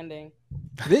structure at the ending.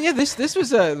 Yeah, this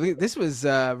was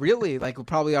really like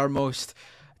probably our most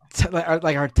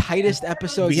our tightest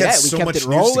episode yet. We kept it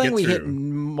rolling. We hit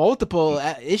multiple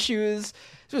issues.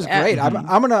 This was great. I'm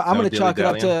gonna chalk it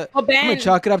up to I'm gonna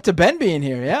chalk it up to Ben being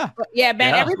here. Yeah. Yeah,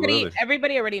 Ben.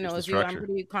 Everybody already knows you. I'm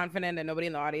pretty confident that nobody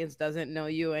in the audience doesn't know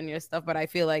you and your stuff. But I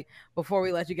feel like before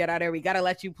we let you get out of there, we gotta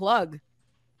let you plug.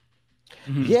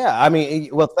 Yeah, I mean,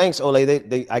 well, thanks, Ole.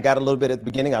 I got a little bit at the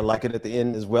beginning. I like it at the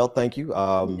end as well. Thank you.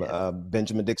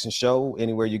 Benjamin Dixon Show,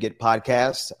 anywhere you get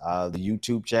podcasts. The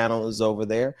YouTube channel is over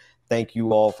there. Thank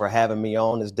you all for having me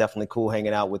on. It's definitely cool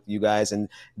hanging out with you guys. And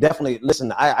definitely,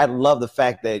 listen, I love the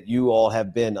fact that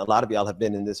a lot of y'all have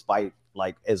been in this fight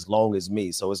like as long as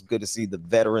me. So it's good to see the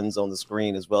veterans on the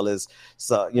screen as well as,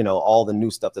 all the new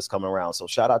stuff that's coming around. So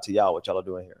shout out to y'all, what y'all are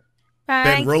doing here.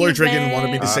 Ben, Roller Dragon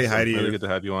wanted me to say hi to you. Really good to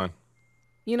have you on.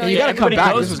 You know, you gotta come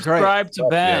back. Go this was great. Subscribe to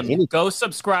Ben. Yeah. Go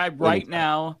subscribe right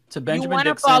now to Benjamin Dixon. You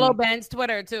want to follow Ben's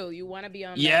Twitter too. You want to be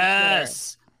on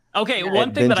Ben's Twitter. Okay,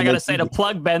 one thing that I gotta say to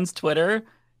plug Ben's Twitter,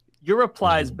 your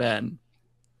replies, Ben.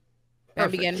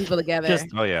 Ben be getting people together.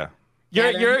 Oh yeah.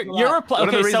 Your reply.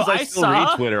 Okay, so I still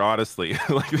read Twitter, honestly.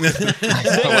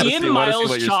 The Ian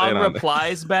Miles Chong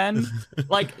replies, Ben.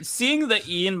 Like seeing the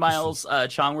Ian Miles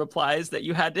Chong replies that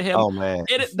you had to him. Oh man,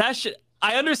 that shit.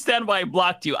 I understand why I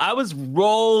blocked you. I was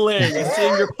rolling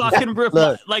seeing your fucking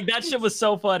reply. Like that shit was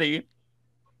so funny.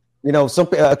 You know,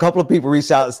 a couple of people reached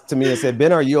out to me and said,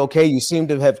 "Ben, are you okay? You seem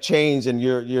to have changed, and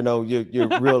you're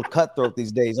real cutthroat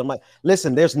these days." I'm like,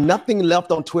 "Listen, there's nothing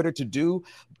left on Twitter to do.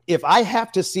 If I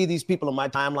have to see these people on my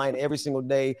timeline every single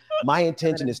day, my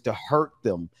intention is to hurt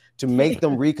them, to make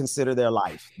them reconsider their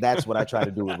life. That's what I try to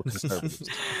do with conservatives."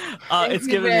 It's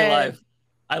giving me life.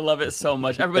 I love it so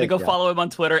much. Everybody go follow him on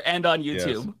Twitter and on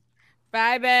YouTube. Yes.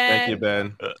 Bye, Ben. Thank you,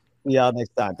 Ben. See y'all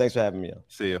next time. Thanks for having me on.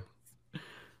 See you.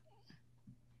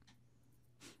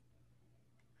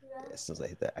 As soon as I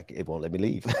hit that, it won't let me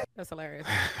leave. That's hilarious.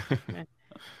 Look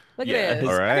at this.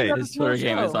 All right. His Twitter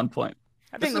game is on point.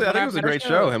 I think it was a great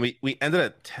show, and we ended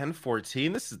at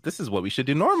 10:14. This is what we should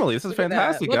do normally. This is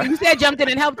fantastic. Well, you said jumped in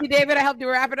and helped you, David. I helped you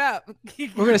wrap it up.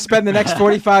 We're gonna spend the next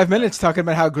 45 minutes talking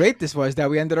about how great this was that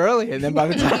we ended early, and then by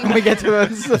the time we get to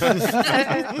us,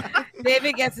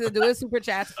 David gets to do his super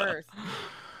chats first.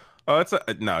 Oh, it's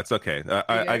okay.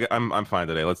 I'm fine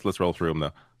today. Let's roll through them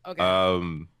though.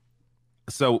 Okay.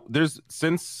 So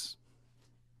since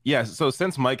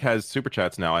Mike has super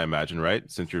chats now, I imagine, right?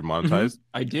 Since you're monetized,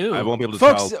 I do. I won't be able to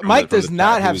folks, tell. Mike does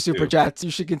not have super chats.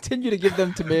 You should continue to give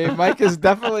them to me. Mike is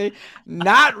definitely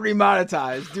not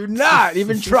remonetized. Do not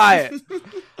even try it.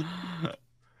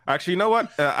 Actually, you know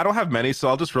what? I don't have many, so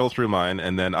I'll just roll through mine,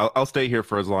 and then I'll stay here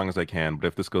for as long as I can. But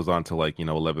if this goes on to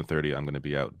 11:30, I'm going to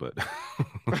be out. But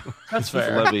that's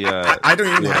fair. I don't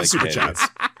even have super chats.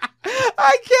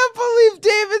 I can't believe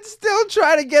David's still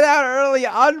trying to get out early.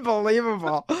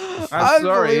 Unbelievable. I'm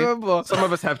sorry. Some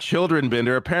of us have children,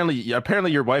 Binder.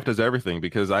 Apparently your wife does everything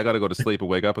because I got to go to sleep and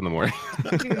wake up in the morning.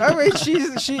 I mean,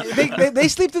 they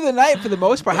sleep through the night for the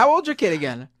most part. How old's your kid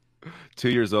again? 2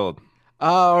 years old.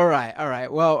 All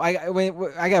right. Well, I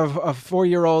got a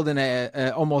 4-year-old and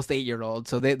a almost 8-year-old,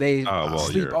 so they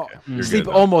sleep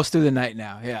almost through the night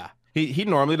now. Yeah. He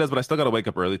normally does, but I still got to wake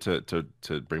up early to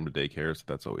bring him to daycare. So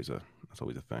that's always a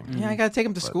thing. Yeah, I got to take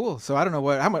him to school, so I don't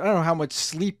know how much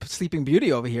Sleeping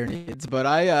Beauty over here needs, but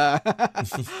I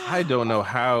don't know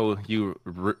how you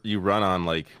run on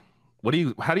how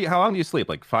long do you sleep?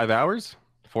 5 hours?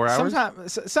 4 hours?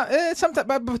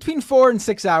 Sometimes between 4 and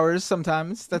 6 hours.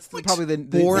 Sometimes that's probably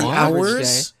the 4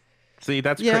 hours. See,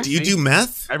 that's crazy. Do you do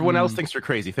meth? Everyone else thinks you're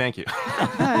crazy. Thank you.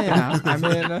 Yeah, I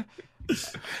mean.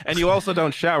 And you also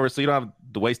don't shower, so you don't have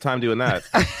to waste time doing that.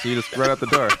 So you just run out the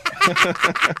door.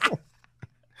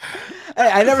 Hey,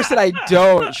 I never said I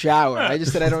don't shower. I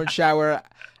just said I don't shower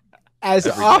as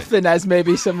often as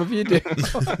maybe some of you do.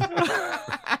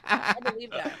 I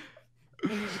believe that.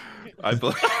 I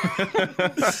believe.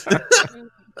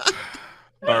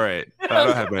 All right, I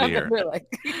don't have any here.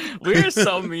 We're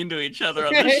so mean to each other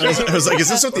on this show. I was like, is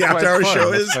this what the after hour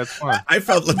show is? That's fun. I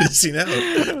felt missing out.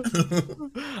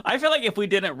 I feel like if we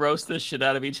didn't roast the shit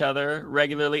out of each other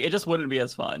regularly, it just wouldn't be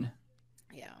as fun.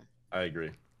 Yeah, I agree.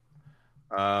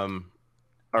 All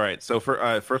right, so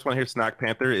for first one here, Snack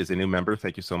Panther is a new member.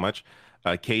 Thank you so much.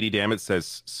 Katie Dammit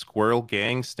says, "Squirrel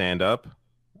Gang, stand up."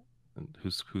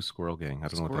 Who's Squirrel Gang? I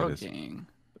don't know what that is. Gang.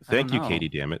 Thank you, Katie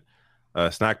Dammit.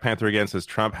 Snack Panther again says,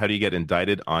 "Trump, how do you get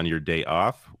indicted on your day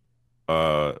off?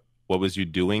 What was you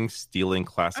doing? Stealing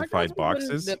classified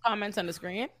boxes?" The comments on the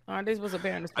screen. Aren't they supposed to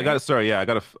appear on the screen? I got it. Sorry, yeah, I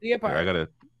got to.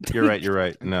 You're right. You're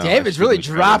right. No, David's really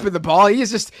dropping the ball.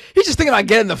 He's just thinking about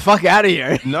getting the fuck out of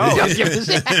here. No,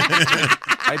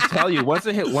 I tell you, once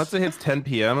it hits 10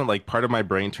 p.m., like part of my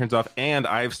brain turns off, and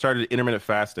I've started intermittent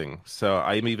fasting, so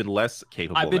I'm even less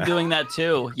capable. I've been now. doing that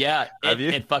too. Yeah,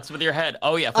 it fucks with your head.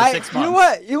 Oh yeah, for 6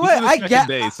 months. You know what? I get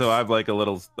day, so I'm like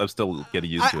I'm still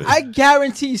getting used to it. I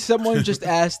guarantee someone just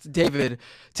asked David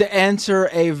to answer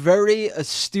a very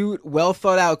astute, well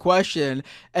thought out question,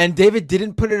 and David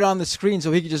didn't put it on the screen,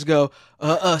 so he could just go,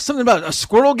 something about a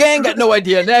squirrel gang. Got no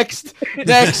idea. Next. Mike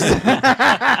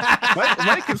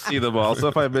can see them all, so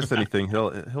if I miss anything,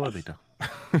 he'll let me know.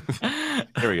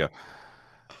 There we go.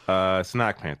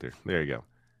 Snack Panther. There you go.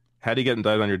 How do you get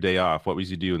indicted on your day off? What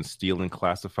was you doing? Stealing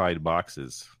classified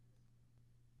boxes?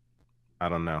 I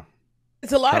don't know.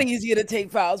 It's a lot easier to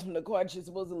take files from the court you're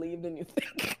supposed to leave than you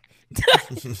think.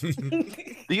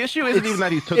 The issue isn't even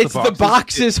that he took it's the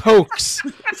boxes. The box's hoax.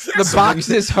 The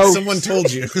box's hoax. Someone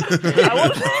told you.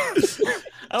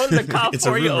 I was a cop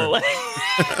for you.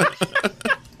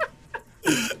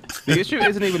 The issue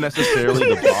isn't even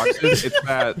necessarily the boxes. It's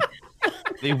that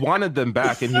they wanted them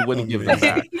back and he wouldn't give them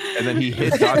back, and then he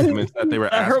hid documents that they were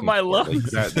asking. I hurt my for.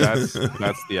 lungs. Like that's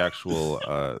the actual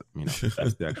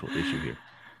that's the actual issue here.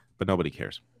 But nobody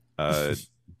cares.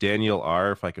 Daniel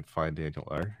R. If I could find Daniel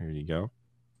R. Here you go.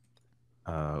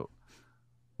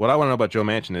 What I want to know about Joe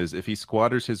Manchin is if he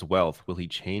squanders his wealth, will he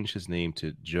change his name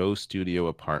to Joe Studio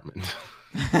Apartment?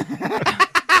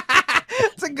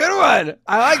 That's a good one.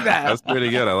 I like that. That's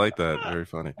pretty good. I like that. Very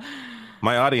funny.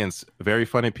 My audience, very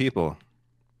funny people.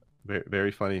 Very,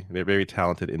 very funny. They're very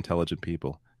talented, intelligent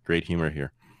people. Great humor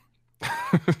here.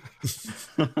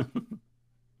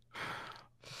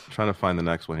 Trying to find the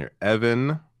next one here.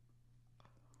 Evan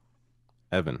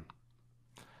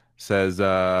says,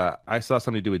 I saw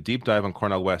somebody do a deep dive on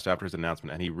Cornel West after his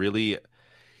announcement, and he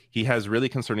has really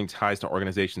concerning ties to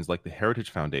organizations like the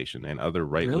Heritage Foundation and other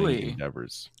right-wing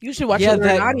endeavors. You should watch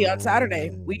Illuminati on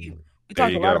Saturday. We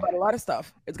talked about a lot of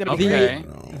stuff. It's gonna be great.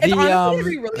 It's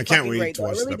honestly really I can't wait great, to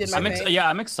watch really did my thing.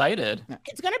 I'm excited.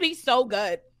 It's gonna be so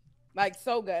good, like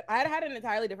so good. I had an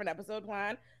entirely different episode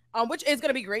planned, which is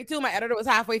gonna be great too. My editor was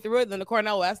halfway through it, then the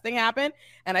Cornel West thing happened,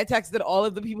 and I texted all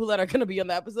of the people that are gonna be on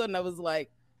the episode, and I was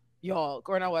like, "Y'all,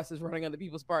 Cornel West is running on the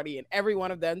People's Party," and every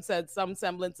one of them said some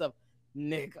semblance of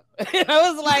nigga. And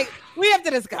I was like, we have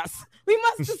to discuss. We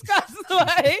must discuss.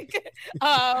 Like,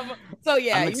 so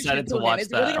yeah, I'm excited to watch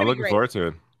that. Really I'm looking forward to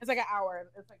it. It's like an hour.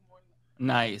 It's like more.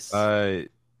 Nice.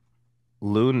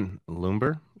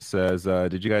 Loomber says,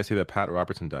 did you guys see that Pat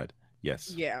Robertson died?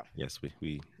 Yes. Yeah. Yes,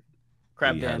 we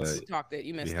crab dance. Talked it.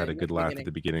 You missed it. We had a good laugh at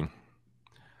the beginning.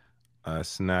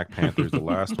 Snack Panther's the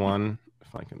last one.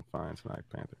 If I can find Snack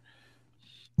Panther.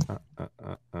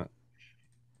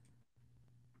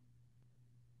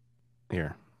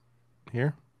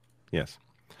 Here? Yes.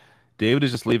 David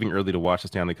is just leaving early to watch the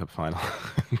Stanley Cup final.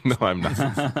 No, I'm not.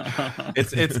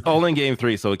 It's only game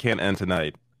 3, so it can't end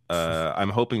tonight. I'm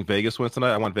hoping Vegas wins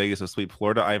tonight. I want Vegas to sweep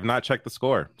Florida. I have not checked the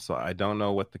score, so I don't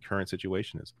know what the current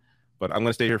situation is. But I'm going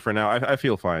to stay here for now. I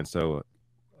feel fine. So,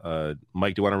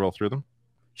 Mike, do you want to roll through them?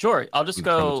 Sure. I'll just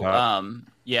go.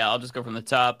 I'll just go from the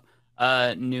top.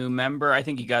 New member. I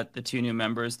think you got the 2 new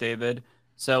members, David.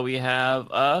 So we have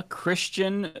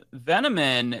Christian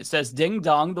Veneman. It says, "Ding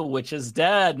dong, the witch is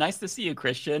dead." Nice to see you,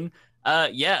 Christian.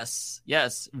 Yes.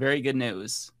 Very good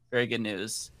news.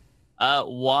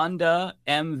 Wanda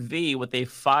MV with a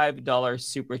 $5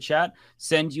 super chat.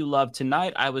 "Send you love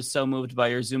tonight. I was so moved by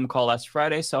your Zoom call last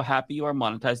Friday. So happy you are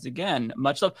monetized again.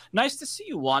 Much love." Nice to see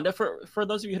you, Wanda. For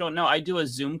those of you who don't know, I do a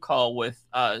Zoom call with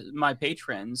my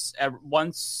patrons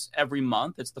once every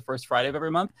month. It's the first Friday of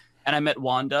every month. And I met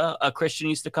Wanda. Christian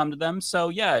used to come to them. So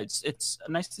yeah, it's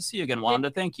nice to see you again, Wanda.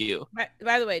 Thank you.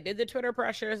 By the way, did the Twitter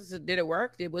pressures, did it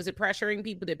work? Was it pressuring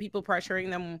people? Did people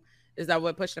pressuring them Is that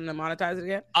what pushed him to monetize it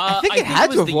again? I think it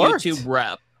had to have worked. YouTube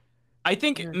rep. I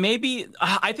think that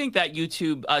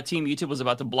Team YouTube was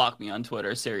about to block me on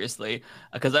Twitter, seriously,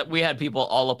 because we had people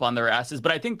all up on their asses.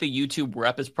 But I think the YouTube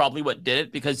rep is probably what did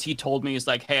it, because he told me, he's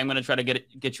like, hey, I'm going to try to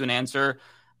get you an answer.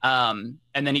 And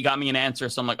then he got me an answer.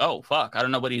 So I'm like, oh, fuck, I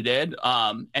don't know what he did.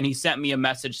 And he sent me a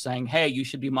message saying, hey, you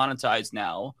should be monetized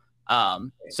now.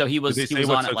 So he was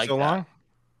on it like that. Long?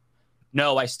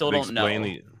 No, I still don't know.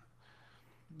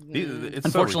 It's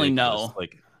unfortunately, so no.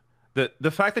 Like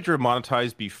the fact that you're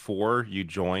monetized before you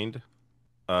joined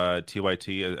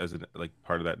TYT as like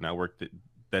part of that network,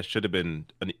 that should have been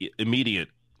an immediate,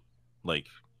 like,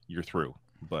 you're through.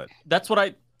 But that's what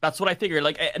I figured.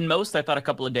 Like, at most, I thought a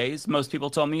couple of days. Most people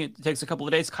told me it takes a couple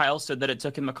of days. Kyle said that it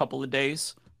took him a couple of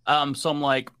days. So I'm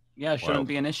like, yeah, it shouldn't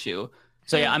be an issue.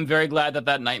 So yeah, I'm very glad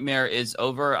that nightmare is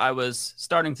over. I was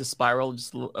starting to spiral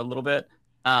just a little bit.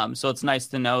 So it's nice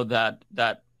to know that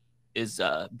is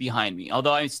behind me.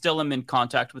 Although I still am in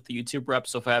contact with the YouTube rep,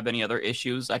 so if I have any other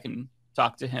issues, I can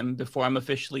talk to him before I'm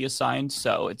officially assigned.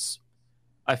 So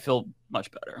I feel much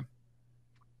better.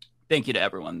 Thank you to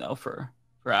everyone though for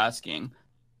asking.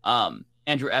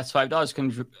 Andrew S.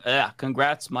 $5.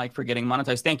 Congrats, Mike, for getting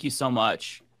monetized. Thank you so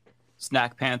much.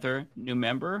 Snack Panther, new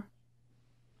member.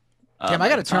 Damn, I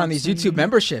got to turn on these YouTube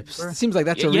memberships. It seems like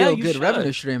that's a real good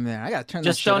revenue stream there. I got to turn.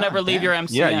 Just don't ever leave your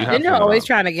MCN. Yeah, you're always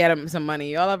trying to get him some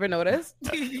money. Y'all ever notice?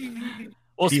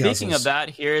 Well, speaking of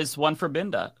that, here's one for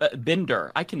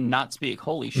Binder. I cannot speak.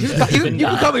 Holy shit! You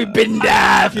can call me Binder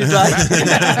if you'd like.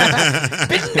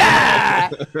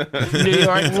 Binder. New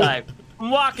York type.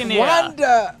 I'm walking here.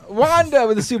 Wanda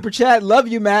with a super chat. Love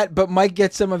you, Matt, but Mike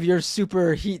gets some of your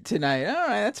super heat tonight. All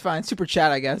right, that's fine. Super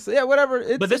chat, I guess. Yeah,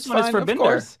 whatever. But this one is for Binder.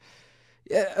 Course.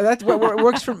 Yeah, that's what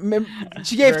works for me.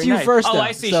 She gave it to you first. Oh, though,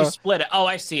 I see. So. She split it. Oh,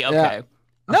 I see. Okay. Yeah.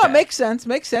 No, it makes sense.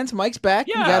 Makes sense. Mike's back.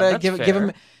 Yeah, you gotta that's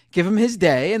give him his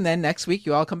day, and then next week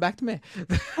you all come back to me.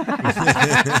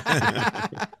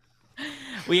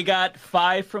 We got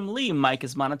 5 from Lee. Mike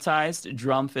is monetized.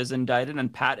 Drumpf is indicted,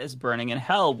 and Pat is burning in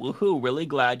hell. Woohoo! Really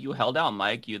glad you held out,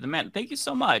 Mike. You the man. Thank you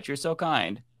so much. You're so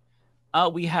kind.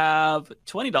 We have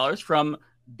 $20 from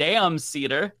Damn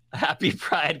Cedar. Happy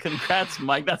Pride. Congrats,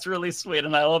 Mike. That's really sweet,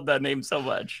 and I love that name so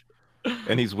much.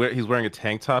 And he's wearing a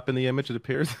tank top in the image, it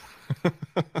appears.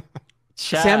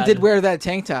 Chad. Sam did wear that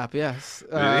tank top, yes.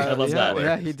 I love that.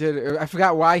 Yeah, he did. I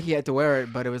forgot why he had to wear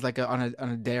it, but it was like on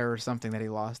a dare or something that he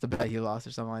lost. A bet he lost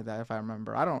or something like that, if I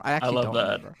remember. I actually don't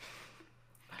remember.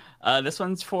 This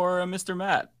one's for Mr.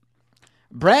 Matt.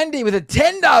 Brandy with a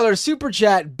 $10 super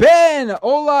chat. Ben,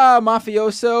 hola,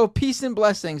 mafioso. Peace and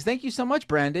blessings. Thank you so much,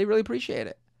 Brandy. Really appreciate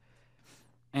it.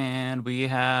 And we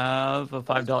have a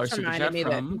 $5 super chat me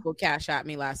from... that people cash at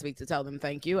me last week to tell them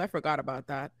thank you. I forgot about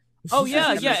that. Oh,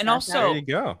 yeah, yeah. And also... There you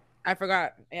go. I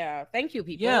forgot. Yeah. Thank you,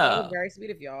 people. Yeah. That was very sweet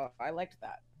of y'all. I liked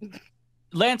that.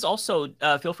 Lance, also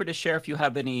feel free to share if you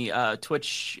have any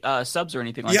Twitch subs or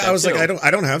anything like that. Yeah, I was too. like,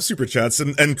 I don't have super chats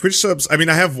and Twitch subs. I mean,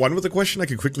 I have one with a question. I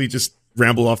could quickly just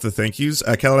ramble off the thank yous.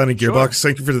 Carolina Gearbox,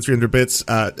 thank you for the 300 bits.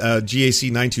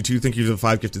 GAC922, thank you for the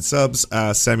 5 gifted subs.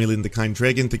 Samuel in the Kind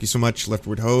Dragon, thank you so much.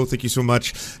 Leftward Ho, thank you so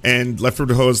much. And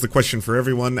Leftward Ho is the question for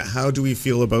everyone. How do we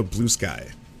feel about Blue Sky?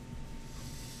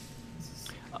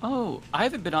 Oh, I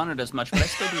haven't been on it as much, but I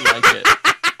still do like it.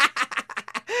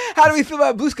 How do we feel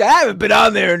about Blue Sky? I haven't been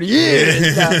on there in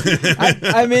years.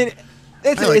 I mean,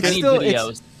 it's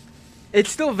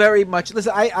still very much.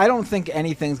 Listen, I don't think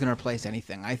anything's gonna replace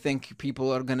anything. I think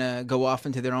people are gonna go off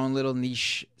into their own little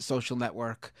niche social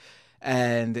network,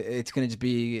 and it's gonna just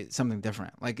be something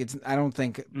different. Like I don't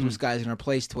think Blue Sky is gonna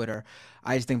replace Twitter.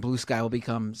 I just think Blue Sky will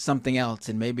become something else,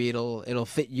 and maybe it'll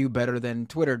fit you better than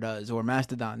Twitter does or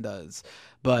Mastodon does.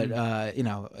 But I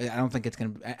don't think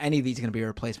any of these are gonna be a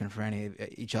replacement for any of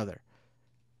each other.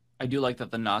 I do like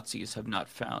that the Nazis have not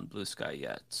found Blue Sky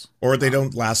yet, or they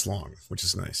don't last long, which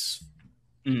is nice.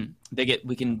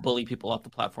 We can bully people off the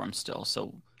platform still,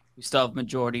 so we still have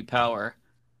majority power.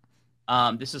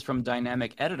 This is from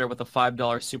Dynamic Editor with a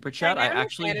 $5 super chat. Dynamic I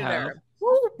actually Editor. have.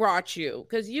 Who brought you?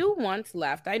 Because you once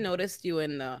left. I noticed you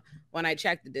when I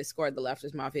checked the Discord, the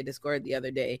Leftist Mafia Discord the other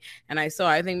day, and I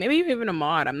think maybe even a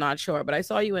mod. I'm not sure, but I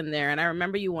saw you in there, and I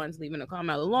remember you once leaving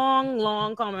a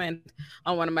long comment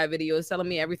on one of my videos telling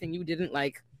me everything you didn't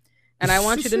like, and I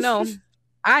want you to know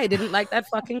I didn't like that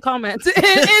fucking comment. In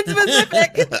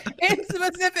specific,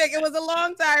 it was a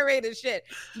long tirade of shit.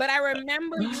 But I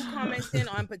remember you commenting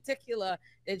on particular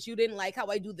that you didn't like how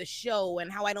I do the show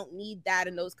and how I don't need that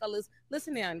in those colors.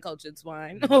 Listen here, uncultured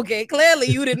swine. Okay, clearly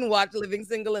you didn't watch Living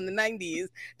Single in the 90s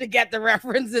to get the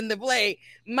reference in the play.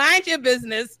 Mind your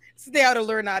business. Stay out of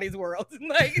Leonardo's world.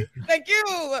 Like, thank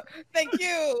you. Like,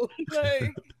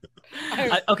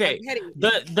 okay,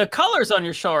 the colors on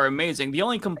your show are amazing. The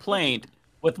only complaint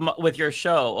with your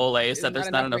show, Ole, is that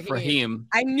there's not enough Raheem.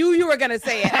 I knew you were gonna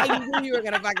say it. I knew you were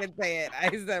gonna fucking say it. I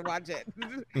said, watch it.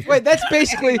 Wait, that's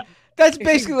basically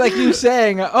like you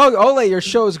saying, "Oh, Ole, your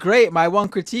show's great. My one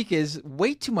critique is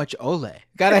way too much Ole.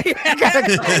 Gotta cut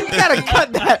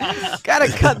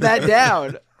that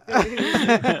down."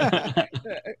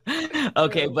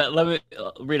 Okay, but let me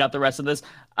read out the rest of this.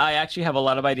 I actually have a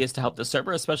lot of ideas to help the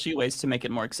server, especially ways to make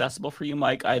it more accessible for you,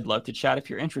 Mike. I'd love to chat if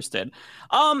you're interested.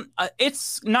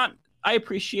 It's not, I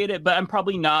appreciate it, but I'm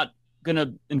probably not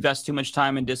gonna invest too much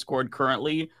time in Discord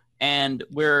currently. And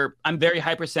I'm very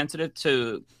hypersensitive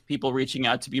to people reaching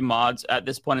out to be mods at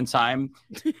this point in time.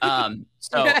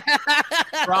 So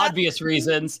for obvious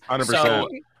reasons. 100%. So,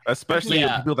 especially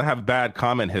people that have bad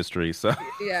comment history. So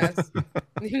yes.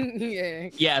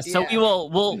 So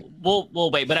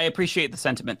we'll wait, but I appreciate the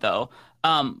sentiment though.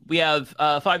 We have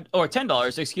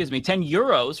 $10, excuse me, 10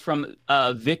 euros from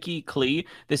Vicky Klee.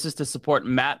 This is to support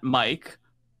Matt Mike.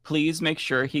 Please make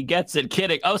sure he gets it.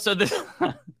 Kidding. Oh, so this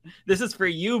is for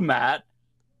you, Matt.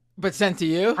 But sent to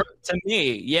you? To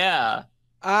me, yeah.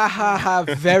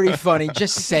 Very funny.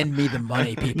 Just send me the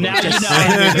money, people. Now Just you know.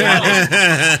 send me the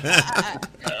money.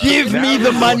 Give me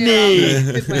the money.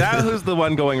 Now who's the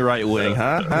one going right wing,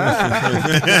 huh?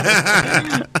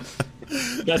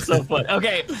 That's so fun.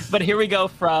 Okay, but here we go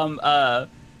from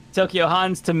Tokyo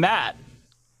Hans to Matt.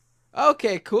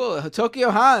 Okay, cool.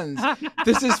 Tokyo Hans.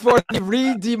 This is for the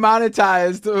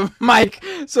re-demonetized Mike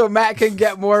so Matt can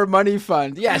get more money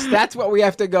fund. Yes, that's what we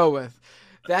have to go with.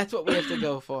 That's what we have to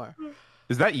go for.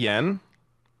 Is that yen?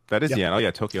 That is yen. Oh,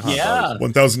 yeah, Tokyo Hans. Yeah.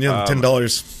 1,000 yen,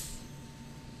 $10.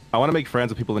 I want to make friends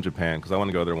with people in Japan because I want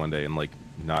to go there one day and like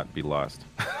not be lost.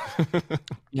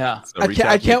 Yeah. So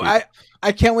I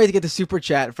can't wait to get the super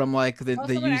chat from like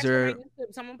the user.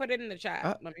 Someone put it in the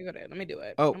chat. Let me do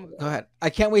it. Oh, go ahead. I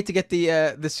can't wait to get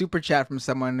the super chat from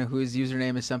someone whose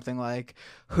username is something like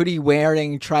hoodie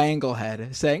wearing triangle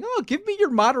head saying, "Oh, give me your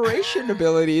moderation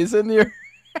abilities and your."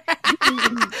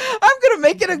 I'm gonna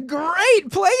make it a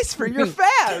great place for your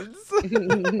fans.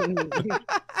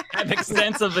 I have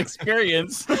extensive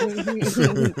experience.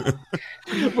 We're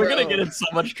gonna get in so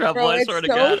much trouble. Bro, I swear it's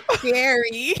to so God.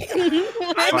 scary.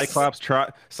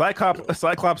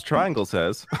 Cyclops Triangle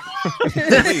says. I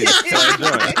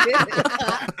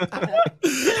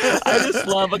just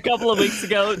love a couple of weeks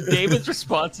ago David's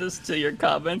responses to your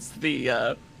comments.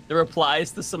 The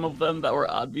replies to some of them that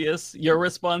were obvious. Your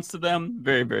response to them,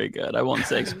 very, very good. I won't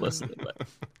say explicitly, but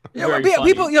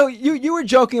people, you were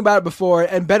joking about it before,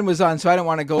 and Ben was on, so I don't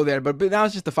want to go there. But now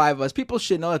it's just the five of us. People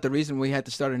should know that the reason we had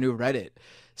to start a new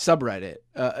subreddit,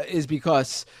 is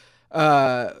because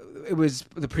it was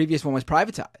the previous one was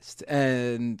privatized,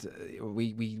 and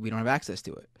we don't have access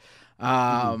to it.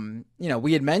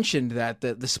 We had mentioned that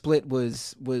the split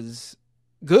was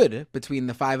good between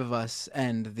the five of us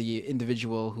and the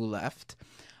individual who left,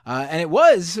 and it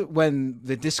was when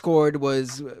the Discord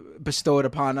was bestowed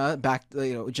upon us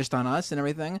just on us and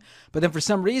everything. But then for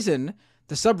some reason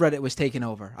the subreddit was taken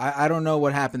over. I don't know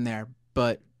what happened there,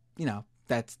 but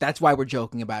that's why we're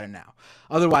joking about it now.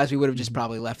 Otherwise we would have just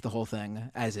probably left the whole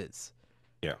thing as is.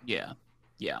 Yeah.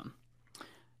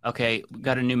 Okay, we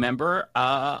got a new member.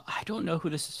 I don't know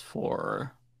who this is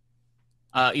for.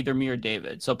 Either me or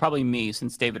David. So probably me,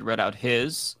 since David read out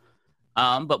his.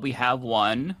 But we have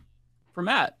one for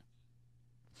Matt.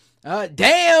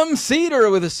 Damn Cedar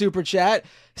with a super chat.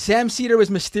 Sam Cedar was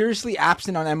mysteriously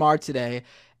absent on MR today,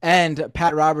 and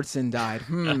Pat Robertson died.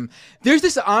 There's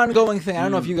this ongoing thing. I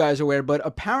don't know if you guys are aware, but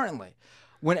apparently,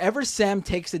 whenever Sam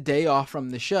takes a day off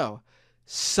from the show,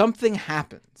 something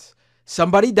happens.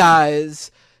 Somebody dies.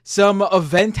 Some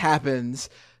event happens.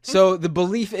 So the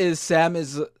belief is Sam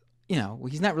is...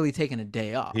 he's not really taking a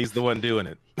day off. He's the one doing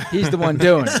it. He's the one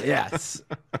doing it, yes.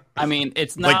 I mean,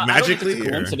 it's not like magically I don't think it's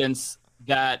a coincidence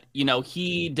that,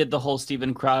 he did the whole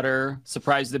Steven Crowder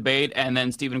surprise debate and then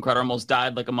Steven Crowder almost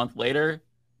died like a month later.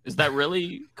 Is that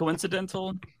really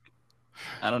coincidental?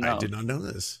 I don't know. I did not know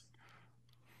this.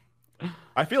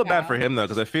 I feel bad for him though,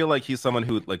 because I feel like he's someone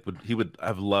who would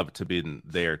have loved to be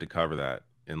there to cover that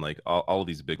in like all of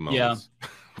these big moments.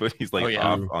 But he's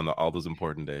off on all those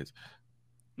important days.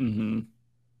 Mm-hmm.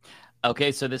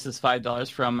 Okay, so this is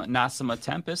 $5 from Nasima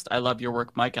Tempest. I love your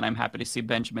work, Mike, and I'm happy to see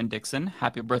Benjamin Dixon.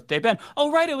 Happy birthday, Ben.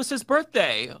 Oh, right, it was his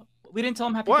birthday. We didn't tell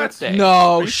him happy birthday.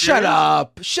 No, shut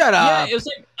up. Shut up. Yeah, it was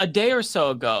like a day or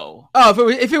so ago. Oh,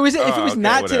 if it was okay,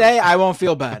 not whatever. today, I won't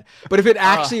feel bad. But if it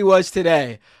actually was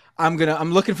today, I'm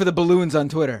looking for the balloons on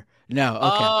Twitter. No, okay.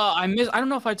 I don't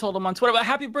know if I told him on Twitter, but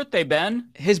happy birthday, Ben.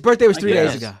 His birthday was 3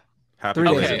 days ago. Happy 3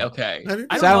 days Okay, ago. okay. So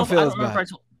I don't feel as remember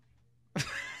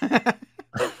bad.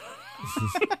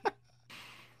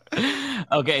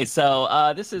 Okay,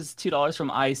 so this is $2 from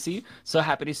IC. So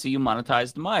happy to see you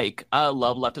monetized, Mike.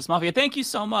 Love Leftist Mafia. Thank you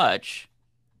so much.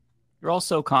 You're all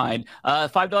so kind.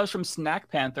 $5 from Snack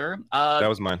Panther. That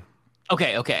was mine.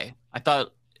 Okay. I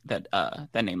thought that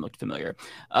that name looked familiar.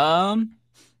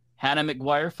 Hannah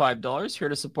McGuire, $5, here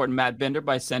to support Matt Bender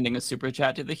by sending a super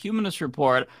chat to the Humanist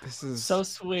Report. This is so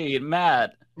sweet,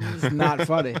 Matt. It's not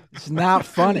funny. It's not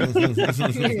funny.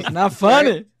 It's not funny.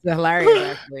 It's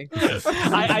hilarious, actually.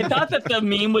 I thought that the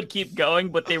meme would keep going,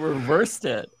 but they reversed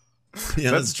it. Yeah,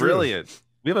 that's brilliant.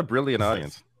 We have a brilliant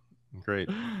audience. Great.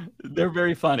 They're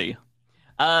very funny.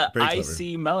 Very I clever.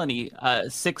 see Melanie,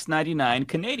 $6.99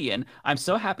 Canadian. I'm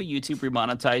so happy YouTube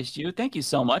remonetized you. Thank you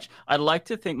so much. I'd like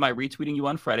to think my retweeting you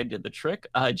on Friday did the trick.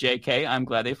 JK, I'm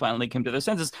glad they finally came to their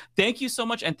senses. Thank you so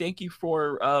much, and thank you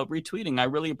for retweeting.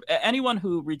 Anyone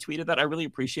who retweeted that, I really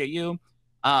appreciate you.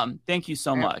 Thank you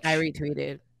so much. I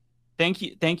retweeted.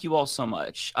 Thank you all so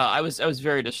much. I was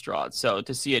very distraught. So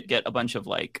to see it get a bunch of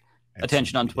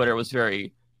attention on Twitter was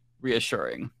very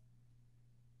reassuring.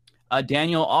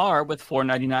 Daniel R with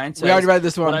 $4.99 says, We already read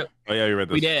this one. Oh yeah, you read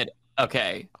this. We did.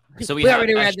 Okay. So We have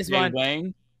already read SJ this one.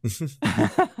 Wang.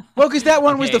 Well, because that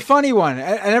one was Okay. the funny one.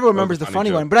 I never remembers the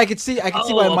funny one, but I can see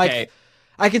why Mike. okay.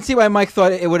 I can see why Mike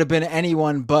thought it would have been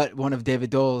anyone but one of David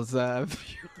Dole's. I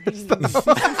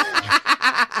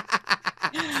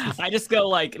just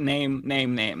go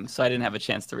name, so I didn't have a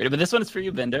chance to read it. But this one is for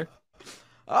you, Bender.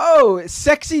 Oh,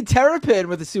 Sexy Terrapin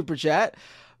with a super chat.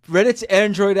 Reddit's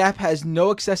Android app has no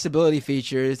accessibility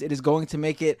features. It is going to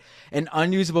make it an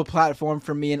unusable platform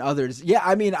for me and others. Yeah,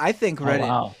 I mean, I think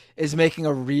Reddit is making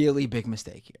a really big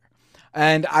mistake here.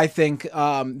 And I think they're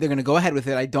going to go ahead with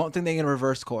it. I don't think they're going to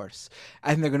reverse course. I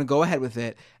think they're going to go ahead with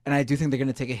it. And I do think they're going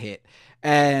to take a hit.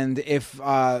 And if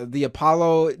the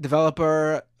Apollo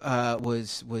developer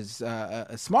was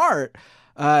smart,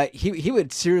 he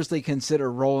would seriously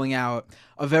consider rolling out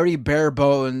a very bare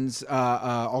bones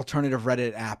alternative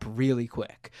Reddit app really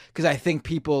quick, because I think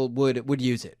people would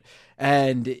use it.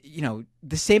 And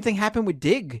the same thing happened with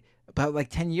Dig about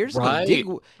 10 years Right.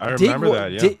 ago. I remember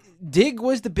that, yeah. Dig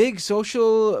was the big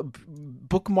social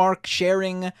bookmark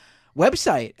sharing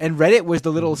website, and Reddit was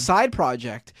the little side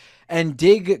project. And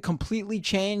Dig completely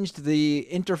changed the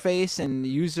interface and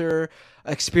user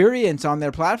experience on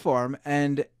their platform.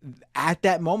 And at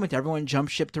that moment, everyone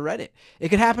jumped ship to Reddit. It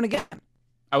could happen again.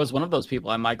 I was one of those people.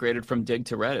 I migrated from Dig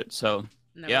to Reddit. So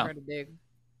Never heard of Dig.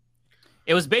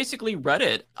 It was basically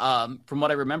Reddit. From what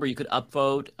I remember, you could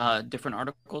upvote different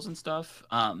articles and stuff.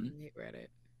 Hate Reddit.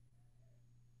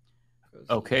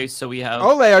 Okay, so we have.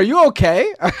 Ole, are you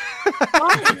okay? I'm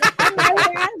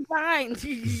fine.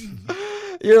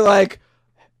 You're like,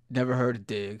 never heard of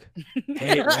Dig.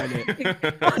 Hate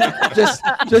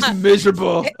Reddit. just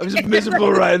miserable. I'm just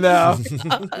miserable right now.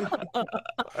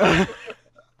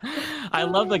 I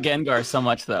love the Gengar so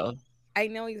much, though. I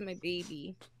know he's my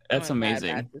baby. That's Oh my God,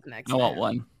 amazing. that's his next I want step.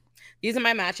 one. These are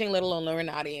my matching little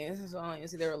Illuminati. So you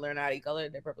see they're Illuminati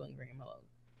colored. They're purple and green.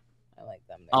 I like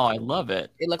them. They're Oh, I cute. love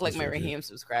it. They look like my That's so cute. Raheem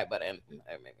subscribe button.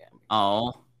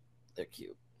 Oh, They're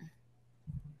cute.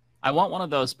 I want one of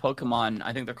those Pokemon.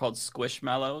 I think they're called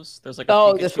Squishmallows. There's like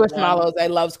Oh, a the Pikachu Squishmallows. one. I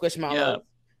love Squishmallows. Yeah.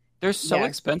 They're so Yeah.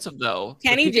 expensive though. The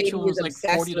Kenny Pikachu JD was is like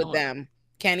obsessed $40. with them.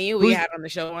 Kenny, we Who's- had on the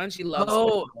show once. She loves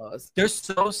Oh, Squishmallows. they're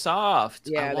so soft.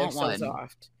 Yeah, I they're want so one.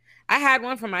 soft. I had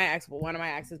one for my ex, one of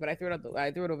my exes, but I threw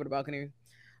it over the balcony.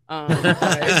 But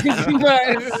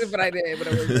I did. But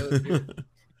it was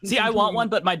See, I want one,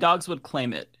 but my dogs would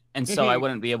claim it, and so I Mhm.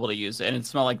 wouldn't be able to use it. And it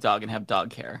smell like dog and have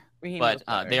dog hair. Raheem But loves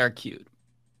color. they are cute.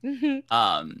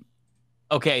 Mhm.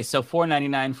 Okay, so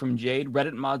 $4.99 from Jade.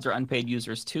 Reddit mods are unpaid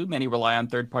users too. Many rely on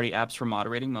third-party apps for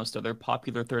moderating. Most other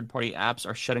popular third-party apps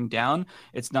are shutting down.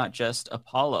 It's not just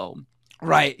Apollo.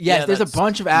 Right. Yes, Yeah, there's a that's-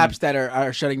 bunch of apps that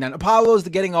are shutting down. Apollo's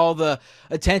getting all the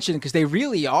attention because they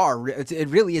really are. It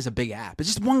really is a big app. It's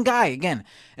just one guy again.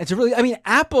 It's a really. I mean,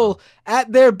 Apple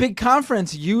at their big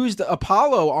conference used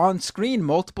Apollo on screen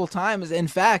multiple times. In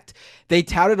fact, they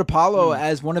touted Apollo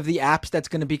as one of the apps that's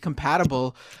going to be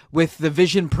compatible with the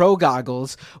Vision Pro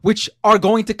goggles, which are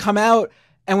going to come out.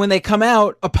 And when they come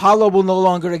out, Apollo will no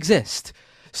longer exist.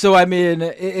 So I mean,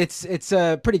 it's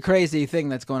a pretty crazy thing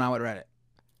that's going on with Reddit.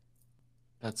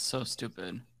 That's so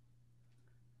stupid.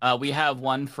 We have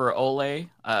one for Ole,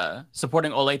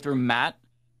 supporting Ole through Matt.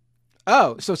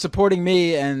 Oh, so supporting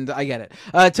me, and I get it.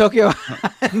 Tokyo,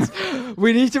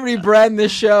 we need to rebrand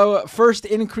this show. First,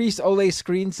 increase Ole's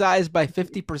screen size by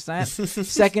 50%.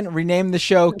 Second, rename the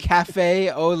show Cafe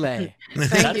Ole. Thank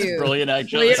That's you. Brilliant,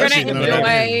 actually. Well, you're gonna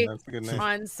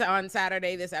That's enjoy on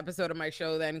Saturday this episode of my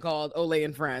show then called Ole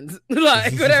and Friends,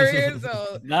 like whatever it is.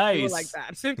 So Nice. we'll like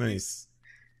that. Nice.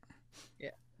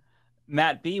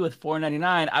 Matt B with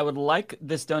 $4.99. I would like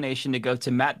this donation to go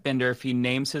to Matt Binder if he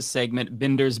names his segment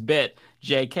Binder's Bit.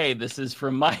 JK, this is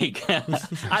for Mike.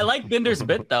 I like Binder's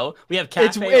Bit though. We have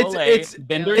Cafe Ole,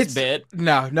 Binder's Bit.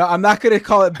 No, I'm not going to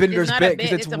call it Binder's not a Bit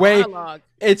bit, because it's a monologue.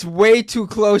 it's way too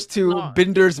close to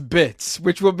Binder's Bits,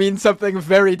 which will mean something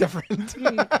very different.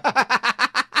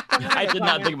 I did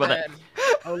not think about that.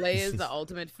 Ole is the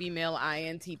ultimate female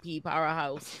INTP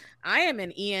powerhouse. I am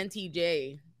an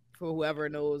ENTJ. For whoever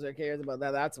knows or cares about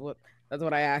that, that's what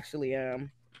I actually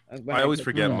am. I always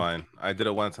forget mine. I did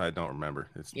it once. I don't remember.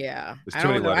 It's I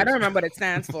don't know. I don't remember what it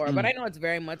stands for, but I know it's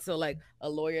very much so like a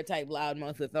lawyer type,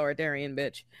 loudmouth, authoritarian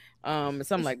bitch,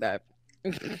 something like that.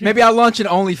 Maybe I'll launch an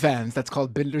OnlyFans that's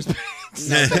called Binder's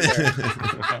Bits.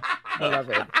 I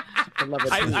love it. I love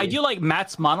it. I do like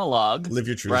Matt's monologue. Live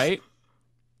your truth, right?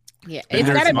 Yeah, it's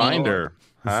gotta Minder.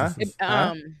 Huh?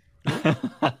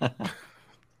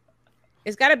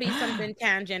 It's got to be something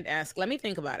tangent-esque. Let me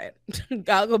think about it.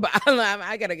 I'll go back.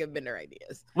 I gotta give Binder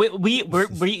ideas. We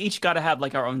each got to have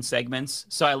like our own segments.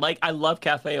 So I love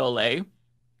Cafe Ole.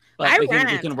 But I we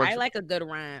rant. can work. I like a good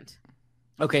rant.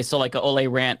 Okay, so like a Ole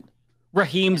rant,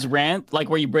 Raheem's rant, like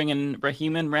where you bring in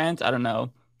Raheem and rant. I don't know.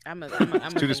 I'm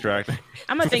too distracting.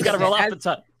 I'm gonna think. Gotta roll off the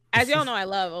top. As y'all know, I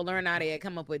love Olernati. I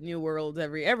come up with new worlds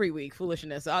every week.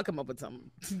 Foolishness. So I'll come up with something.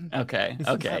 Okay.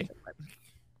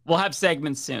 We'll have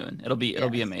segments soon. It'll be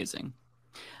amazing.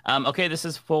 Okay, this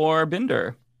is for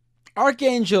Binder.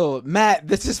 Archangel, Matt,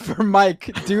 this is for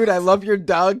Mike. Dude, I love your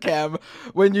dog cam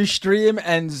when you stream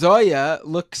and Zoya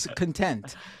looks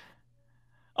content.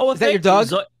 Oh, well, is that your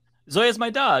dog? Zoya's my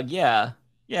dog. Yeah.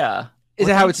 Is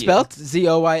that how it's spelled?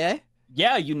 Zoya?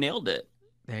 Yeah, you nailed it.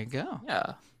 There you go.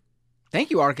 Yeah.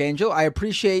 Thank you, Archangel. I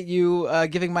appreciate you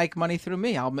giving Mike money through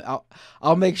me.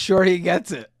 I'll make sure he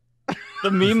gets it.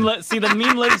 The meme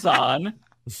lives on.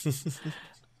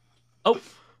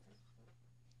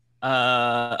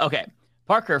 Okay.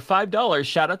 Parker, $5.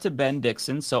 Shout out to Ben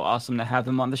Dixon. So awesome to have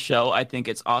him on the show. I think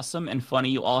it's awesome and funny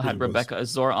you all had Rebecca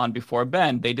Azor on before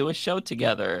Ben. They do a show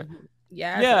together.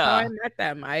 Yeah. That's how I met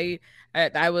them. I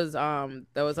was that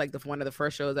was like one of the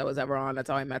first shows I was ever on. That's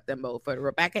how I met them both. But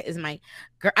Rebecca is my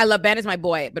girl. I love Ben is my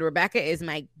boy, but Rebecca is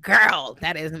my girl.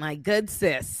 That is my good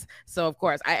sis. So of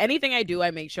course, anything I do,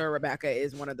 I make sure Rebecca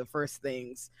is one of the first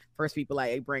people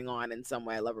I bring on in some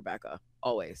way. I love Rebecca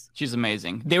always. She's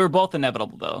amazing. They were both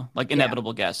inevitable though, like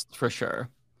inevitable guests for sure.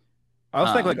 I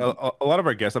also think like a lot of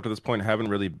our guests up to this point haven't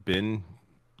really been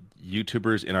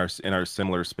YouTubers in our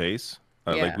similar space.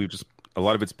 Like we've just. A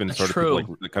lot of it's been sort of people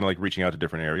like, kind of like reaching out to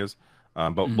different areas,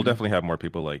 but we'll definitely have more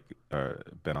people like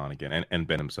Ben on again, and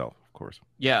Ben himself, of course.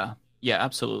 Yeah,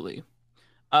 absolutely.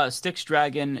 Styx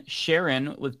Dragon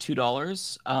Sharon with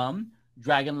 $2.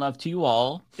 Dragon love to you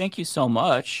all. Thank you so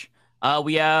much.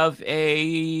 We have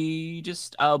a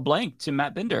blank to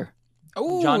Matt Binder.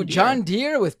 Oh, John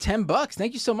Deere with $10.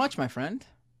 Thank you so much, my friend.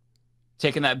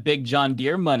 Taking that big John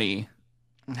Deere money.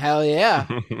 Hell yeah.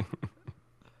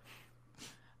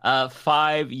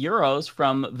 €5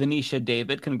 from Venetia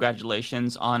David.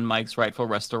 Congratulations on Mike's rightful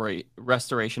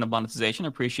restoration of monetization.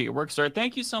 Appreciate your work, sir.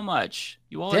 Thank you so much.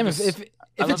 You all. Damn, if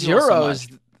it's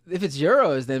euros, if it's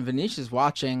euros, then Venetia's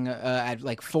watching at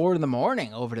like 4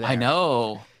 a.m. over there. I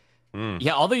know.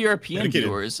 Yeah, all the European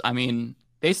viewers. I mean,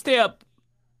 they stay up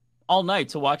all night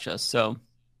to watch us. So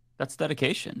that's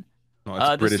dedication. No,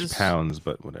 it's British pounds,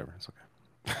 but whatever. It's okay.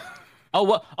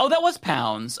 Oh, that was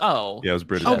pounds. Oh, yeah, it was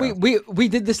British. Oh, we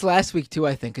did this last week too.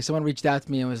 I think because someone reached out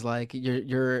to me and was like,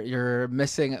 "You're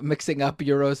mixing up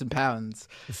euros and pounds."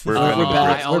 We're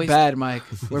bad. We're bad, Mike.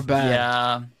 We're bad.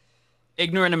 Yeah,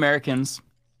 ignorant Americans.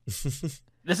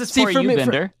 This is for you,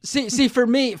 Binder. For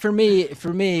me,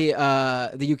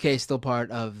 the UK is still part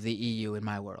of the EU in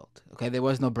my world. Okay, there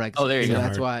was no Brexit. Oh, there you go.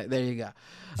 That's why. There you go.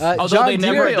 Although they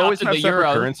never adopted the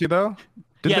euro. Currency though.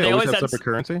 Didn't they always have separate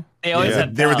currency? They always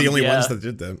had. They were the only ones that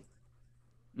did that.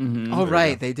 Mm-hmm. Oh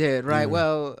right, they did. Right.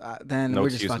 Well, then we're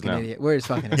just fucking idiots. We're just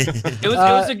fucking idiots.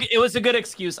 It was a good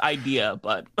excuse idea,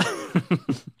 but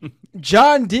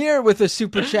John Deere with a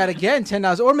super chat again,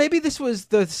 $10. Or maybe this was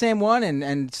the same one,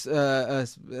 and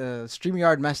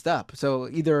StreamYard messed up. So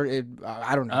either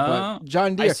I don't know. But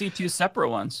John Deere. I see two separate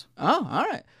ones. Oh, all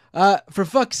right. For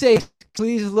fuck's sake,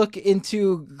 please look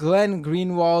into Glenn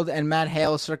Greenwald and Matt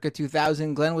Hale circa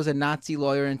 2000. Glenn was a Nazi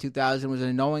lawyer in 2000, was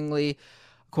unknowingly,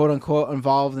 quote unquote,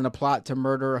 involved in a plot to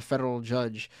murder a federal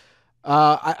judge.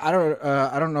 I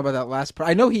don't know about that last part.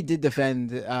 I know he did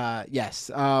defend,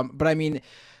 yes. But I mean,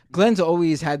 Glenn's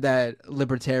always had that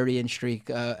libertarian streak,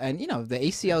 and the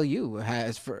ACLU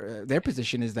has their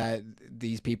position is that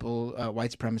these people,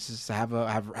 white supremacists,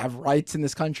 have rights in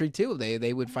this country too.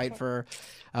 They would fight for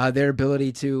their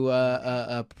ability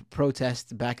to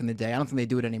protest back in the day. I don't think they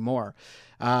do it anymore,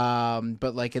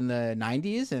 but like in the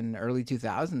 90s and early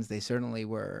 2000s, they certainly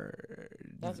were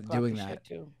doing that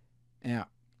too. Yeah.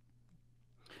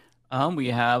 We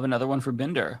have another one for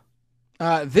Binder.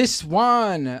 This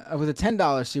one with a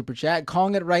 $10 super chat,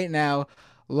 calling it right now.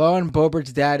 Lauren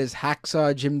Boebert's dad is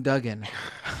Hacksaw Jim Duggan.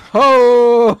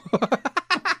 Oh!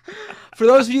 For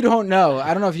those of you who don't know,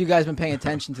 I don't know if you guys have been paying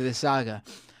attention to this saga,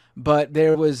 but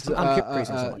there was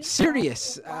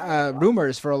serious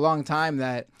rumors for a long time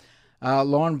that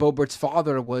Lauren Boebert's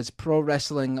father was pro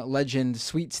wrestling legend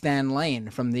Sweet Stan Lane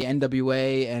from the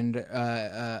NWA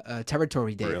and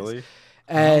Territory days. Really?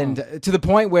 And to the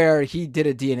point where he did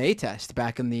a DNA test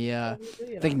back in the, I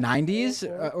think, 90s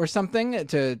or something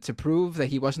to prove that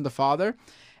he wasn't the father.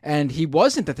 And he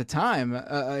wasn't at the time.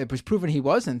 It was proven he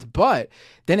wasn't. But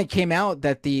then it came out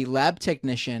that the lab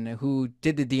technician who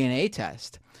did the DNA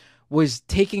test was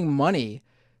taking money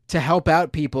to help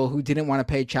out people who didn't want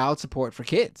to pay child support for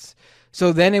kids.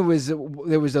 So then there was a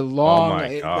long, oh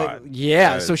my God.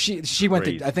 Yeah. So she went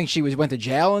to, I think she went to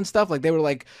jail and stuff. Like they were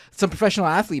like some professional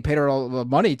athlete paid her all the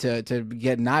money to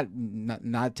get not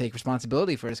take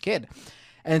responsibility for his kid.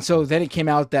 And so then it came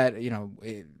out that,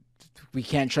 we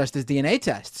can't trust his DNA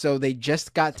test. So they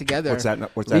just got together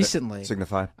What's recently. That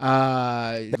signify?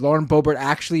 Lauren Boebert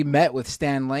actually met with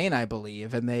Stan Lane, I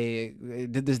believe, and they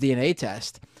did this DNA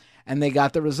test. And they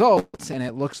got the results, and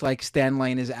it looks like Stan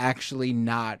Lane is actually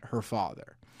not her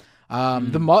father. Lauren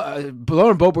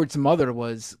Boebert's mother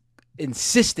was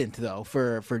insistent, though,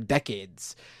 for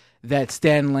decades that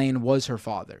Stan Lane was her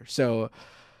father. So,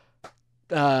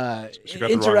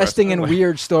 interesting and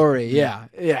weird story. Yeah.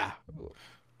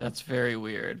 That's very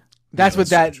weird. That's what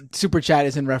that super chat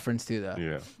is in reference to, though.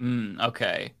 Yeah.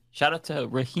 Okay. Shout out to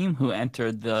Raheem who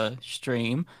entered the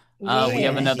stream. We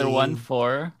have another one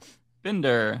for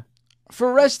Binder.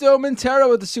 For Resto Montero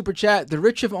with the super chat, the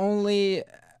rich have only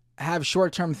have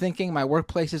short-term thinking. My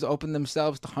workplaces open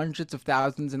themselves to hundreds of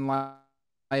thousands in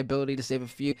liability to save a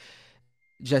few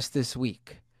just this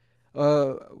week.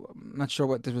 I'm not sure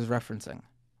what this was referencing,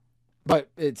 but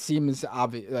it seems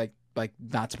obvious, like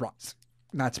not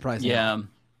surprising. Yeah,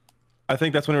 I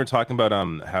think that's when we were talking about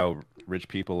how rich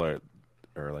people are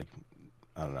like,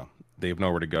 I don't know, they have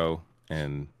nowhere to go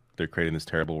and they're creating this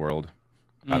terrible world.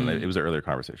 I don't know, it was an earlier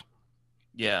conversation.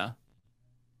 Yeah.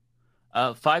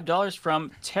 $5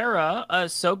 from Tara.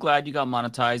 So glad you got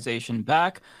monetization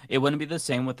back. It wouldn't be the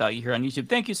same without you here on YouTube.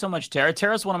 Thank you so much, Tara.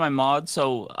 Tara's one of my mods,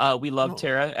 so we love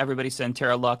Tara. Everybody send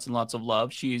Tara lots and lots of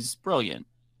love. She's brilliant.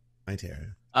 Hi,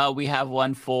 Tara. We have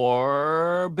one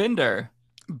for Binder.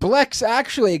 Blex,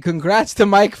 actually, congrats to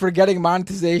Mike for getting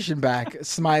monetization back.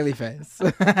 Smiley face.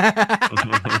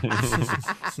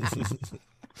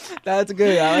 That's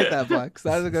good. I like that, Blex.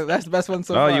 That's the best one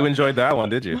so far. Oh, you enjoyed that one,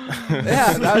 did you?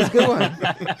 Yeah, that was a good one.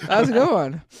 That was a good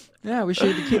one. Yeah, we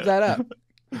should keep that up.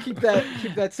 Keep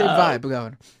that same vibe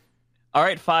going. All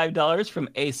right, $5 from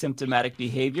Asymptomatic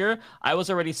Behavior. I was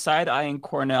already side-eyeing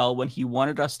Cornel when he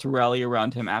wanted us to rally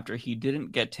around him after he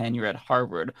didn't get tenure at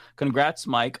Harvard. Congrats,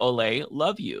 Mike. Ole,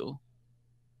 love you.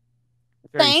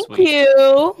 Thank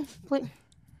you.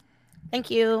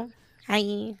 Thank you.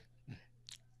 Hi.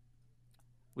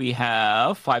 We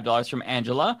have $5 from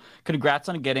Angela. Congrats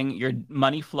on getting your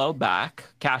cash flow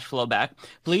back.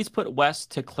 Please push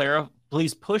West to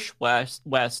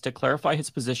clarify his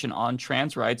position on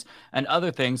trans rights and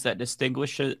other things that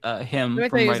distinguish him from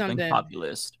right-wing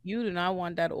populists. You do not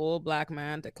want that old black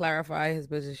man to clarify his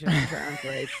position on trans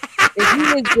rights. If he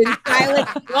has been silent,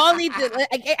 you all need to.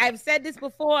 I've said this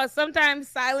before. Sometimes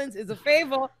silence is a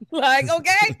favor. Like,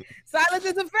 okay, silence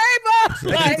is a favor.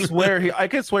 I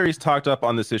could swear he's talked up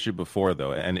on this issue before,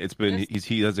 though, and it's been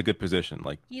he has a good position.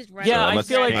 Like he's right. Yeah, I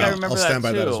feel like I remember that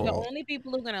too. The only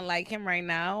people who are gonna like him right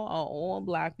now are all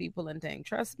black people in Tank.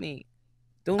 Trust me.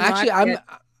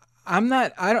 I'm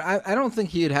not. I don't think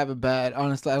he'd have a bad.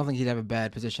 Honestly, I don't think he'd have a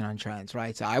bad position on trans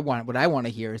rights. What I want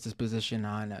to hear is his position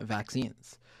on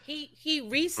vaccines. He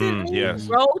recently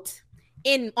wrote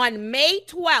on May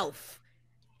 12th,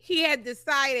 he had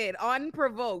decided,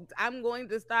 unprovoked, I'm going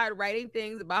to start writing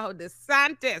things about how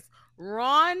DeSantis,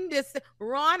 Ron,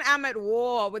 I'm at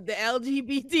war with the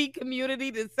LGBT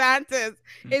community. DeSantis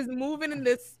is moving in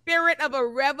the spirit of a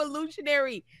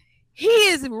revolutionary. He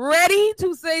is ready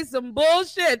to say some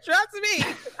bullshit. Trust me.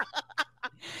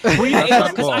 Did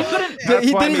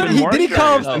he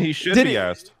call him? He should be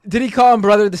asked. Did he call him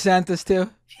Brother DeSantis too?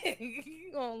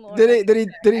 Oh, Lord. Did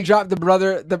he drop the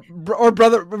brother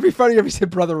brother? It'd be funny if he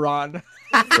said Brother Ron.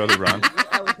 Brother Ron.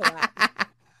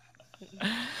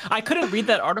 I couldn't read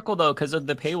that article though because of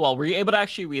the paywall. Were you able to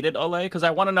actually read it, Ole? Because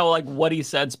I want to know like what he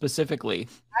said specifically.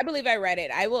 I believe I read it.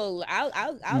 I'll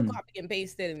copy and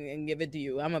paste it and give it to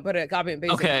you. I'm gonna put a copy and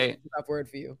paste it word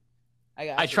for you.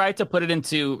 I tried to put it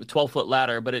into 12-foot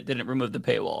ladder, but it didn't remove the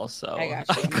paywall, so I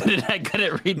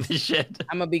couldn't read the shit.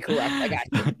 I'm gonna be correct. I got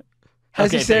you.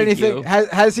 Has he said anything?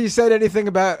 Has he said anything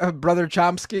about Brother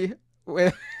Chomsky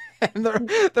and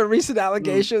the recent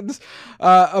allegations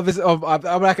of his? I'm not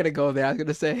going to go there. I was going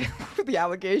to say the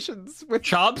allegations with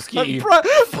Chomsky, Brother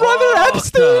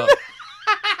Epstein.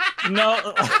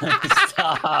 No,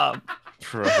 stop.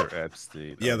 Brother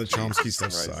Epstein. Yeah, the Chomsky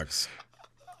stuff sucks.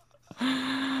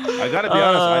 I got to be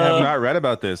honest. I have not read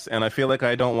about this, and I feel like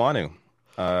I don't want to.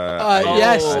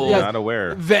 Yes, I'm not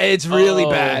aware. It's really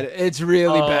bad. It's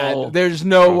really bad. There's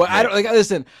no way. I don't like.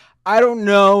 Listen, I don't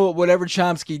know whatever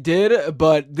Chomsky did,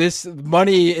 but this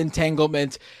money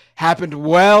entanglement happened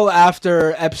well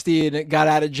after Epstein got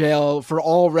out of jail for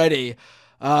already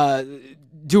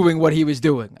doing what he was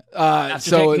doing. After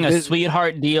taking a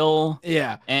sweetheart deal.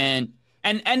 Yeah, and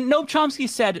Noam Chomsky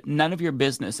said none of your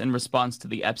business in response to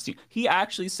the Epstein. He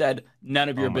actually said none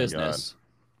of your business. God.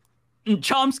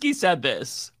 Chomsky said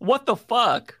this. What the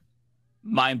fuck?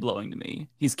 Mind-blowing to me.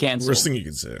 He's canceled. Worst thing you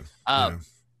can say.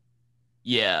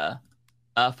 Yeah.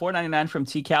 $4.99 from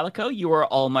T Calico. You are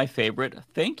all my favorite.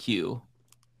 Thank you.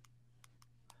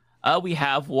 We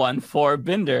have one for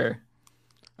Binder.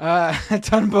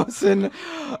 Tunbosin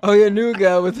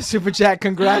Oyanuga with the super chat.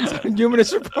 Congrats on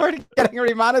Humanist Report getting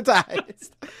remonetized.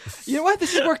 You know what?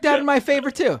 This has worked out in my favor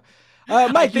too.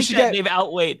 Mike, you should get. They've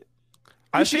outweighed.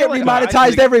 You should get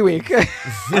remonetized every week. I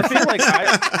feel like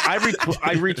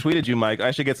I retweeted you, Mike.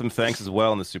 I should get some thanks as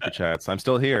well in the super chats. I'm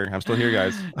still here,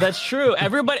 guys. That's true.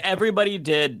 Everybody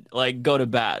did like go to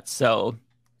bat, so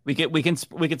we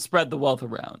could spread the wealth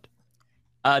around.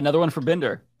 Another one for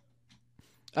Binder.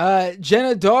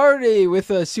 Jenna Doherty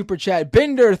with a super chat.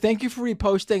 Binder, thank you for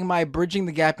reposting my Bridging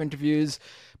the Gap interviews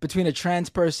between a trans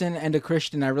person and a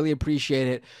Christian. I really appreciate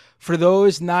it. For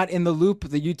those not in the loop,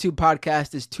 the YouTube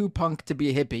podcast is Too Punk to Be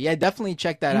a Hippie. Yeah, definitely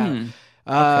check that out.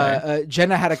 Okay.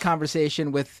 Jenna had a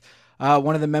conversation with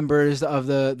one of the members of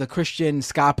the Christian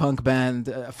ska punk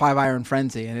band Five Iron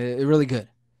Frenzy, and it's really good.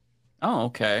 Oh,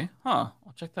 okay. Huh.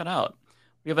 I'll check that out.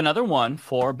 We have another one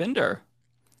for Binder.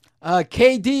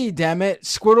 KD, damn it.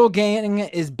 Squirtle Gang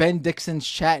is Ben Dixon's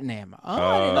chat name. Oh,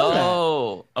 I didn't know that.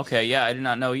 Oh, okay. Yeah, I did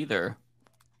not know either.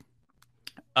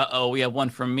 We have one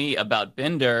from me about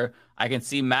Binder. I can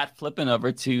see Matt flipping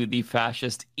over to the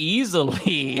fascist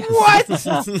easily. What?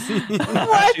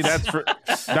 What? Actually,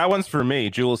 that one's for me.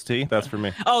 Jules T. That's for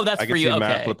me. Oh, that's for you. I can see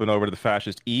Matt flipping over to the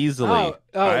fascist easily.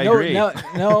 I agree.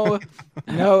 No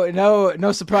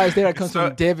surprise there. It comes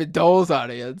from David Dole's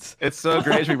audience. It's so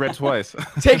great. We read twice.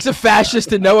 Takes a fascist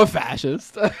to know a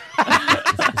fascist.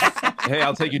 Hey,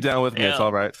 I'll take you down with me. Yeah. It's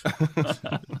all right.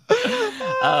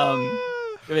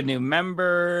 We have a new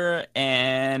member,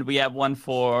 and we have one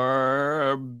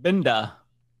for Binda.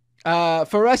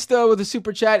 Foresta with a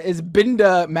super chat. Is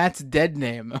Binda Matt's dead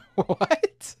name?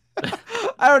 What?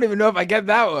 I don't even know if I get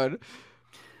that one.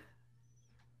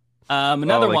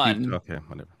 Another one. Okay,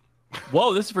 whatever.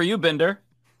 Whoa, this is for you, Binder.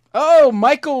 Oh,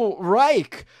 Michael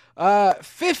Reich.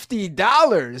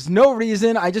 $50. No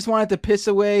reason. I just wanted to piss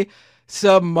away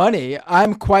some money.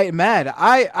 I'm quite mad.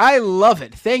 I love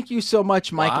it. Thank you so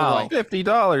much, Michael. Wow.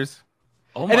 $50.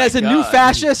 Oh my God.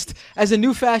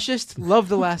 New fascist, love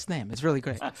the last name. It's really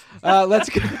great. Let's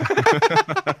go.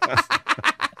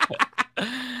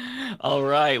 All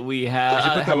right, we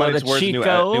have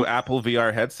new Apple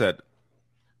VR headset.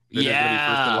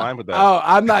 Yeah. First in line with that. Oh,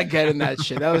 I'm not getting that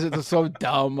shit. That was so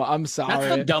dumb. I'm sorry.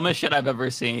 That's the dumbest shit I've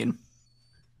ever seen.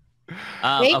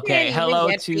 They okay, hello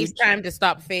get to FaceTime to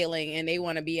stop failing, and they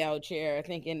want to be out here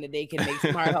thinking that they can make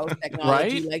smart house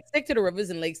technology. Right? Like, stick to the rivers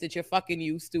and lakes that you're fucking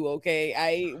used to.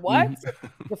 Okay,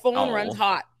 the phone runs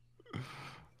hot.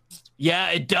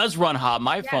 Yeah, it does run hot.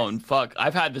 My phone, fuck,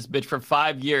 I've had this bitch for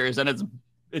 5 years, and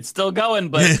it's still going,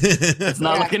 but it's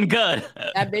not looking good.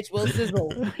 That bitch will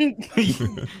sizzle.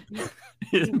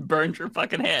 It burns your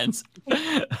fucking hands.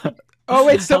 Oh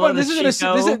wait, someone. Hello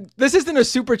to This isn't a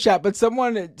super chat, but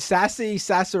someone Sassy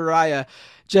Sassaraya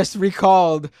just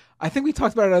recalled. I think we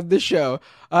talked about it on this show.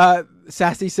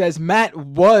 Sassy says Matt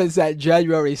was at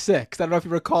January 6th. I don't know if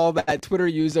you recall that Twitter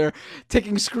user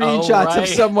taking screenshots of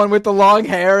someone with the long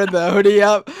hair and the hoodie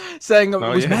up, saying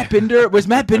Matt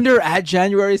Binder at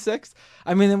January 6th?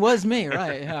 I mean, it was me,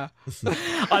 right? Yeah.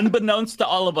 Unbeknownst to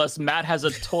all of us, Matt has a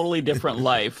totally different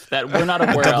life that we're not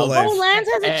aware of. Oh, Lance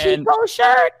has a Chico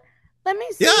shirt. Let me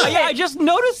see. Yeah, I just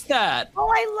noticed that. Oh,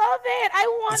 I love it. I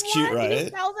want It's cute, one. right? Can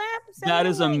you sell that? That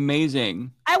is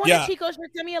amazing. I want a Chico shirt.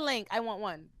 Send me a link. I want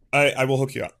one. I will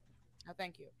hook you up. Oh,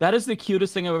 thank you. That is the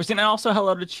cutest thing I've ever seen. And also,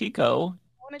 hello to Chico.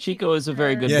 Chico is a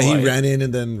very good boy. Yeah, he ran in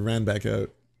and then ran back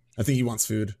out. I think he wants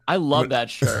food. I love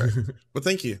that shirt. Well,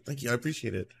 thank you. I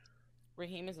appreciate it.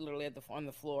 Raheem is literally on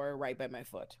the floor right by my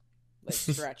foot, like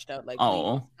stretched out like.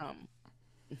 Oh.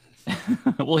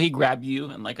 Will he grab you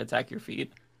and like attack your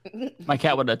feet? My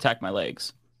cat would attack my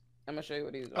legs. I'm gonna show you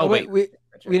what he's. Oh wait, we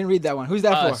didn't read that one. Who's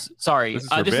that for? Sorry,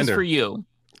 this is for you.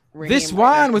 This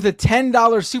one with a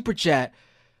 $10 super chat.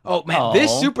 Oh man,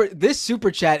 this super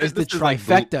chat is the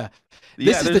trifecta.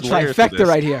 This is the trifecta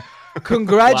right here.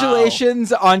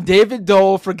 Congratulations on David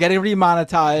Dole for getting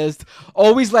remonetized.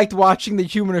 Always liked watching the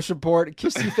Humanist Report.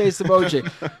 Kissy face emoji.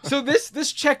 So this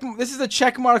is a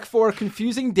check mark for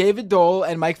confusing David Dole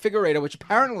and Mike Figueredo, which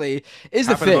apparently is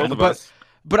a thing.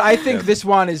 But I think this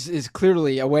one is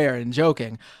clearly aware and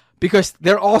joking, because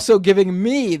they're also giving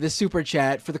me the super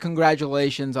chat for the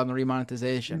congratulations on the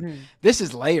remonetization. Mm-hmm. This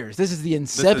is layers. This is the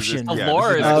inception.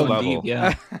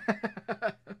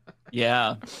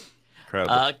 Yeah.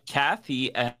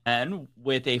 Kathy N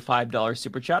with a $5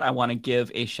 super chat. I want to give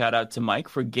a shout out to Mike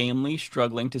for gamely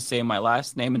struggling to say my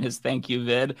last name in his thank you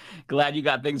vid. Glad you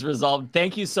got things resolved.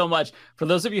 Thank you so much. For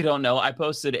those of you who don't know, I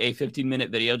posted a 15-minute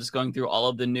video just going through all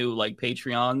of the new like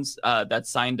Patreons that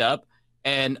signed up.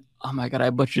 And oh my God,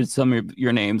 I butchered some of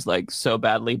your names like so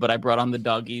badly, but I brought on the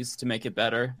doggies to make it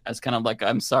better as kind of like,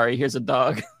 I'm sorry, here's a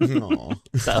dog.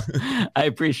 So I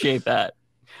appreciate that.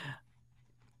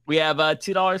 We have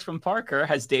 $2 from Parker.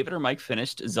 Has David or Mike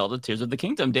finished Zelda Tears of the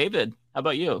Kingdom? David, how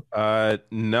about you?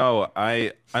 No,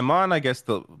 I'm on, I guess,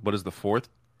 the fourth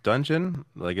dungeon?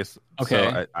 I guess.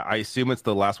 Okay. So I assume it's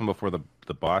the last one before the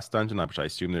boss dungeon, which I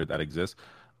assume that exists.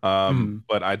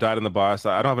 But I died in the boss.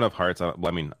 I don't have enough hearts.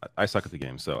 I suck at the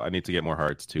game, so I need to get more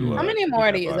hearts to. How many more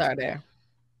of these are there?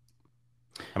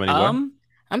 How many? What?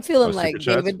 I'm feeling like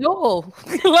David Dole.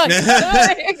 I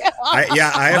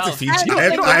have to feed.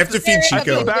 I have to feed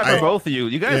Chico. Bad for both of you.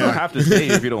 You guys don't have to stay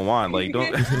if you don't want. Like, don't.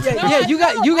 You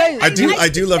guys. I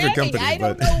do love your company. I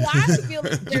don't know why I feel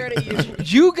scared of you.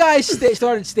 You guys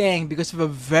started staying because of a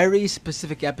very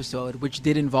specific episode, which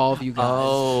did involve you guys.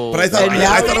 Oh, but I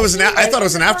thought it was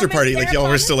an after party. Like y'all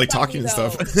were still like talking and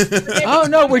stuff. Oh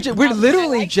no, we're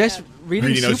literally just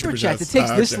reading super chats. It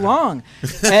takes this long,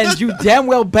 and you damn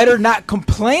well better not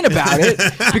complain about it,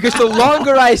 because the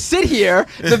longer I sit here,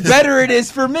 the better it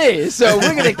is for me. So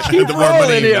we're gonna keep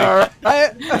rolling here.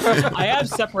 I have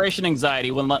separation anxiety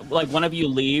when like one of you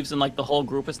leaves and like the whole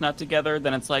group is not together.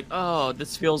 Then it's like, oh,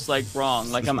 this feels like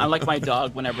wrong. Like I'm like my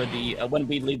dog whenever when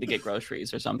we leave to get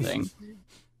groceries or something.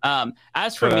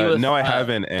 As for me, no, I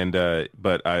haven't, and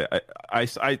but I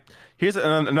here's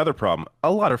another problem.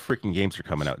 A lot of freaking games are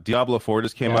coming out. Diablo 4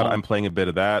 just came out. I'm playing a bit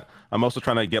of that. I'm also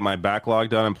trying to get my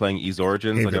backlog done. I'm playing Ys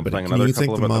Origins. I'm playing another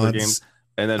couple of other games.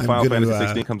 And then Final Fantasy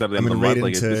 16 comes out at the end of the month.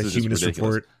 Like, this is just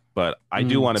ridiculous. But I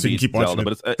do want to beat Zelda.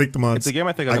 But it's a game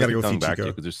I think I'm going to be coming back to,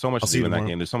 because there's so much to do in that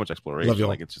game. There's so much exploration.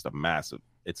 Like, it's just a massive.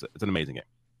 It's an amazing game.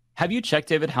 Have you checked,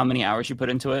 David, how many hours you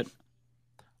put into it?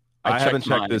 I haven't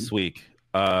checked this week.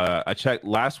 I checked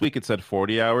last week. It said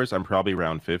 40 hours. I'm probably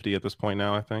around 50 at this point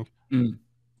now, I think.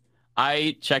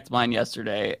 I checked mine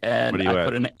yesterday, and I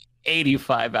put in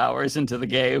 85 hours into the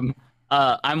game.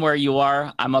 I'm where you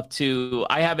are. I'm up to.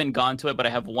 I haven't gone to it, but I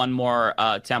have one more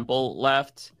temple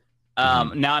left.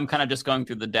 Now I'm kind of just going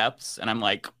through the depths, and I'm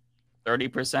like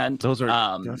 30%. Those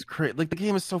are that's great. Like, the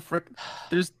game is so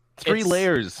there's 3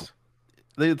 layers.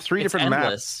 There's 3 different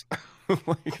endless. maps.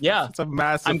 Yeah, it's a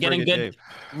massive. I'm getting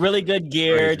really good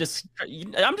gear.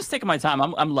 I'm just taking my time.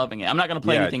 I'm loving it. I'm not gonna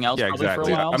play anything else probably for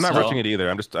a while. I'm not rushing it either.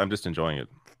 I'm just enjoying it.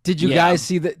 Did you guys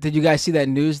see that? Did you guys see that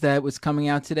news that was coming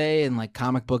out today in like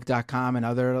comicbook.com and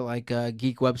other like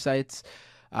geek websites?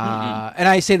 And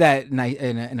I say that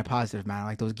in a positive manner,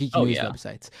 like those geek news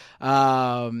websites.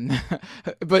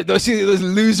 But those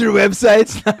loser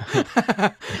websites.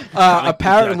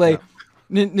 Apparently.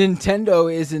 Nintendo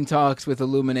is in talks with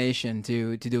Illumination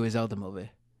to do a Zelda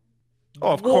movie.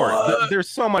 Oh, of course. There's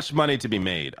so much money to be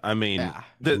made. I mean,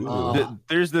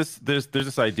 there's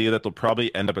this idea that they'll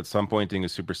probably end up at some point doing a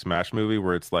Super Smash movie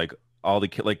where it's like all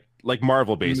the like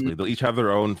Marvel basically. They'll each have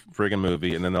their own friggin'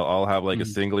 movie, and then they'll all have like a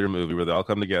singular movie where they all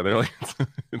come together. Like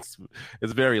it's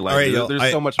very likely. All right,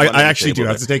 there's so much. Money I actually do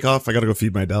there. have to take off. I gotta go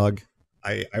feed my dog.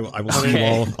 I will see you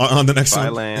all on the next Bye,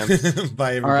 one. Lance.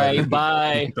 Bye, everybody. All right,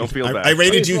 bye. Don't feel bad. I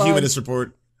rated you Humanist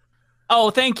Report.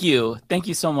 Oh, thank you. Thank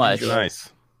you so much.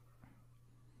 Nice.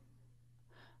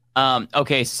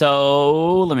 Okay,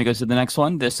 so let me go to the next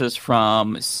one. This is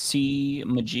from C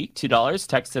Majik, $2.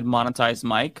 Texted monetized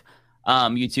Mike.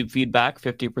 YouTube feedback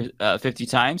 50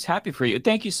 times. Happy for you.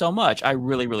 Thank you so much. I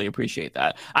really, really appreciate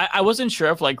that. I wasn't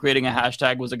sure if like creating a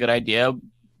hashtag was a good idea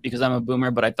because I'm a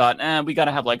boomer, but I thought, we got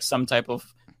to have like some type of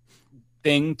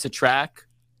thing to track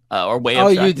or way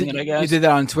of tracking it, I guess. You did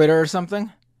that on Twitter or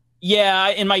something? Yeah,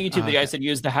 in my YouTube video, I said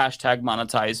use the hashtag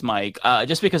monetize Mike,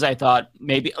 just because I thought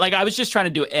maybe, like, I was just trying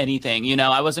to do anything, you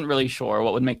know? I wasn't really sure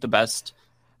what would make the best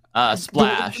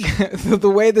splash. The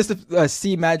way this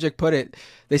C Magic put it,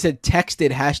 they said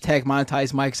texted hashtag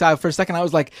monetize Mike. So for a second, I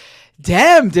was like,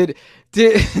 damn, did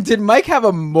Mike have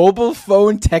a mobile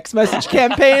phone text message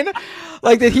campaign?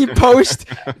 Like, did he post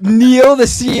Neil, the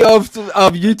CEO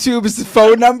of YouTube's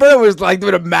phone number, and was like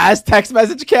doing a mass text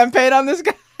message campaign on this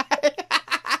guy?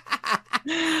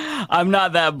 I'm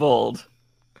not that bold.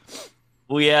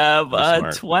 We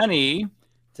have 20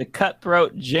 to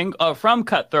Cutthroat Jingle from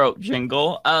Cutthroat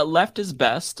Jingle. Left is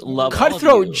best. Love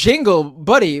Cutthroat Jingle,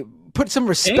 buddy. Put some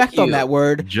respect on that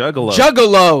word. Juggalo.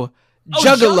 Juggalo.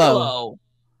 Juggalo.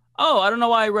 Oh, I don't know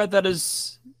why I read that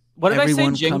as. What did Everyone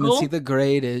I say? Jingle. Come and see the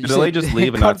greatest. Did they just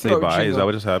leave and not say bye? Is that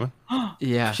what just happened?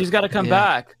 Yeah. She's got to come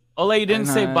back. Ole, you didn't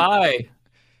say bye.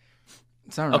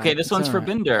 It's all right. Okay, this one's for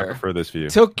Binder. For this view.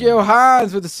 Tokyo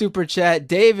Hans with a super chat.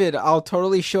 David, I'll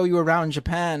totally show you around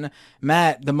Japan.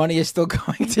 Matt, the money is still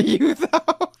going to you though.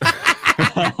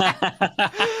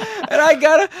 And I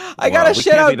gotta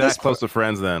shout out this. Close to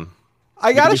friends then.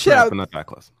 I gotta shout out. But not that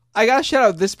close. I gotta shout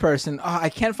out this person. Oh, I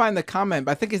can't find the comment,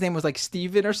 but I think his name was like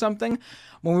Steven or something.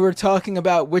 When we were talking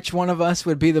about which one of us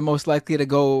would be the most likely to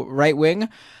go right wing,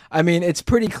 I mean, it's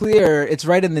pretty clear. It's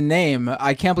right in the name.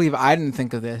 I can't believe I didn't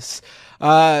think of this.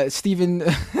 Steven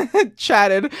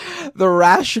chatted the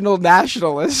rational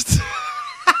nationalist.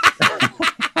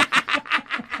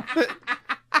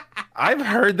 I've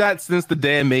heard that since the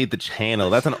day I made the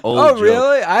channel. That's an old joke. Oh,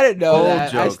 really? I didn't know old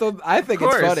that. Joke. I think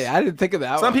it's funny. I didn't think of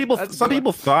that. Some people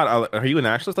thought, "Are you a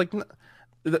nationalist?" Like,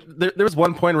 there was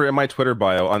one point where in my Twitter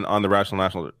bio, on the Rational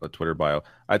National Twitter bio,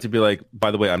 I had to be like,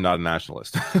 "By the way, I'm not a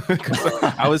nationalist."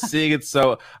 I was seeing it,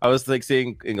 so I was like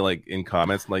seeing in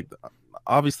comments, like,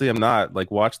 obviously I'm not. Like,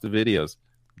 watch the videos,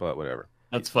 but whatever.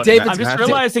 That's funny. I'm just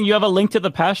realizing you have a link to the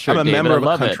past shirt. I'm a David. member of I a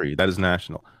love country that is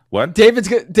national. What? David's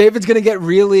gonna get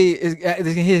really.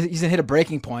 He's gonna hit a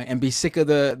breaking point and be sick of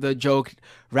the joke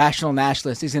rational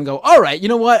nationalist. He's gonna go, all right, you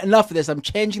know what? Enough of this. I'm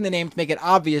changing the name to make it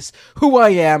obvious who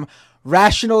I am.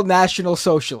 Rational National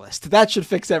Socialist. That should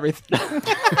fix everything.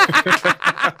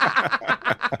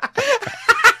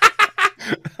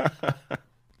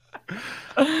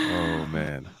 Oh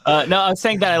man. No, I was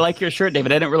saying that I like your shirt,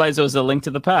 David. I didn't realize it was a link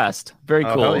to the past. Very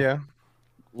cool. Oh yeah.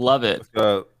 Love it.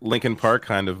 Linkin Park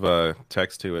kind of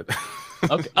text to it.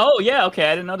 Okay. Oh yeah.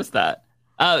 Okay, I didn't notice that.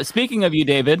 Speaking of you,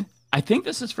 David, I think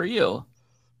this is for you.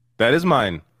 That is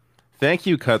mine. Thank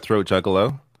you, Cutthroat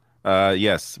Juggalo.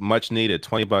 Yes, much needed.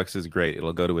 $20 is great.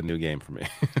 It'll go to a new game for me.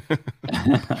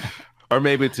 Or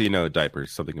maybe to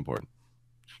diapers, something important.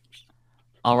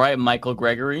 All right, Michael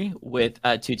Gregory with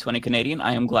 220 Canadian.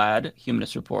 I am glad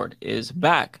Humanist Report is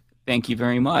back. Thank you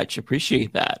very much.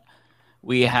 Appreciate that.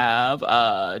 We have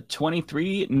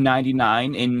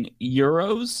 $23.99 in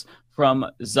euros from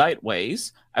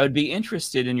Zeitways. I would be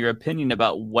interested in your opinion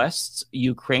about West's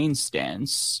Ukraine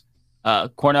stance,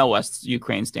 Cornel West's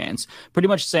Ukraine stance, pretty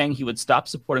much saying he would stop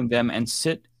supporting them and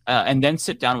then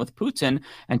sit down with Putin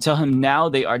and tell him now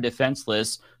they are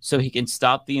defenseless so he can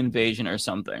stop the invasion or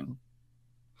something.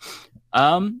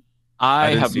 I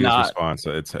didn't have see not. His response.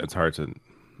 It's hard to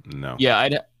know. Yeah,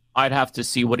 I'd have to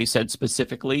see what he said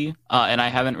specifically, and I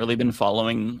haven't really been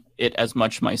following it as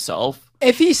much myself.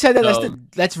 If he said that,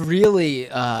 that's really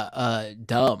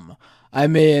dumb. I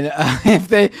mean,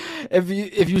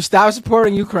 if you stop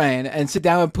supporting Ukraine and sit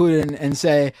down with Putin and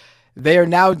say they are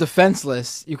now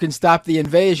defenseless, you can stop the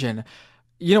invasion.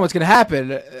 You know what's going to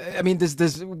happen. I mean,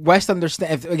 does West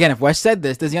understand? If West said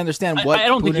this, does he understand what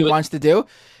Putin wants to do?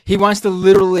 He wants to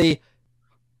literally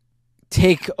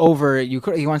take over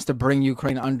Ukraine. He wants to bring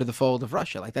Ukraine under the fold of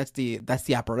Russia. Like that's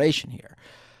the operation here.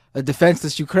 a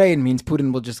defenseless Ukraine means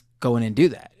Putin will just go in and do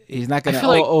that. He's not going to.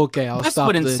 Okay, I'll West stop.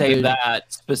 Wouldn't say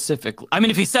that specifically. I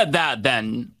mean, if he said that,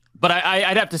 then. But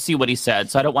I'd have to see what he said,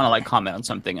 so I don't want to like comment on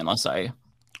something unless I.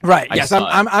 Right. Yes,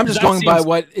 I'm just going by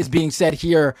what is being said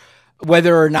here,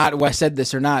 whether or not Wes said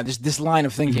this or not. This line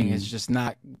of thinking is just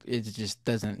not. It just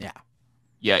doesn't. Yeah.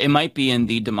 Yeah, it might be in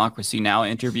the Democracy Now!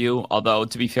 Interview. Although,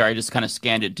 to be fair, I just kind of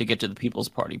scanned it to get to the People's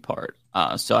Party part.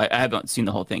 So I haven't seen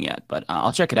the whole thing yet, but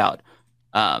I'll check it out.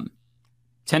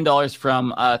 $10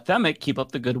 from Themic. Keep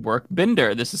up the good work.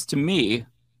 Binder, this is to me.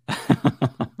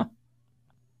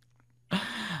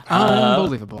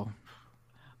 Unbelievable.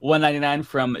 $1.99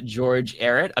 from George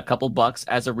Arrett. A couple bucks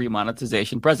as a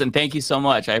remonetization present. Thank you so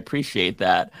much. I appreciate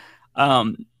that.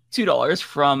 $2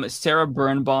 from Sarah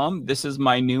Birnbaum. This is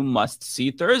my new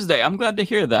must-see Thursday. I'm glad to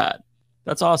hear that.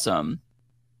 That's awesome.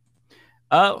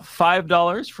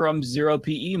 $5 from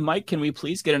 0PE. Mike, can we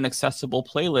please get an accessible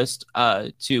playlist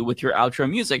with your outro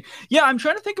music? Yeah, I'm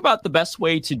trying to think about the best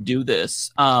way to do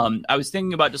this. I was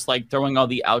thinking about just like throwing all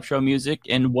the outro music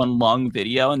in one long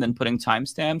video and then putting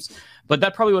timestamps, but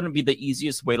that probably wouldn't be the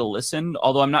easiest way to listen.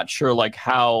 Although I'm not sure like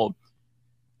how.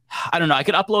 I don't know. I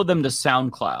could upload them to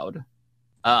SoundCloud,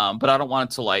 but I don't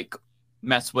want it to like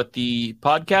mess with the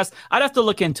podcast. I'd have to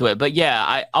look into it, but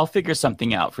yeah, I'll figure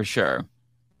something out for sure.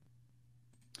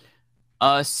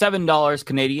 $7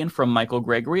 Canadian from Michael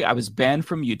Gregory. I was banned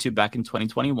from YouTube back in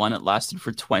 2021. It lasted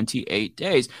for 28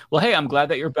 days. Well, hey, I'm glad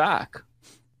that you're back.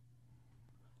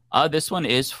 This one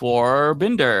is for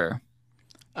Binder.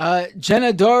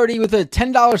 Jenna Doherty with a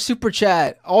 $10 super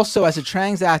chat. Also, as a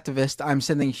trans activist, I'm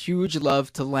sending huge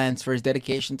love to Lance for his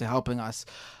dedication to helping us.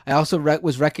 I also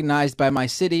was recognized by my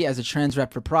city as a trans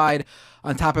rep for Pride.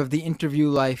 On top of the interview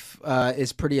life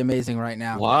is pretty amazing right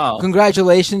now. Wow.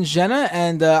 Congratulations, Jenna.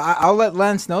 And I'll let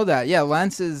Lance know that. Yeah,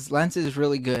 Lance is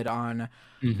really good on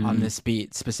this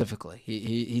beat specifically.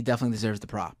 He definitely deserves the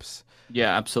props.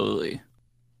 Yeah, absolutely.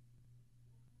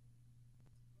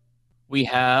 We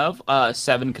have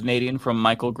 7 Canadian from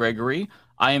Michael Gregory.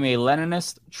 I am a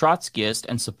Leninist, Trotskyist,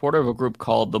 and supporter of a group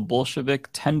called the Bolshevik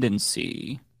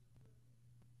Tendency.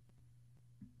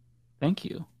 Thank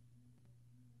you.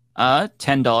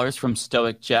 $10 from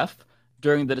Stoic Jeff.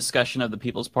 During the discussion of the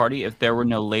People's Party, if there were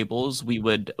no labels, we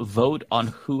would vote on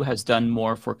who has done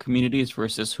more for communities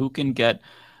versus who can get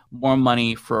more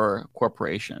money for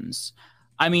corporations.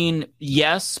 I mean,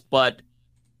 yes, but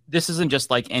this isn't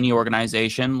just like any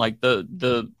organization. Like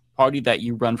the party that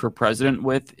you run for president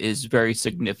with is very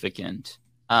significant.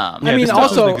 I mean,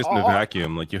 also exist in a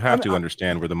vacuum. Like you have to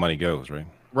understand where the money goes, right?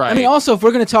 Right. I mean, also, if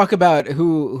we're going to talk about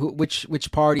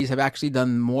which parties have actually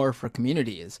done more for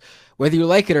communities, whether you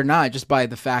like it or not, just by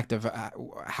the fact of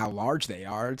how large they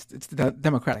are, it's the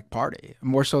Democratic Party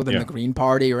more so than the Green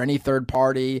Party or any third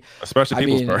party, especially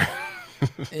People's Party.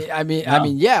 I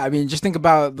mean, just think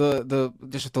about the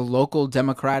local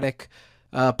Democratic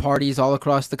parties all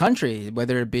across the country,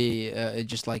 whether it be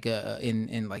just like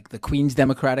in like the Queens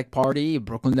Democratic Party,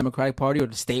 Brooklyn Democratic Party, or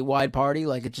the statewide party.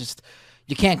 Like it just.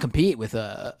 You can't compete with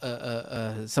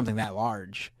something that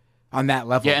large on that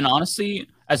level. Yeah, and honestly,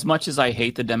 as much as I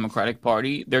hate the Democratic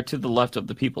Party, they're to the left of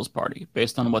the People's Party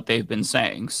based on what they've been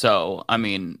saying. So, I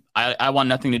mean, I want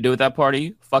nothing to do with that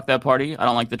party. Fuck that party. I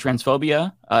don't like the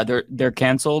transphobia. They're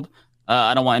canceled.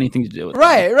 I don't want anything to do with it.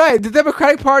 Right. The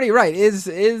Democratic Party,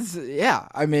 is yeah.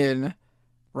 I mean,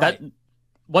 right.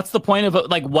 What's the point of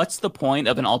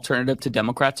an alternative to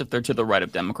Democrats if they're to the right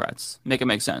of Democrats? Make it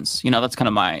make sense. You know, that's kind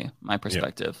of my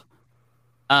perspective.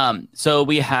 Yeah. So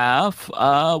we have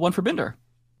one for Binder.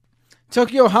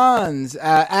 Tokyo Hans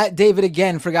at David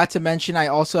again. Forgot to mention I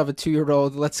also have a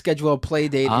 2-year-old. Let's schedule a play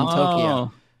date in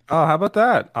Tokyo. Oh, how about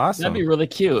that? Awesome. That'd be really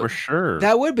cute. For sure.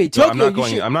 That would be. Tokyo,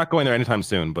 I'm not going there anytime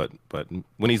soon, but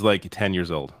when he's like 10 years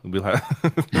old, we'll have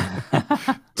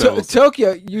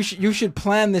Tokyo, you should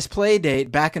plan this play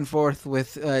date back and forth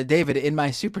with David in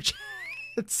my super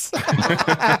chats.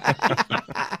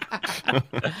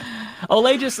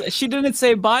 Olay she didn't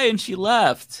say bye and she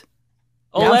left.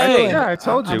 Yeah, I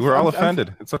told you. We're all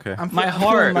offended. It's okay. I'm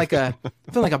feeling like a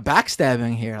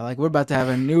backstabbing here. Like we're about to have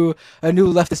a new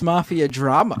leftist mafia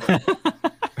drama.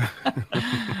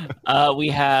 We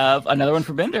have another one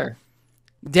for Binder.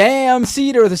 Damn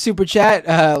Cedar with a super chat,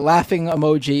 laughing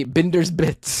emoji. Binder's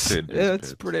bits.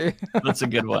 That's pretty. That's a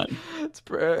good one. It's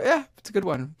a good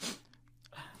one.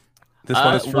 This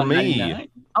one is for me.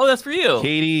 Oh, that's for you.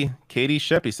 Katie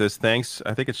Sheppy says thanks.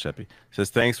 I think it's Sheppy. Says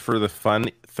thanks for the fun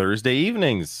Thursday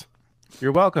evenings.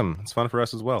 You're welcome. It's fun for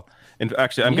us as well. And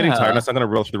actually, I'm getting tired. So I'm going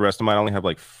to roll through the rest of mine. I only have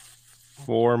like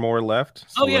 4 more left.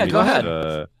 So go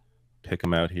ahead. Pick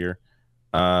them out here.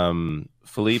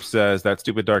 Philippe says that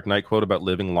stupid Dark Knight quote about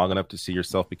living long enough to see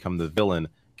yourself become the villain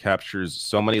captures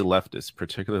so many leftists,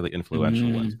 particularly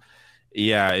influential ones.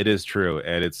 Yeah, it is true.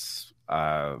 And it's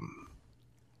I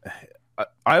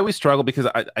always struggle because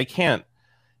I can't.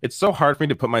 It's so hard for me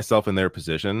to put myself in their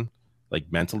position,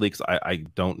 like mentally, because I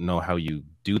don't know how you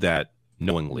do that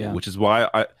knowingly, which is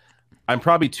why I'm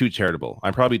probably too charitable.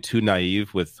 I'm probably too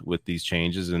naive with these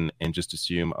changes and just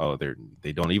assume, oh,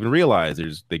 they don't even realize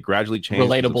they gradually change.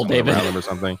 Relatable, David, around them or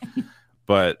something.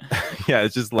 But yeah,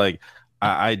 it's just like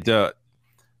I do.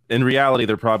 In reality,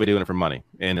 they're probably doing it for money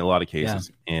in a lot of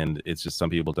cases, and it's just some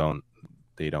people don't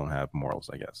have morals.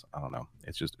 I guess I don't know.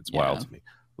 It's wild to me.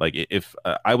 Like if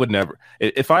I would never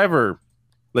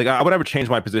change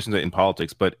my positions in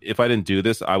politics, but if I didn't do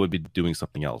this, I would be doing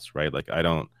something else, right? Like I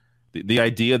don't. The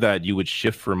idea that you would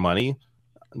shift for money,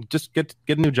 just get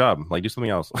a new job, like do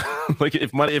something else. Like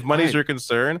if money's your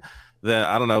concern, then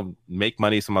I don't know, make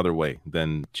money some other way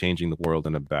than changing the world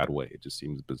in a bad way. It just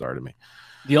seems bizarre to me.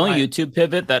 The only YouTube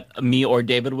pivot that me or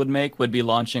David would make would be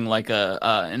launching like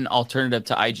an alternative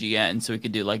to IGN, so we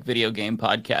could do like video game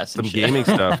podcasts and some gaming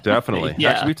stuff. Definitely.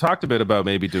 Yeah. Actually, we talked a bit about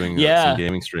maybe doing some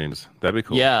gaming streams. That'd be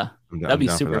cool. Yeah, that'd be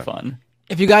super fun.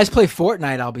 If you guys play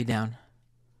Fortnite, I'll be down.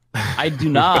 I do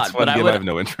not, but I have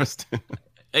no interest.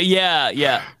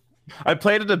 Yeah. I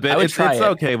played it a bit. It's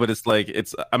okay, but it's like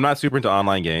I'm not super into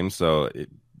online games, so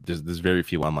there's very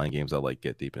few online games I like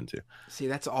get deep into. See,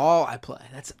 that's all I play.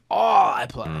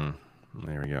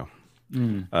 There we go.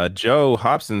 Joe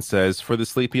Hobson says, for the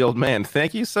sleepy old man,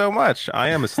 thank you so much. I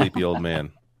am a sleepy old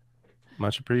man.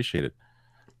 Much appreciated.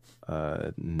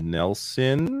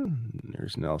 Nelson.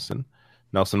 There's Nelson.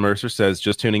 Nelson Mercer says,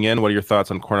 just tuning in. What are your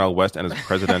thoughts on Cornel West and his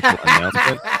presidential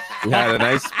announcement? We had a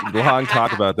nice long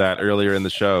talk about that earlier in the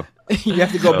show. You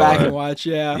have to go back and watch.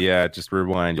 Yeah, just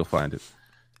rewind. You'll find it.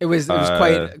 It was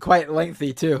quite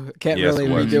lengthy too. Can't really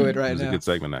redo it right now. It was a good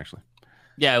segment actually.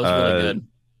 Yeah, it was really good.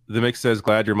 The Mix says,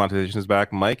 glad your monetization is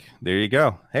back, Mike. There you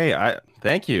go. Hey,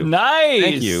 thank you.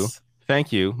 Nice.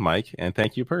 Thank you, Mike, and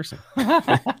thank you, person.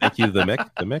 Thank you, the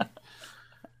Mick.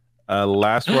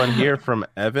 Last one here from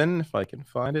Evan, if I can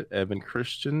find it. Evan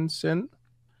Christensen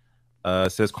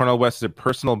says Cornel West is a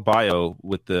personal bio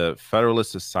with the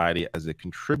Federalist Society as a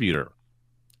contributor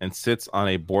and sits on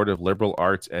a board of liberal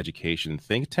arts education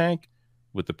think tank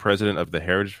with the president of the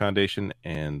Heritage Foundation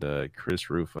and Chris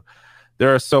Rufa.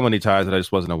 There are so many ties that I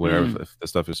just wasn't aware of if this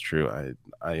stuff is true.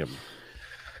 I am.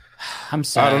 I'm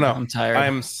sad. I don't know. I'm tired.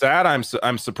 I'm sad.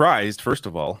 I'm surprised, first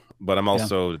of all, but I'm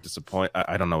also disappointed.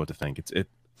 I don't know what to think.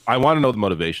 I want to know the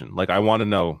motivation. Like, I want to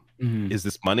know, is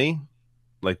this money?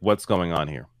 Like, what's going on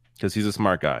here? Because he's a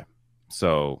smart guy.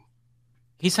 So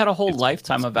he's had a whole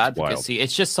lifetime of advocacy.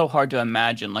 It's just so hard to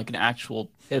imagine like an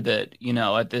actual pivot,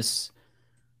 at this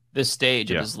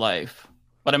stage of his life.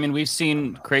 But I mean, we've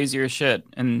seen crazier shit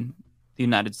in the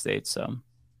United States. So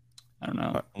I don't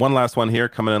know. One last one here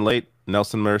coming in late.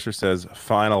 Nelson Mercer says,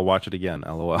 fine, I'll watch it again.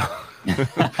 LOL.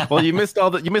 Well, you missed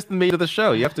the meat of the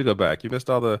show. You have to go back. You missed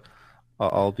all the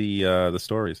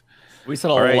stories. We said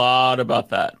a lot about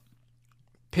that.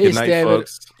 Peace, good night, David.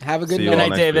 Folks. Have a good See night. Good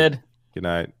night, David. Week. Good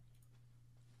night.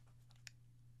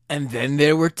 And then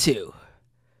there were two.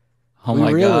 Oh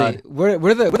my God. We're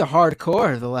the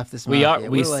hardcore of the leftist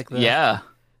mafia.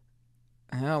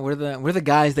 We're the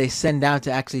guys they send out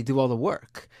to actually do all the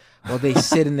work. Well, they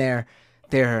sit in their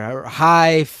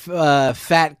high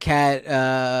fat cat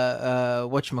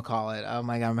whatchamacallit. Oh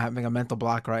my God, I'm having a mental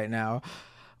block right now.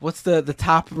 What's the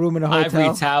top room in a hotel?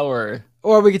 Ivory Tower.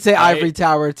 Or we could say Ivory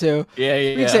Tower too. Yeah.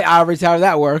 We could say Ivory Tower.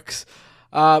 That works.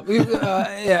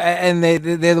 And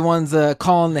they're the ones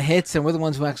calling the hits, and we're the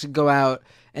ones who actually go out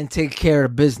and take care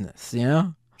of business.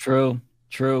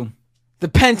 True. The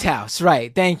penthouse,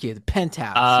 right? Thank you. The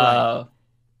penthouse.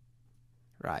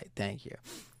 Right. Thank you.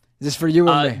 Is this for you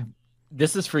or me?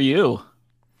 This is for you.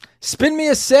 Spin me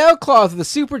a sailcloth with a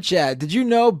super chat. Did you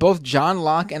know both John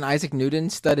Locke and Isaac Newton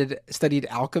studied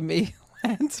alchemy?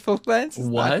 Lance is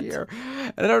not here.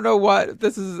 I don't know what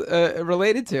this is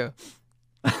related to.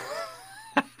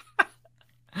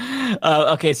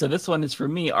 Okay, so this one is for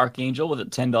me, Archangel, with a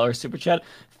 $10 super chat.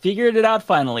 Figured it out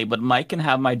finally, but Mike can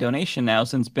have my donation now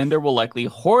since Binder will likely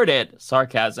hoard it.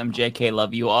 Sarcasm, JK,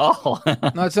 love you all.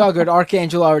 No, it's all good.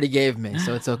 Archangel already gave me,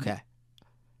 so it's okay.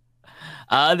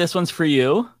 This one's for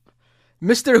you.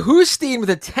 Mr. Husteen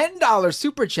with a $10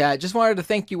 super chat. Just wanted to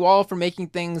thank you all for making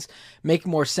things make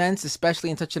more sense, especially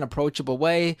in such an approachable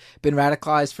way. Been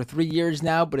radicalized for 3 years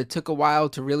now, but it took a while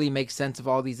to really make sense of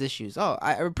all these issues. Oh,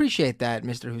 I appreciate that,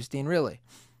 Mr. Husteen, really.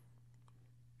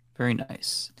 Very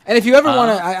nice. And if you ever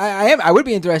want to, I would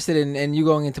be interested in you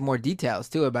going into more details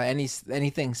too about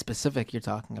anything specific you're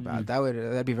talking about.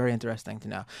 That'd be very interesting to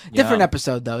know. Different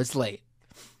episode though. It's late.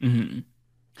 Mm-hmm.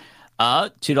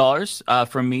 $2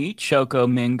 from me. Choco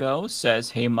Mingo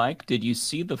says, "Hey Mike, did you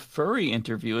see the furry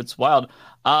interview? It's wild."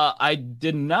 I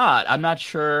did not. I'm not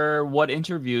sure what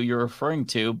interview you're referring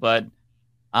to, but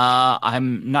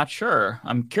I'm not sure.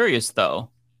 I'm curious though.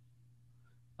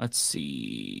 Let's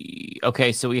see.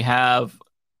 Okay, so we have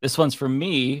this one's from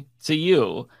me to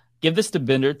you. Give this to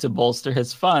Binder to bolster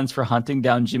his funds for hunting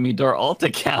down Jimmy Dore alt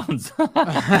accounts.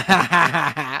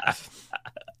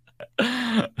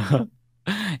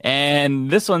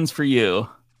 And this one's for you.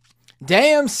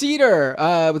 Damn Cedar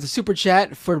with a super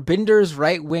chat for Binder's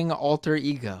right-wing alter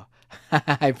ego.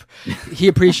 He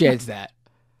appreciates that.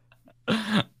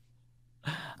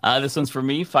 This one's for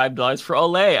me, $5 for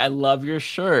Olay. I love your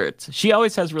shirt. She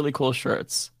always has really cool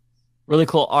shirts, really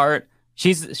cool art.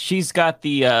 She's got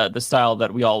the style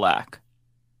that we all lack.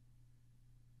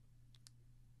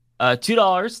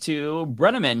 $2 to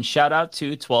Brenneman. Shout out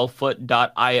to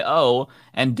 12foot.io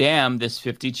and damn this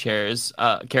 50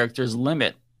 characters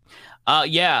limit.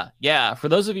 Yeah. For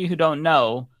those of you who don't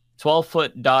know,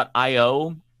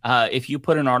 12foot.io. If you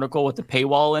put an article with a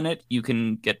paywall in it, you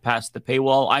can get past the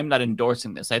paywall. I'm not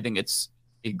endorsing this. I think it's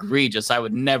egregious. I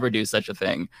would never do such a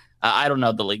thing. I don't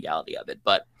know the legality of it,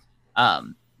 but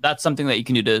that's something that you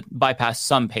can do to bypass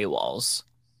some paywalls.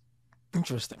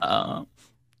 Interesting.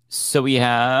 So we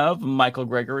have Michael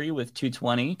Gregory with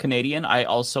 220 Canadian. I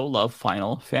also love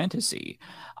Final Fantasy.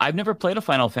 I've never played a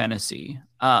Final Fantasy,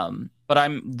 but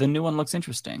the new one looks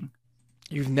interesting.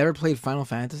 You've never played Final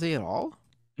Fantasy at all?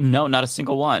 No, not a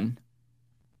single one.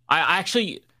 I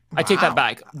take that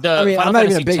back. The I'm Final not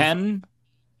even Fantasy X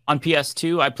on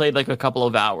PS2, I played like a couple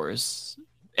of hours,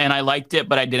 and I liked it,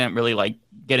 but I didn't really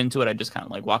get into it. I just kind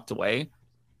of walked away.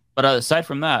 But aside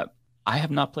from that, I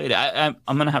have not played it. I'm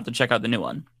gonna have to check out the new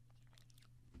one.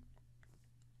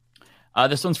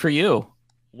 This one's for you.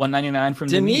 $1.99 from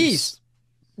Denise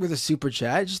with a super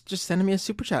chat. Just sending me a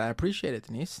super chat. I appreciate it,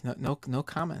 Denise. No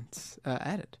comments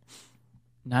added.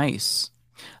 Nice.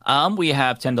 We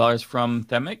have $10 from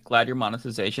Themic. Glad your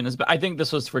monetization is. I think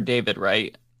this was for David,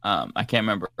 right? I can't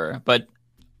remember, but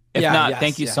if not,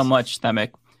 thank you so much,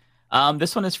 Themic.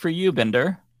 This one is for you,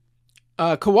 Binder.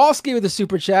 Kowalski with a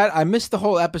super chat. I missed the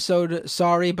whole episode.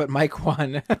 Sorry, but Mike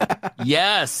won.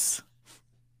 Yes.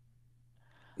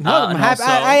 No, I'm happy.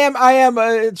 Also,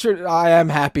 I am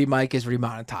happy Mike is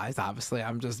remonetized. Obviously,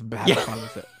 I'm just having fun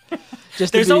with it.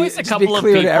 There's always a couple of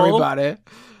people to everybody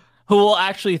who will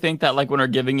actually think that when we're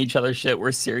giving each other shit,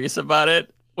 we're serious about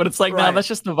it. When it's like, no, that's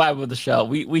just the vibe of the show.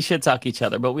 We shit talk each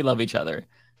other, but we love each other.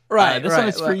 Right. This one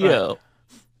is for you.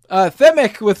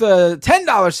 Themic with a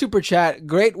 $10 super chat.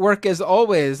 Great work as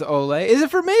always, Ole. Is it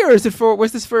for me or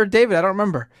was this for David? I don't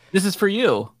remember. This is for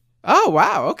you. Oh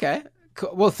wow. Okay.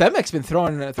 Cool. Well, Themic's been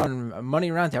throwing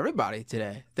money around to everybody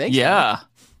today. Thanks. Yeah.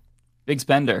 Big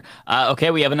spender.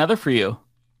 Okay, we have another for you.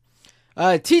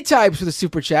 T-Types with a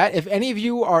super chat. If any of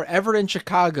you are ever in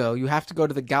Chicago, you have to go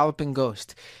to the Galloping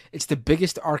Ghost. It's the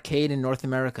biggest arcade in North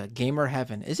America. Gamer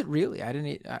heaven. Is it really? I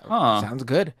didn't. Sounds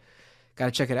good. Got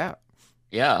to check it out.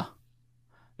 Yeah.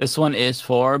 This one is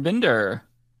for Binder.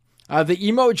 The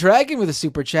Emo Dragon with a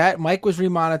super chat. Mike was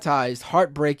remonetized.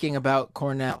 Heartbreaking about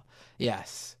Cornel.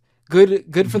 Yes.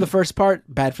 Good for the first part,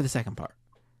 bad for the second part.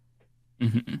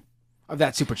 Of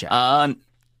that super chat.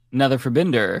 Another for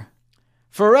Binder.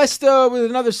 Foresta with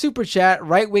another super chat.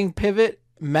 Right-wing pivot,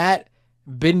 Matt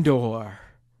Bindor.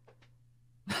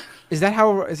 Is that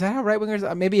how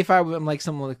right-wingers? Maybe if I'm like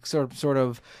some sort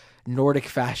of Nordic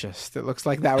fascist, it looks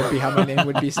like that would be how my name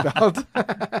would be spelled.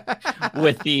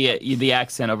 With the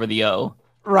accent over the O.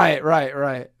 Right.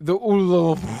 The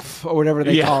ulo or whatever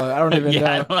they call it. I don't even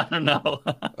know. I don't know.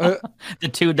 The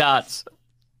 2 dots.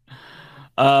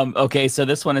 Okay, so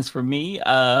this one is for me.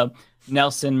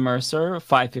 Nelson Mercer,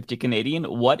 550 Canadian.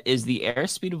 What is the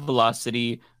airspeed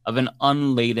velocity of an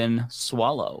unladen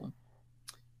swallow?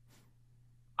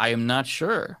 I am not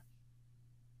sure.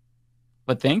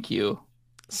 But thank you.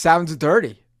 Sounds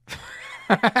dirty.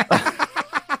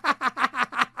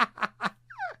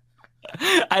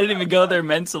 I didn't even go there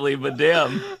mentally, but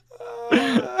damn.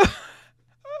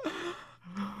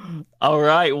 All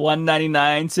right,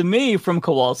 $1.99 to me from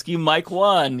Kowalski. Mike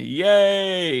won.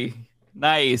 Yay.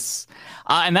 Nice.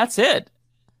 And that's it.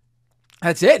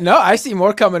 That's it? No, I see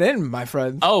more coming in, my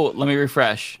friend. Oh, let me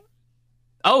refresh.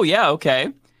 Oh, yeah,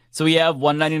 okay. So we have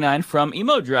 $1.99 from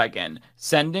Emo Dragon.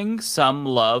 Sending some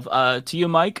love to you,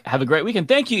 Mike. Have a great weekend.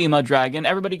 Thank you, Emo Dragon.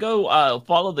 Everybody go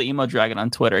follow the Emo Dragon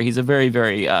on Twitter. He's a very,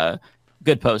 very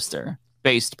good poster.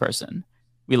 based person.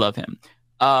 We love him.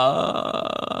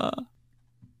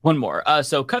 One more.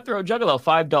 So Cutthroat Juggalo,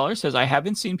 $5 says, I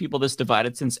haven't seen people this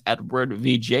divided since Edward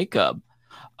v. Jacob.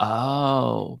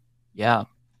 Oh, yeah.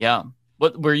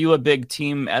 What were you a big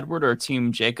Team Edward or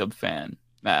Team Jacob fan,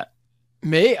 Matt?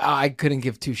 Me? I couldn't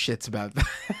give two shits about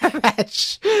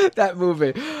that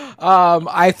movie.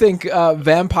 I think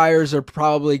vampires are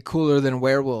probably cooler than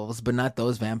werewolves, but not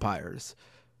those vampires.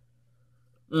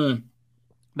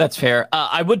 That's fair.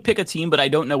 I would pick a team, but I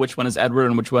don't know which one is Edward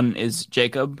and which one is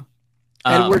Jacob.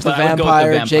 Edward's the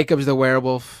vampire, Jacob's the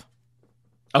werewolf.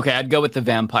 Okay, I'd go with the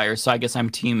vampire, so I guess I'm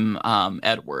Team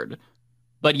Edward.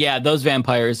 But yeah, those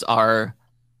vampires are...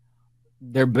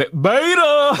 They're beta!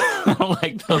 I don't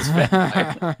like those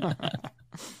vampires.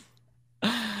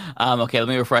 Okay, let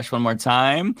me refresh one more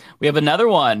time. We have another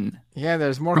one. Yeah,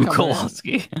 there's more from coming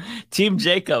Kowalski. Team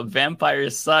Jacob,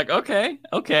 vampires suck. Okay.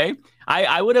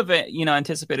 I would have,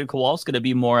 anticipated Kowalski to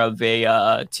be more of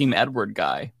a Team Edward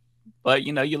guy. But,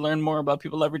 you learn more about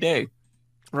people every day.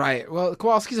 Right. Well,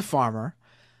 Kowalski's a farmer.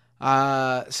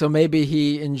 So maybe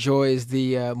he enjoys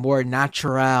the more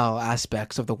natural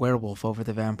aspects of the werewolf over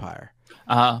the vampire.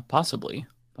 Possibly.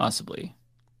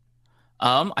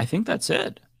 I think that's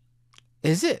it.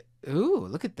 Is it? Ooh,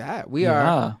 look at that. We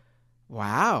are.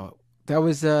 Wow. That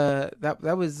was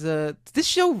this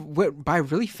show went by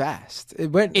really fast.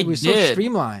 It was so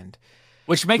streamlined.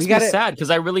 Which makes me sad because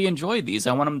I really enjoyed these.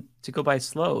 I want them to go by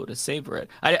slow to savor it.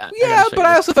 I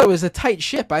also thought it was a tight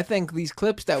ship. I think these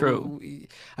clips that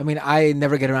I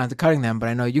never get around to cutting them, but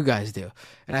I know you guys do.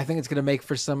 And I think it's going to make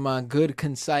for some good,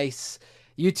 concise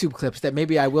YouTube clips that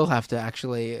maybe I will have to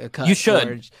actually cut. You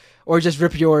should. Or just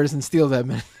rip yours and steal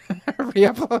them and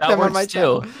re-upload them on my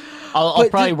channel. I'll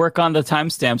probably work on the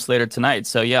timestamps later tonight.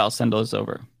 So yeah, I'll send those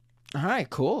over. All right,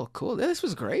 cool. This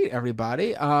was great,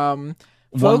 everybody.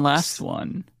 One last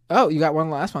one. Oh, you got one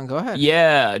last one. Go ahead.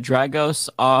 Yeah, Dragos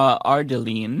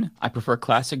Ardeline. I prefer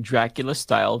classic Dracula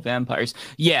style vampires.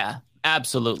 Yeah,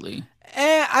 absolutely.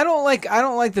 I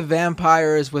don't like the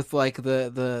vampires with like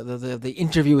the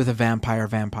interview with a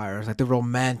vampires, like the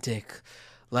romantic,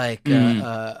 like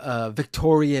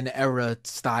Victorian era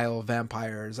style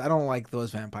vampires. I don't like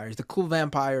those vampires. The cool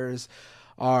vampires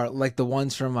are like the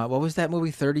ones from what was that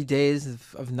movie, 30 Days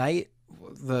of Night,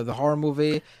 the horror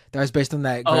movie that was based on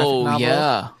that graphic novel.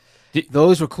 Yeah,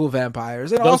 those were cool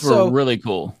vampires. And those also, were really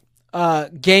cool.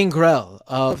 Gangrel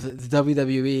of the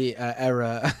WWE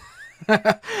era.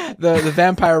 the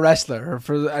vampire wrestler,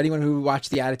 for anyone who watched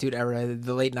the Attitude Era,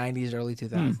 the late 90s, early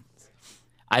 2000s.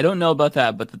 I don't know about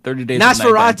that, but the 30 Days of Night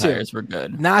vampires were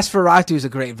good. Nosferatu is a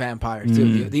great vampire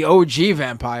too. The OG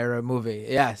vampire movie.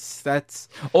 Yes, that's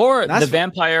the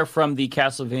vampire from the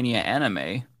Castlevania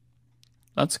anime.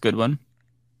 That's a good one.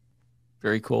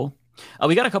 Very cool.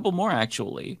 We got a couple more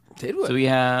actually. Did we? So we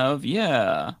have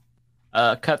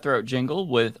Cutthroat Jingle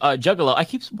with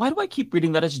Juggalo. Why do I keep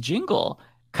reading that as Jingle?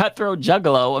 Cutthroat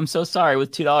Juggalo, I'm so sorry,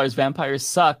 with $2. Vampires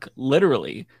suck,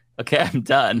 literally. Okay, I'm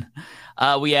done.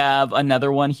 We have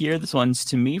another one here. This one's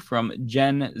to me from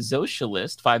Gen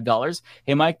Socialist, $5.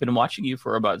 Hey, Mike, been watching you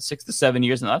for about 6 to 7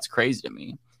 years, and that's crazy to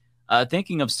me.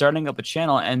 Thinking of starting up a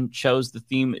channel and chose the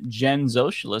theme Gen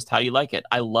Socialist. How do you like it?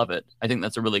 I love it. I think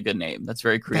that's a really good name. That's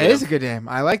very creative. That is a good name.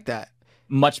 I like that.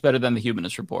 Much better than the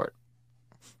Humanist Report.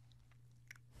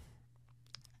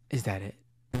 Is that it?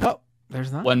 Oh.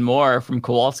 There's not. One more from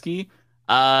Kowalski.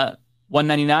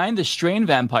 $1.99. The Strain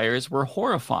vampires were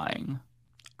horrifying.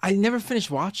 I never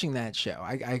finished watching that show.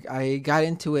 I got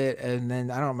into it and then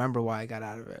I don't remember why I got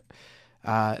out of it.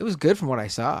 It was good from what I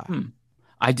saw.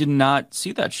 I did not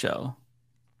see that show.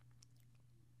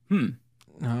 All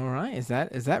right. Is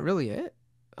that really it?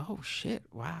 Oh shit!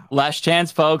 Wow. Last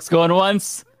chance, folks. Going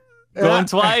once, going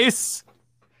twice.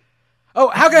 Oh,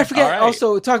 how could I forget? Right.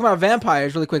 Also, talking about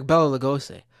vampires, really quick. Bela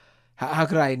Lugosi. How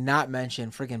could I not mention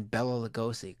friggin' Bela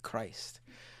Lugosi? Christ.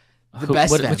 The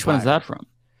best vampire. Which one is that from?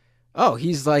 Oh,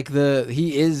 he's like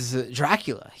he is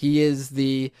Dracula. He is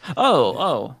the...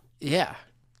 Oh. Yeah.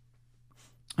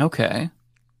 Okay.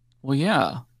 Well,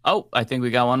 yeah. Oh, I think we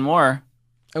got one more.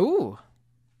 Ooh.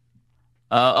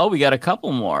 We got a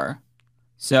couple more.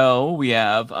 So we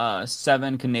have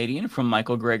 7 Canadian from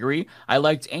Michael Gregory. I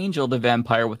liked Angel the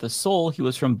Vampire with a Soul. He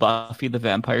was from Buffy the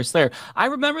Vampire Slayer. I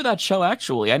remember that show,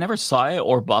 actually. I never saw it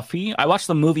or Buffy. I watched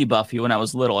the movie Buffy when I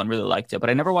was little and really liked it, but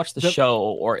I never watched the show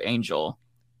or Angel.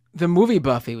 The movie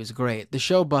Buffy was great. The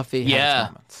show Buffy had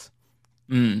its moments.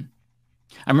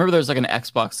 I remember there was like an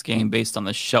Xbox game based on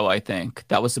the show, I think,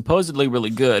 that was supposedly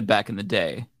really good back in the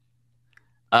day.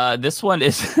 This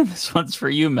one's for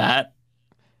you, Matt.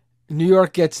 New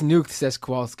York gets nuked, says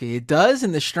Kowalski. It does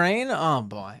in the strain? Oh,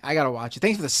 boy. I got to watch it.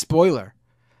 Thanks for the spoiler.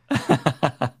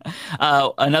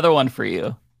 Another one for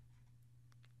you.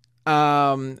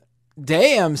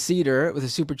 Damn Cedar with a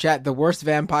super chat. The worst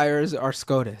vampires are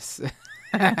SCOTUS.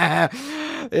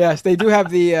 Yes, they do have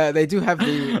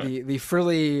the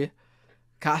frilly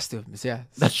costumes. Yeah,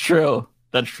 that's true.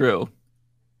 That's true.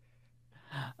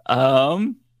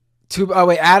 Adam.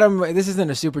 This isn't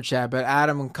a super chat, but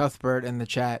Adam Cuthbert in the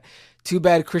chat. Too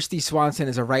bad Christy Swanson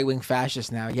is a right-wing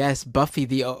fascist now. Yes, Buffy,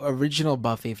 the original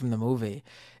Buffy from the movie,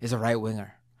 is a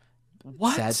right-winger.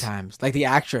 What? Sad times. Like the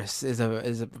actress is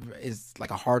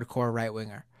like a hardcore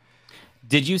right-winger.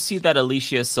 Did you see that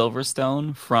Alicia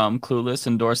Silverstone from Clueless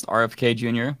endorsed RFK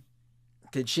Jr.?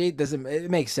 Did she? It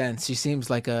makes sense. She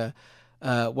seems like a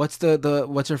what's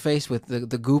her face with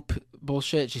the goop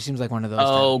bullshit? She seems like one of those.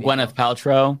 Oh, Gwyneth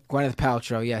Paltrow. Gwyneth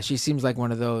Paltrow. Yeah, she seems like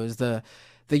one of those. The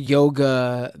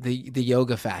yoga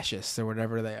fascists or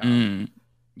whatever they are.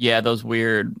 Yeah, those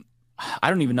weird. I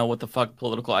don't even know what the fuck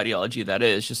political ideology that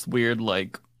is. Just weird,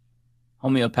 like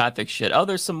homeopathic shit. Oh,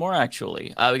 there's some more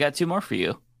actually. We got 2 more for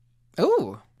you.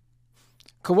 Ooh.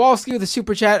 Kowalski with a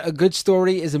super chat. A good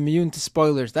story is immune to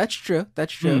spoilers. That's true.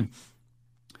 That's true.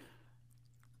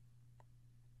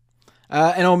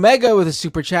 And Omega with a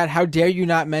super chat. How dare you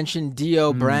not mention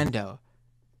Dio Brando?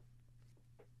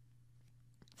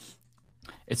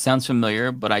 It sounds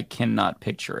familiar, but I cannot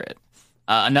picture it.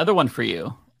 Another one for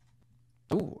you.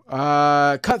 Ooh.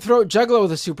 Cutthroat Juggalo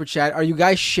with a super chat. Are you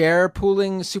guys share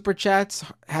pooling super chats?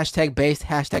 Hashtag based,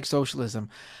 hashtag socialism.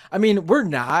 I mean, we're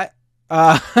not.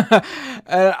 I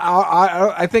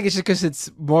think it's just because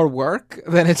it's more work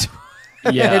than it's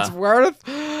worth.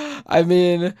 I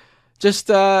mean, just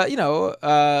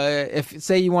if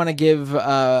say you want to give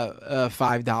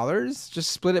 $5,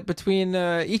 just split it between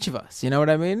each of us. You know what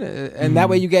I mean? And that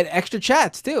way you get extra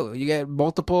chats too. You get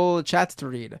multiple chats to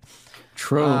read.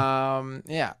 True.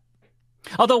 Yeah.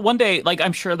 Although one day, like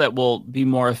I'm sure that we'll be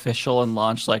more official and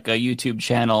launch like a YouTube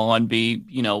channel and be,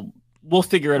 we'll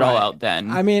figure it all out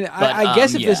then. I mean, I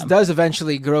guess if this does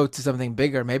eventually grow to something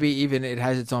bigger, maybe even it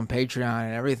has its own Patreon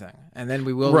and everything. And then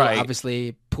we will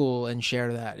obviously pool and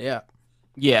share that. Yeah.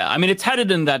 Yeah. I mean, it's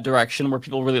headed in that direction where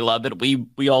people really love it.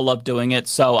 We all love doing it.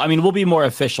 So, I mean, we'll be more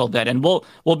official then and we'll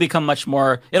become much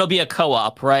more, it'll be a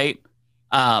co-op, right?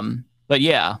 But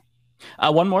yeah.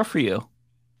 One more for you.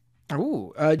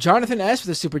 Ooh, Jonathan S.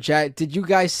 with a super chat. Did you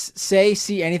guys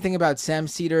see anything about Sam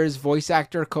Cedar's voice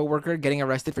actor co-worker getting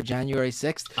arrested for January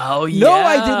 6th? Oh, yeah. No,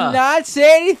 I did not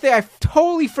say anything. I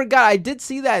totally forgot. I did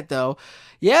see that, though.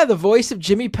 Yeah, the voice of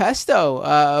Jimmy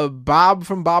Pesto, Bob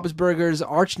from Bob's Burgers'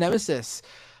 arch nemesis.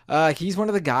 He's one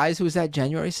of the guys who was at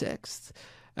January 6th.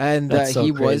 And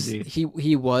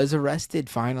he was arrested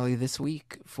finally this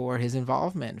week for his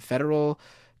involvement. Federal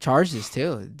charges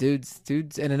too, dudes,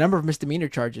 and a number of misdemeanor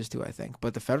charges too, I think.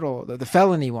 But the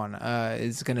felony one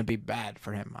is going to be bad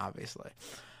for him, obviously.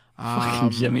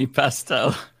 Fucking Jimmy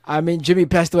Pesto. I mean, Jimmy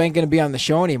Pesto ain't going to be on the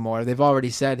show anymore. They've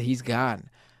already said he's gone.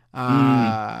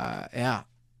 Yeah,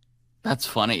 that's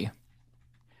funny.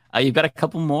 You've got a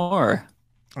couple more.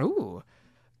 Ooh,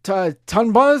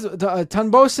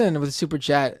 Tunbosen with a super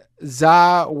chat.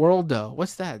 Za Worldo.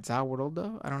 What's that? Za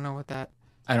Worldo? I don't know what that.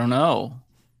 I don't know.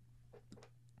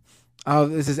 Oh,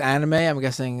 this is anime. I'm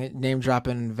guessing name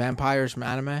dropping vampires from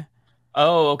anime.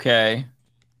 Oh, okay.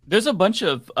 There's a bunch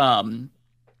of or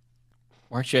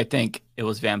actually I think it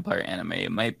was vampire anime.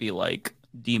 It might be like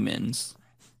demons.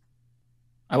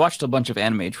 I watched a bunch of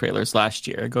anime trailers last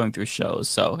year going through shows,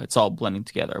 so it's all blending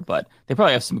together, but they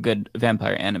probably have some good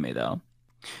vampire anime though.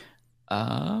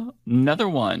 Another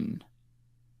one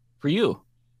for you.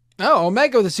 Oh,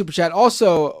 Omega with a super chat.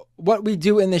 Also, What We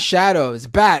Do in the Shadows.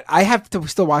 Bat, I have to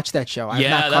still watch that show.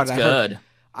 That's good.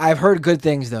 I've heard good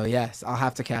things, though. Yes, I'll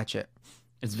have to catch it.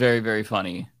 It's very, very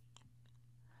funny.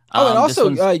 Oh, and also,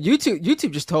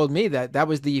 YouTube just told me that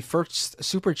was the first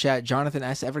super chat Jonathan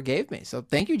S. ever gave me. So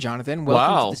thank you, Jonathan.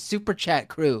 Welcome to the super chat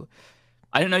crew.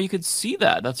 I didn't know you could see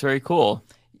that. That's very cool.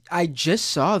 I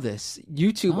just saw this.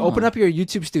 YouTube, open up your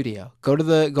YouTube studio. Go to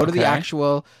the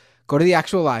actual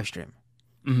live stream.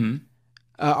 Mm-hmm.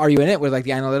 Are you in it where like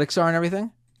the analytics are and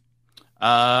everything?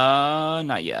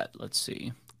 Not yet. Let's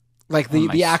see. Like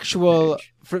the actual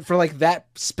for like that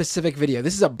specific video.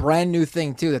 This is a brand new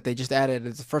thing too that they just added.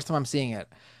 It's the first time I'm seeing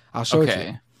it. I'll show it to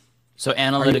you. So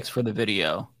analytics for the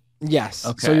video. Yes.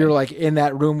 Okay. So you're like in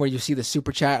that room where you see the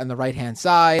super chat on the right hand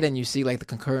side, and you see like the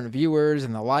concurrent viewers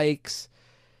and the likes.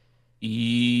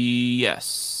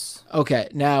 Yes. Okay.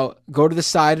 Now go to the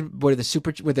side where the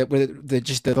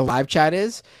the live chat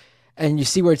is, and you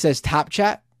see where it says top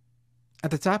chat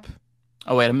at the top.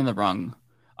 Oh wait, I'm in the wrong.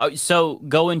 So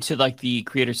go into like the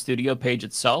Creator Studio page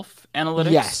itself,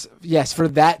 analytics? Yes, for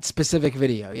that specific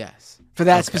video, yes. For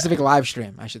that specific live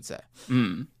stream, I should say.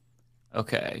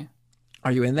 Okay.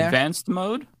 Are you in there? Advanced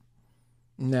mode?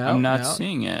 No. I'm not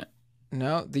seeing it.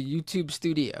 No, the YouTube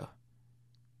Studio.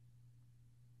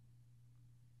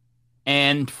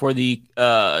 And for the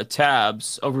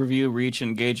tabs, overview, reach,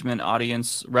 engagement,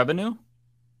 audience, revenue?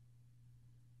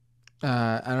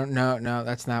 I don't know. No,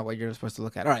 that's not what you're supposed to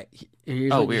look at. All right,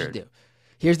 here's what weird. you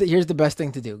should do. Here's the best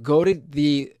thing to do. Go to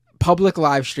the public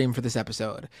live stream for this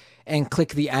episode and click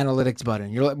the analytics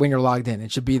button. When you're logged in,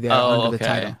 it should be there under the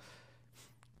title.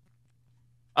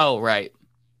 Oh, right.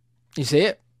 You see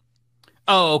it?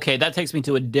 Oh, okay. That takes me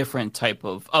to a different type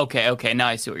of. Okay. Now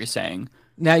I see what you're saying.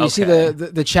 Now you see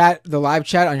the chat, the live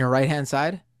chat on your right hand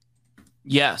side.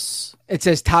 Yes. It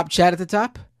says top chat at the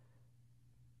top.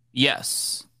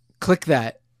 Yes. Click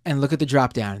that and look at the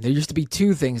drop down. There used to be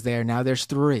 2 things there. Now there's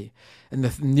 3. And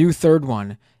the new third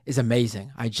one is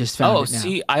amazing. I just found it now.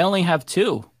 See, I only have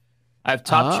 2. I have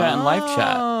top chat and live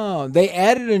chat. Oh, they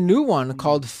added a new one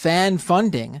called fan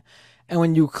funding. And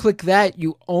when you click that,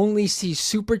 you only see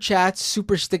super chats,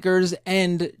 super stickers,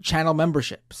 and channel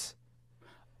memberships.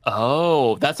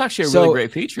 Oh, that's actually a really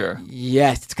great feature.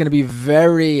 Yes, it's going to be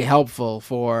very helpful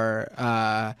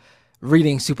for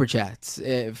reading super chats,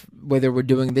 whether we're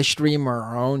doing this stream or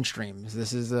our own streams.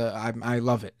 This is I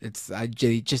love it. It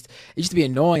used to be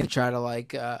annoying to try to like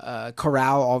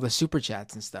corral all the super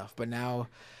chats and stuff, but now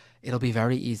it'll be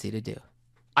very easy to do.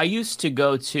 I used to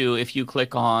go to, if you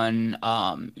click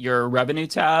on your revenue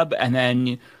tab and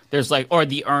then there's or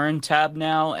the earn tab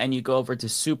now, and you go over to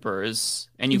supers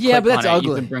and you click but that's on it,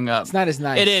 ugly. you can bring up. It's not as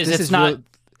nice. It is. It's not.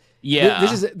 Yeah.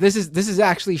 This is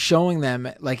actually showing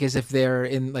them like as if they're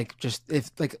in just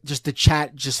the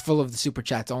chat just full of the super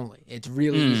chats only. It's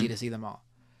really easy to see them all.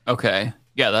 Okay.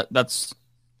 Yeah, that's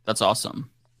awesome.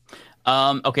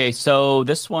 Okay, so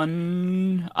this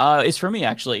one is for me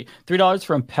actually. $3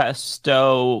 from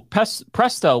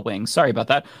Presto Wings. Sorry about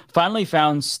that. Finally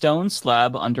found stone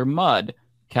slab under mud.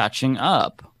 Catching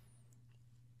up.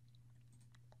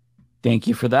 Thank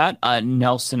you for that.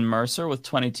 Nelson Mercer with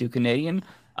 22 Canadian.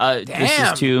 This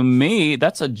is to me.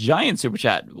 That's a giant super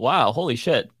chat. Wow, holy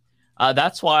shit.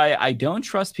 That's why I don't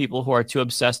trust people who are too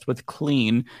obsessed with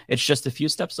clean. It's just a few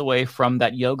steps away from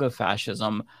that yoga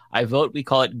fascism. I vote we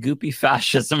call it goopy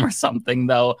fascism or something,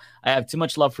 though. I have too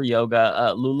much love for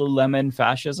yoga. Lululemon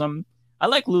fascism. I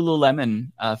like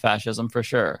Lululemon fascism for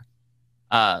sure.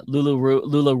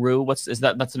 Lularu.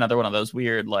 That's another one of those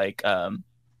weird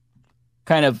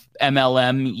kind of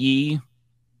MLM-y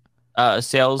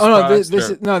sales. Oh no, products, this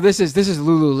is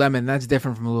Lululemon. That's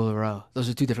different from LuLaRoe. Those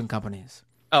are 2 different companies.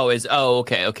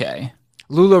 Okay.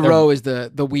 LuLaRoe is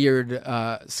the weird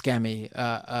scammy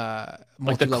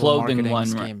like the clothing one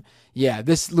scheme. Yeah,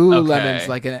 this Lululemon's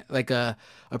like a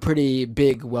pretty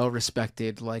big,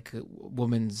 well-respected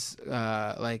woman's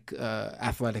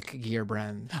athletic gear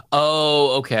brand.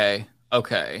 Oh, okay.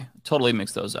 Totally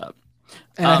mix those up.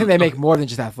 And I think they make more than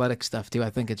just athletic stuff too. I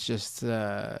think it's just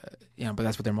but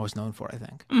that's what they're most known for, I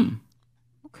think.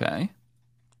 Okay.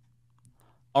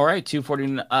 All right,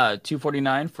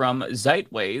 249 from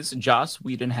Zeitways. Joss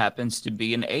Whedon happens to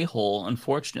be an a-hole,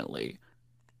 unfortunately.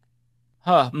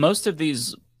 Most of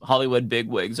these Hollywood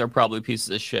bigwigs are probably pieces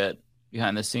of shit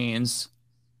behind the scenes.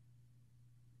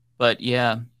 But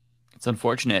yeah, it's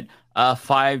unfortunate.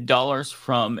 $5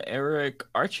 from Eric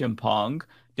Archimpong.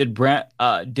 Did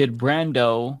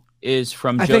Brando is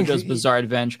from JoJo's Bizarre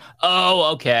Adventure?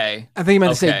 Oh, okay. I think you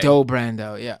meant to say Do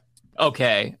Brando, yeah.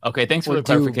 Okay. Thanks for the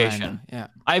clarification. Brando, yeah.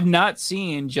 I've not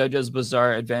seen JoJo's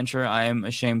Bizarre Adventure. I am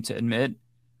ashamed to admit.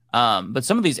 But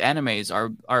some of these animes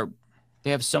are they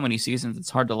have so many seasons.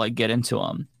 It's hard to get into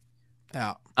them.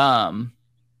 Yeah.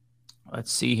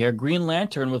 Let's see here. Green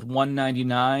Lantern with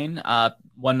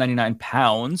 199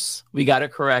 pounds. We got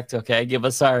it correct. Okay. Give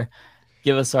us our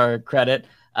credit.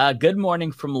 Good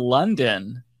morning from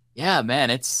London. Yeah, man,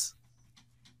 it's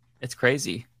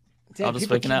crazy. Damn, I'm just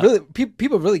waking up.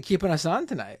 People really keeping us on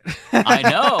tonight. I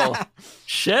know.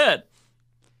 Shit.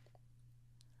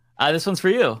 This one's for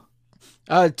you.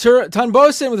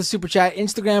 Tunbosin with a super chat.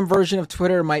 Instagram version of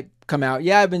Twitter might come out.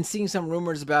 Yeah, I've been seeing some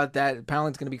rumors about that. Apparently,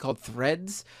 it's going to be called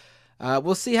Threads.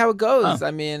 We'll see how it goes.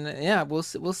 I mean, yeah, we'll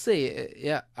see.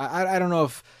 Yeah, I don't know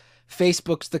if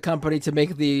Facebook's the company to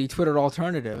make the Twitter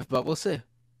alternative, but we'll see.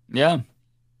 Yeah.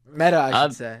 Meta, I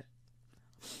should say.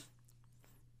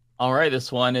 All right, this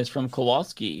one is from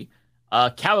Kowalski.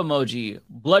 Cow emoji,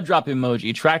 blood drop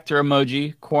emoji, tractor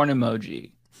emoji, corn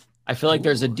emoji. I feel like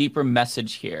there's a deeper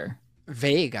message here.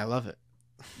 Vague, I love it.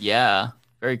 Yeah,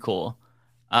 very cool.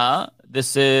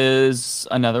 This is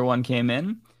another one came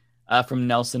in from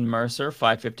Nelson Mercer,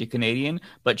 550 Canadian.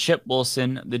 But Chip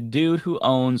Wilson, the dude who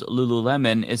owns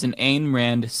Lululemon, is an Ayn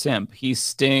Rand simp. He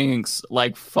stinks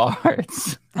like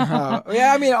farts.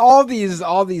 Yeah, I mean, all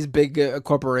these big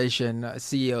corporation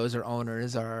CEOs or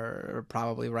owners are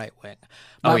probably right wing.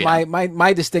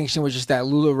 My distinction was just that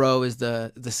LuLaRoe is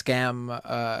the scam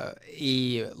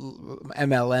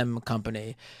MLM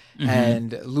company,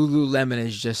 and Lululemon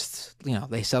is just, you know,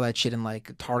 they sell that shit in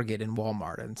like Target and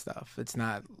Walmart and stuff. It's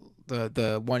not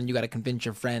the one you got to convince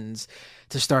your friends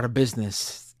to start a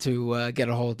business to get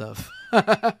a hold of.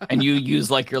 And you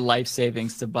use like your life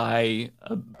savings to buy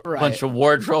a bunch of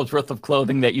wardrobes worth of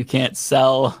clothing that you can't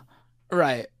sell.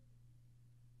 Right.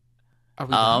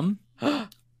 I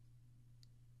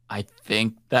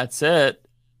think that's it.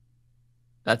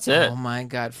 That's it. Oh my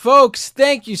God, folks!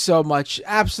 Thank you so much.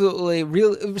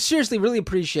 Absolutely, seriously, really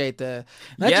appreciate not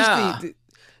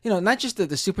just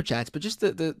the super chats, but just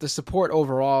the support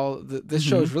overall. This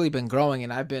show has really been growing,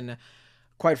 and I've been,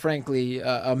 quite frankly,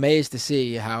 amazed to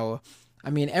see how. I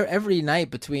mean, every night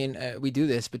between we do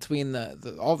this, between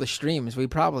all the streams, we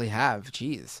probably have,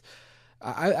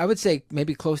 I would say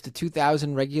maybe close to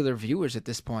 2,000 regular viewers at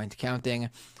this point, counting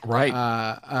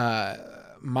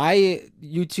my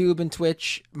YouTube and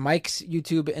Twitch, Mike's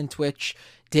YouTube and Twitch,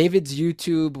 David's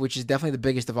YouTube, which is definitely the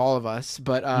biggest of all of us.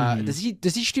 But does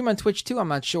he stream on Twitch too? I'm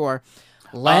not sure.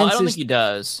 I don't think he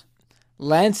does.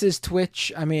 Lance's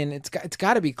Twitch, I mean, it's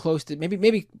got to be close to maybe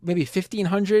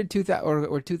 1,500, 2,000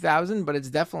 or 2,000, but it's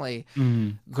definitely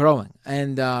growing,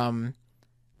 and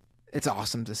it's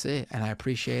awesome to see, and I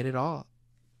appreciate it all.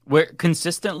 Where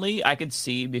consistently I could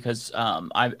see, because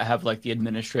I have like the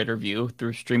administrator view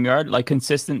through StreamYard, like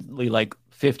consistently like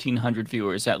 1,500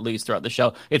 viewers at least throughout the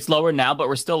show. It's lower now, but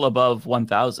we're still above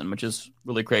 1,000, which is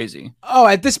really crazy. Oh,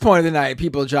 at this point of the night,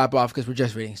 people drop off because we're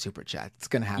just reading super chat. It's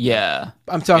gonna happen. Yeah,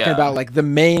 I'm talking about like the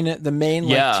main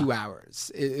like 2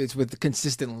 hours. It's with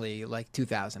consistently like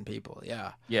 2,000 people.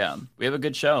 Yeah, we have a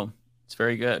good show. It's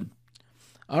very good.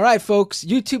 All right, folks.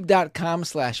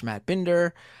 YouTube.com/Matt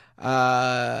Binder.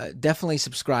 Definitely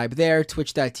subscribe there.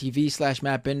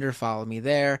 Twitch.tv/Matt Binder. Follow me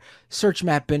there. Search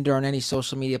Matt Binder on any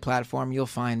social media platform. You'll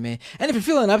find me. And if you're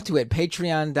feeling up to it,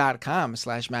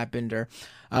 Patreon.com/Matt Binder.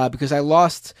 Because I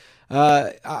lost,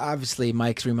 obviously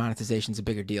Mike's remonetization is a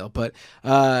bigger deal, but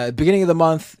beginning of the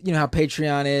month, you know how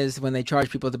Patreon is. When they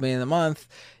charge people at the beginning of the month,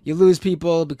 you lose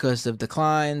people because of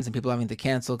declines and people having to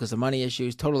cancel because of money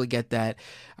issues. Totally get that.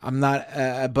 I'm not,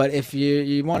 but if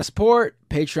you want to support,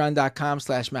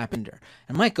 Patreon.com/Matt Binder.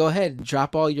 And Mike, go ahead and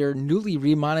drop all your newly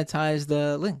remonetized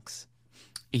links.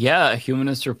 Yeah,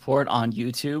 Humanist Report on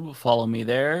YouTube. Follow me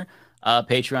there.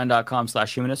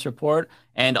 Patreon.com/Humanist Report.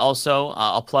 And also,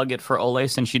 I'll plug it for Ole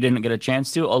since she didn't get a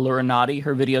chance to. Ola Renati,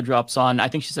 her video drops on, I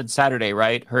think she said Saturday,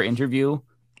 right? Her interview.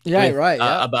 Yeah, right.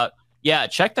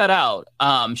 Check that out.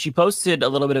 She posted a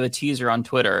little bit of a teaser on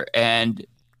Twitter, and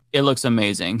it looks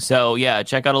amazing. So, yeah,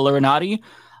 check out Ola Renati.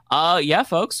 Yeah,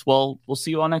 folks, we'll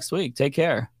see you all next week. Take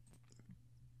care.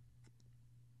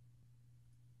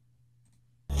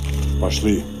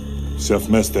 Пошли. Все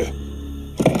вместе.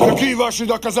 Какие ваши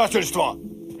доказательства?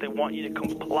 They want you to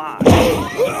comply.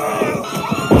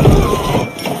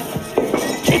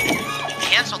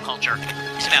 Cancel culture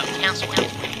is about canceling.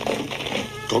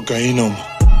 Cocainum.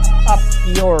 Up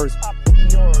yours.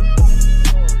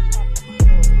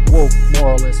 Woke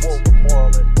moralists.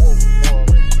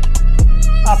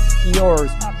 Up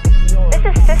yours. This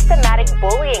is systematic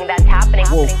bullying that's happening.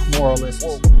 Woke moralists.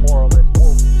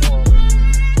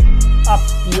 Up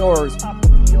yours.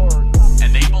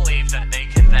 And they believe that they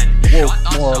can then woke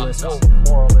moralists.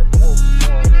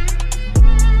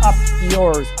 Up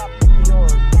yours.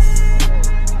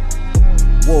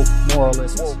 Woke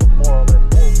moralists.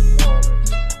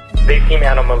 They seem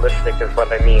animalistic is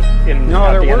what I mean.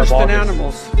 No, they're worse than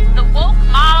animals. The woke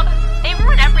mob, they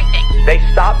ruin everything. They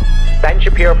stop Ben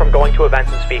Shapiro from going to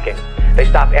events and speaking. They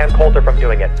stop Ann Coulter from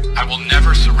doing it. I will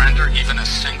never surrender even a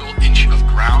single inch of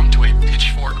ground to a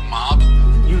pitchfork mob.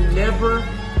 You never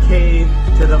cave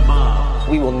to the mob.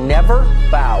 We will never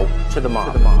bow to the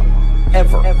mob.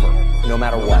 Ever. No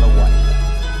matter what.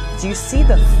 Do you see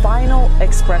the final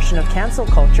expression of cancel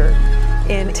culture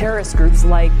in terrorist groups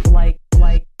like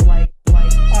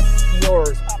Up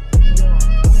yours.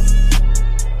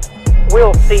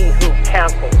 We'll see who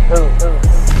cancels who.